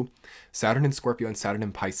a few, Saturn in Scorpio and Saturn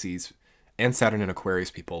in Pisces and Saturn in Aquarius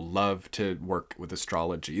people love to work with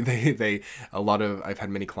astrology. I've had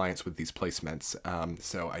many clients with these placements.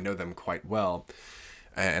 So I know them quite well.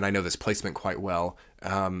 And I know this placement quite well.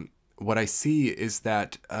 What I see is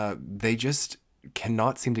that they just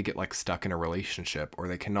cannot seem to get like stuck in a relationship, or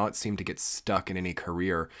they cannot seem to get stuck in any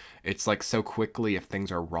career. It's like so quickly, if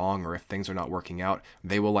things are wrong or if things are not working out,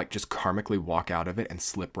 they will like just karmically walk out of it and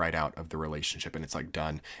slip right out of the relationship, and it's like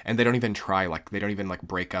done. And they don't even try, like they don't even like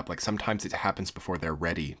break up. Like sometimes it happens before they're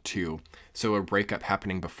ready too. So a breakup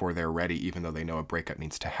happening before they're ready, even though they know a breakup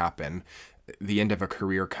needs to happen. The end of a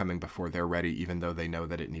career coming before they're ready, even though they know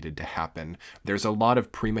that it needed to happen. There's a lot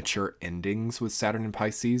of premature endings with Saturn and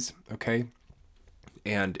Pisces, okay?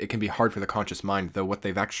 And it can be hard for the conscious mind, though what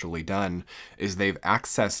they've actually done is they've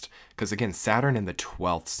accessed, because again, Saturn in the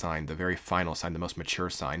 12th sign, the very final sign, the most mature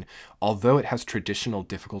sign, although it has traditional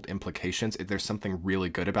difficult implications, there's something really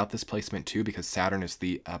good about this placement too, because Saturn is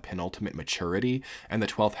the penultimate maturity, and the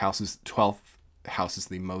 12th house is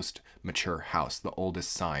the most mature house, the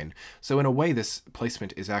oldest sign. So in a way, this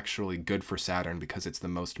placement is actually good for Saturn because it's the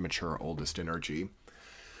most mature, oldest energy.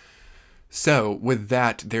 So with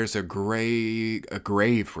that, there's a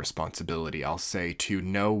grave responsibility, I'll say, to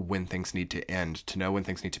know when things need to end, to know when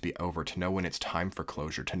things need to be over, to know when it's time for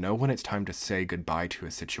closure, to know when it's time to say goodbye to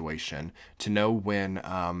a situation, to know when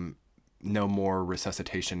no more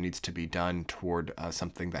resuscitation needs to be done toward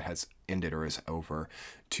something that has ended or is over,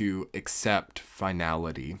 to accept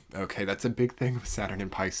finality. Okay, that's a big thing with Saturn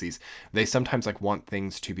and Pisces. They sometimes like want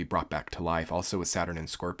things to be brought back to life. Also with Saturn and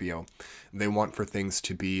Scorpio, they want for things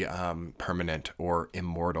to be permanent or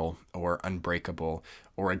immortal or unbreakable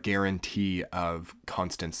or a guarantee of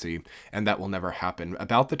constancy, and that will never happen.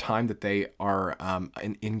 About the time that they are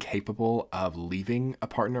incapable of leaving a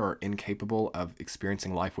partner or incapable of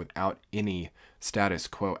experiencing life without any status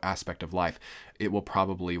quo aspect of life, it will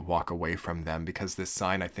probably walk away from them, because this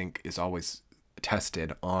sign, I think, is always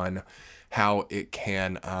tested on how it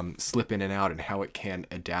can slip in and out and how it can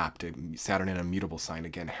adapt. Saturn in a mutable sign,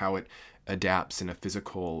 again, how it adapts in a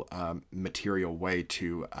physical, material way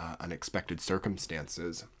to unexpected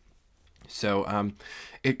circumstances. So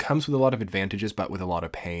it comes with a lot of advantages, but with a lot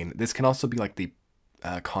of pain. This can also be like the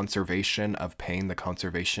conservation of pain, the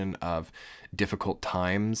conservation of difficult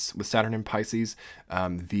times with Saturn and Pisces,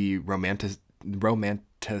 the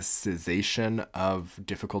romanticization of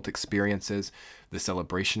difficult experiences, the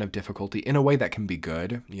celebration of difficulty in a way that can be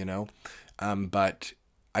good, but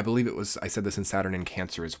I believe I said this in Saturn and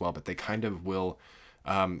Cancer as well, but they kind of will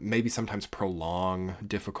maybe sometimes prolong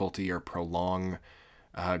difficulty or prolong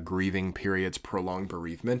grieving periods, prolonged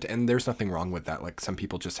bereavement, and there's nothing wrong with that. Like some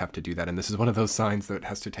people just have to do that, and this is one of those signs that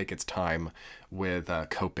has to take its time with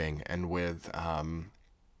coping and with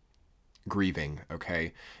grieving,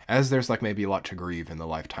 okay? As there's like maybe a lot to grieve in the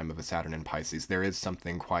lifetime of a Saturn in Pisces, there is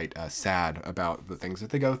something quite sad about the things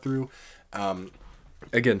that they go through.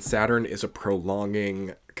 Again, Saturn is a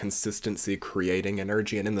prolonging, consistency creating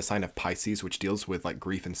energy, and in the sign of Pisces, which deals with like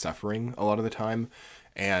grief and suffering a lot of the time,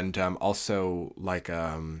 and also like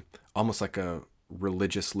almost like a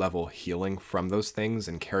religious level healing from those things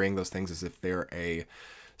and carrying those things as if they're a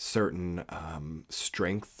certain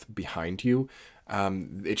strength behind you.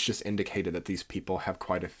 It's just indicated that these people have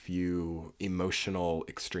quite a few emotional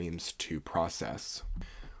extremes to process.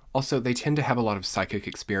 Also, they tend to have a lot of psychic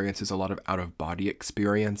experiences, a lot of out-of-body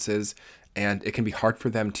experiences, and it can be hard for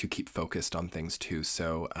them to keep focused on things too.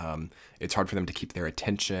 So it's hard for them to keep their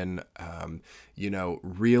attention. You know,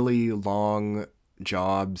 really long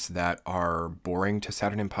jobs that are boring to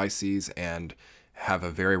Saturn in Pisces and have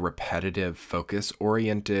a very repetitive,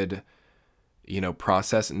 focus-oriented, you know,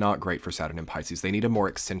 process, not great for Saturn in Pisces. They need a more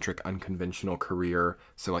eccentric, unconventional career,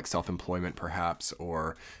 so like self-employment perhaps,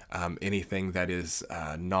 or anything that is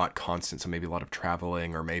not constant, so maybe a lot of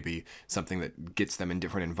traveling, or maybe something that gets them in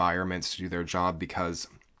different environments to do their job, because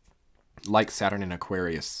like Saturn and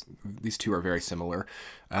Aquarius, these two are very similar.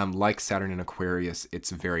 Like Saturn and Aquarius,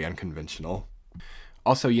 it's very unconventional.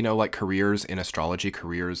 Also, you know, like careers in astrology,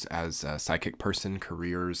 careers as a psychic person,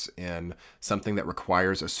 careers in something that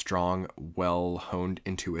requires a strong, well-honed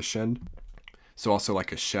intuition. So also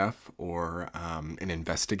like a chef or an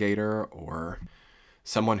investigator or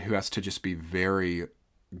someone who has to just be very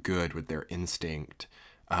good with their instinct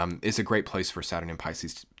is a great place for Saturn and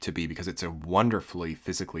Pisces to be, because it's a wonderfully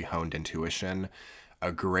physically honed intuition,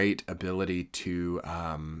 a great ability to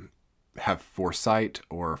have foresight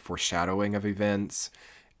or foreshadowing of events.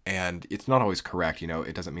 And it's not always correct, you know,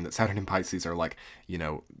 it doesn't mean that Saturn and Pisces are like, you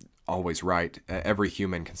know, always right. Every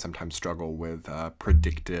human can sometimes struggle with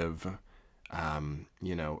predictive,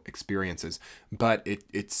 you know, experiences, but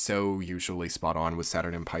it's so usually spot on with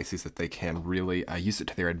Saturn and Pisces that they can really use it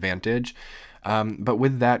to their advantage. But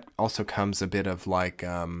with that also comes a bit of like,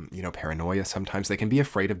 you know, paranoia sometimes. They can be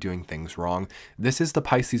afraid of doing things wrong. This is the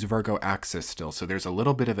Pisces-Virgo axis still, so there's a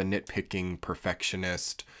little bit of a nitpicking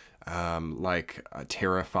perfectionist,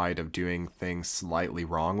 terrified of doing things slightly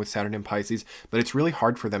wrong with Saturn and Pisces, but it's really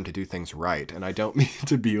hard for them to do things right. And I don't mean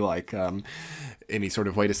to be like any sort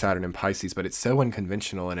of way to Saturn and Pisces, but it's so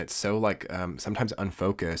unconventional and it's so like sometimes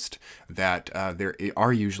unfocused that there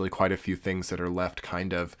are usually quite a few things that are left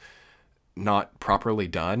kind of not properly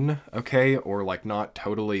done, okay, or like not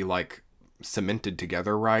totally like cemented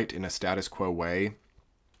together right in a status quo way.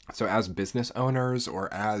 So as business owners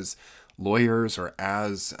or as lawyers or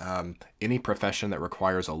as any profession that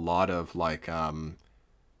requires a lot of like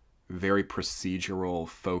very procedural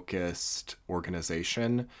focused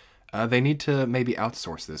organization, they need to maybe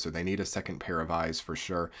outsource this, or they need a second pair of eyes for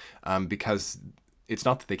sure, because it's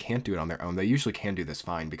not that they can't do it on their own. They usually can do this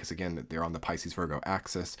fine because, again, they're on the Pisces-Virgo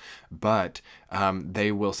axis, but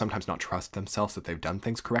they will sometimes not trust themselves that they've done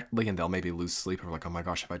things correctly, and they'll maybe lose sleep over like, oh my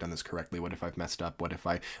gosh, have I done this correctly? What if I've messed up? What if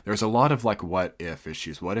there's a lot of like, what if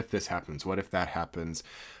issues. What if this happens? What if that happens?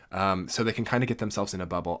 So they can kind of get themselves in a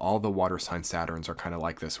bubble. All the water sign Saturns are kind of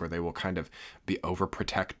like this, where they will kind of be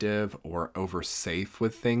overprotective or over safe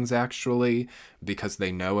with things actually, because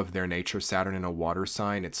they know of their nature. Saturn in a water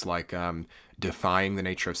sign, it's like defying the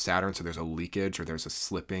nature of Saturn, so there's a leakage or there's a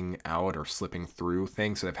slipping out or slipping through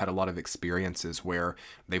thing. So they've had a lot of experiences where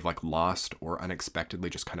they've like lost or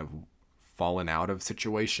unexpectedly just kind of fallen out of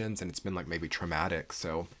situations, and it's been like maybe traumatic.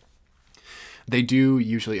 So they do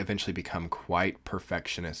usually eventually become quite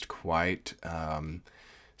perfectionist, quite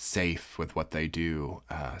safe with what they do.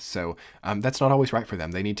 So that's not always right for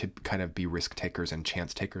them. They need to kind of be risk takers and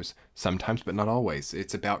chance takers sometimes, but not always.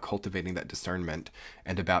 It's about cultivating that discernment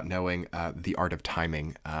and about knowing the art of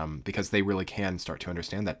timing, because they really can start to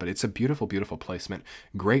understand that. But it's a beautiful, beautiful placement.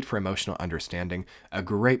 Great for emotional understanding. A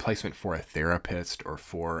great placement for a therapist or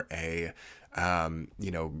for a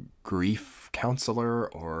you know, grief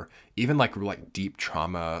counselor, or even like deep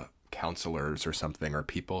trauma counselors or something, or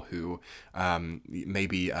people who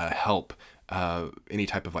maybe help any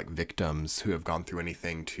type of like victims who have gone through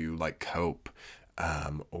anything to like cope,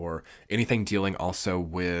 or anything dealing also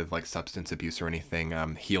with like substance abuse or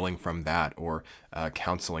anything, healing from that, or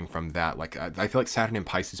counseling from that. Like I feel like Saturn and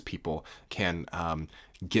Pisces people can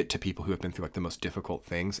get to people who have been through like the most difficult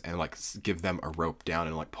things and like give them a rope down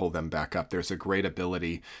and like pull them back up. There's a great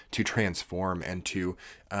ability to transform and to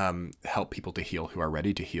help people to heal who are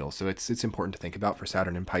ready to heal. So it's important to think about for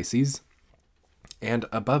Saturn and Pisces. And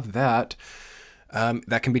above that,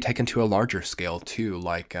 that can be taken to a larger scale too,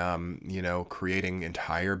 like, you know, creating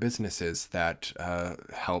entire businesses that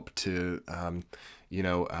help to, you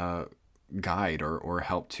know, guide or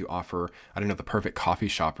help to offer, I don't know, the perfect coffee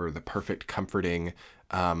shop or the perfect comforting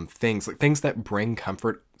things, like things that bring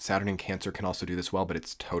comfort. Saturn in Cancer can also do this well, but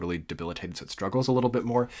it's totally debilitated, so it struggles a little bit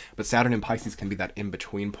more. But Saturn in Pisces can be that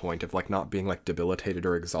in-between point of like not being like debilitated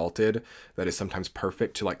or exalted, that is sometimes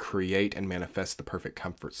perfect to like create and manifest the perfect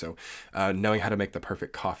comfort. So knowing how to make the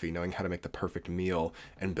perfect coffee, knowing how to make the perfect meal,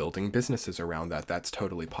 and building businesses around that, that's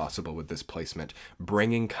totally possible with this placement.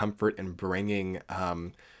 Bringing comfort and bringing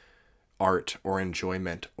art or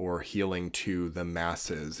enjoyment or healing to the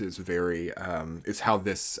masses is very is how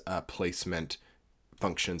this placement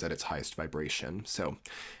functions at its highest vibration. So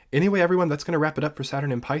anyway, everyone, that's going to wrap it up for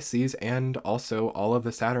Saturn in Pisces and also all of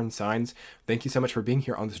the Saturn signs. Thank you so much for being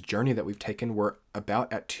here on this journey that we've taken. We're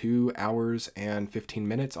about at 2 hours and 15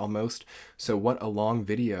 minutes almost. So what a long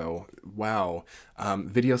video. Wow.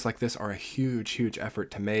 Videos like this are a huge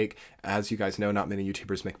effort to make. As you guys know, not many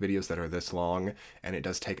YouTubers make videos that are this long, and it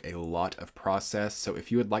does take a lot of process. So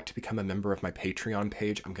if you would like to become a member of my Patreon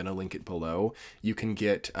page, I'm going to link it below. You can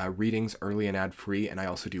get readings early and ad-free, and I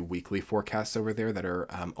also do weekly forecasts over there that are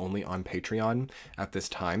only on Patreon at this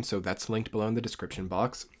time. So that's linked below in the description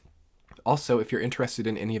box. Also, if you're interested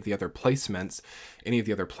in any of the other placements, any of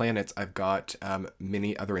the other planets, I've got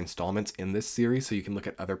many other installments in this series, so you can look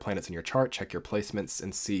at other planets in your chart, check your placements,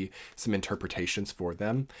 and see some interpretations for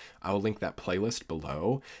them. I will link that playlist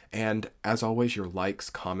below. And as always, your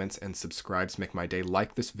likes, comments, and subscribes make my day.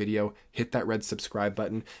 Like this video, hit that red subscribe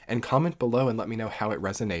button, and comment below and let me know how it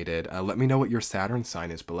resonated. Let me know what your Saturn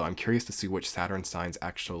sign is below. I'm curious to see which Saturn signs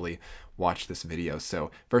actually watch this video.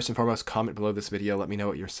 So first and foremost, comment below this video. Let me know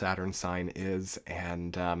what your Saturn sign is.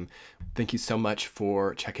 And thank you so much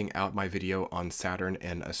for checking out my video on Saturn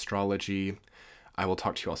and astrology. I will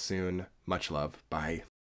talk to you all soon. Much love. Bye.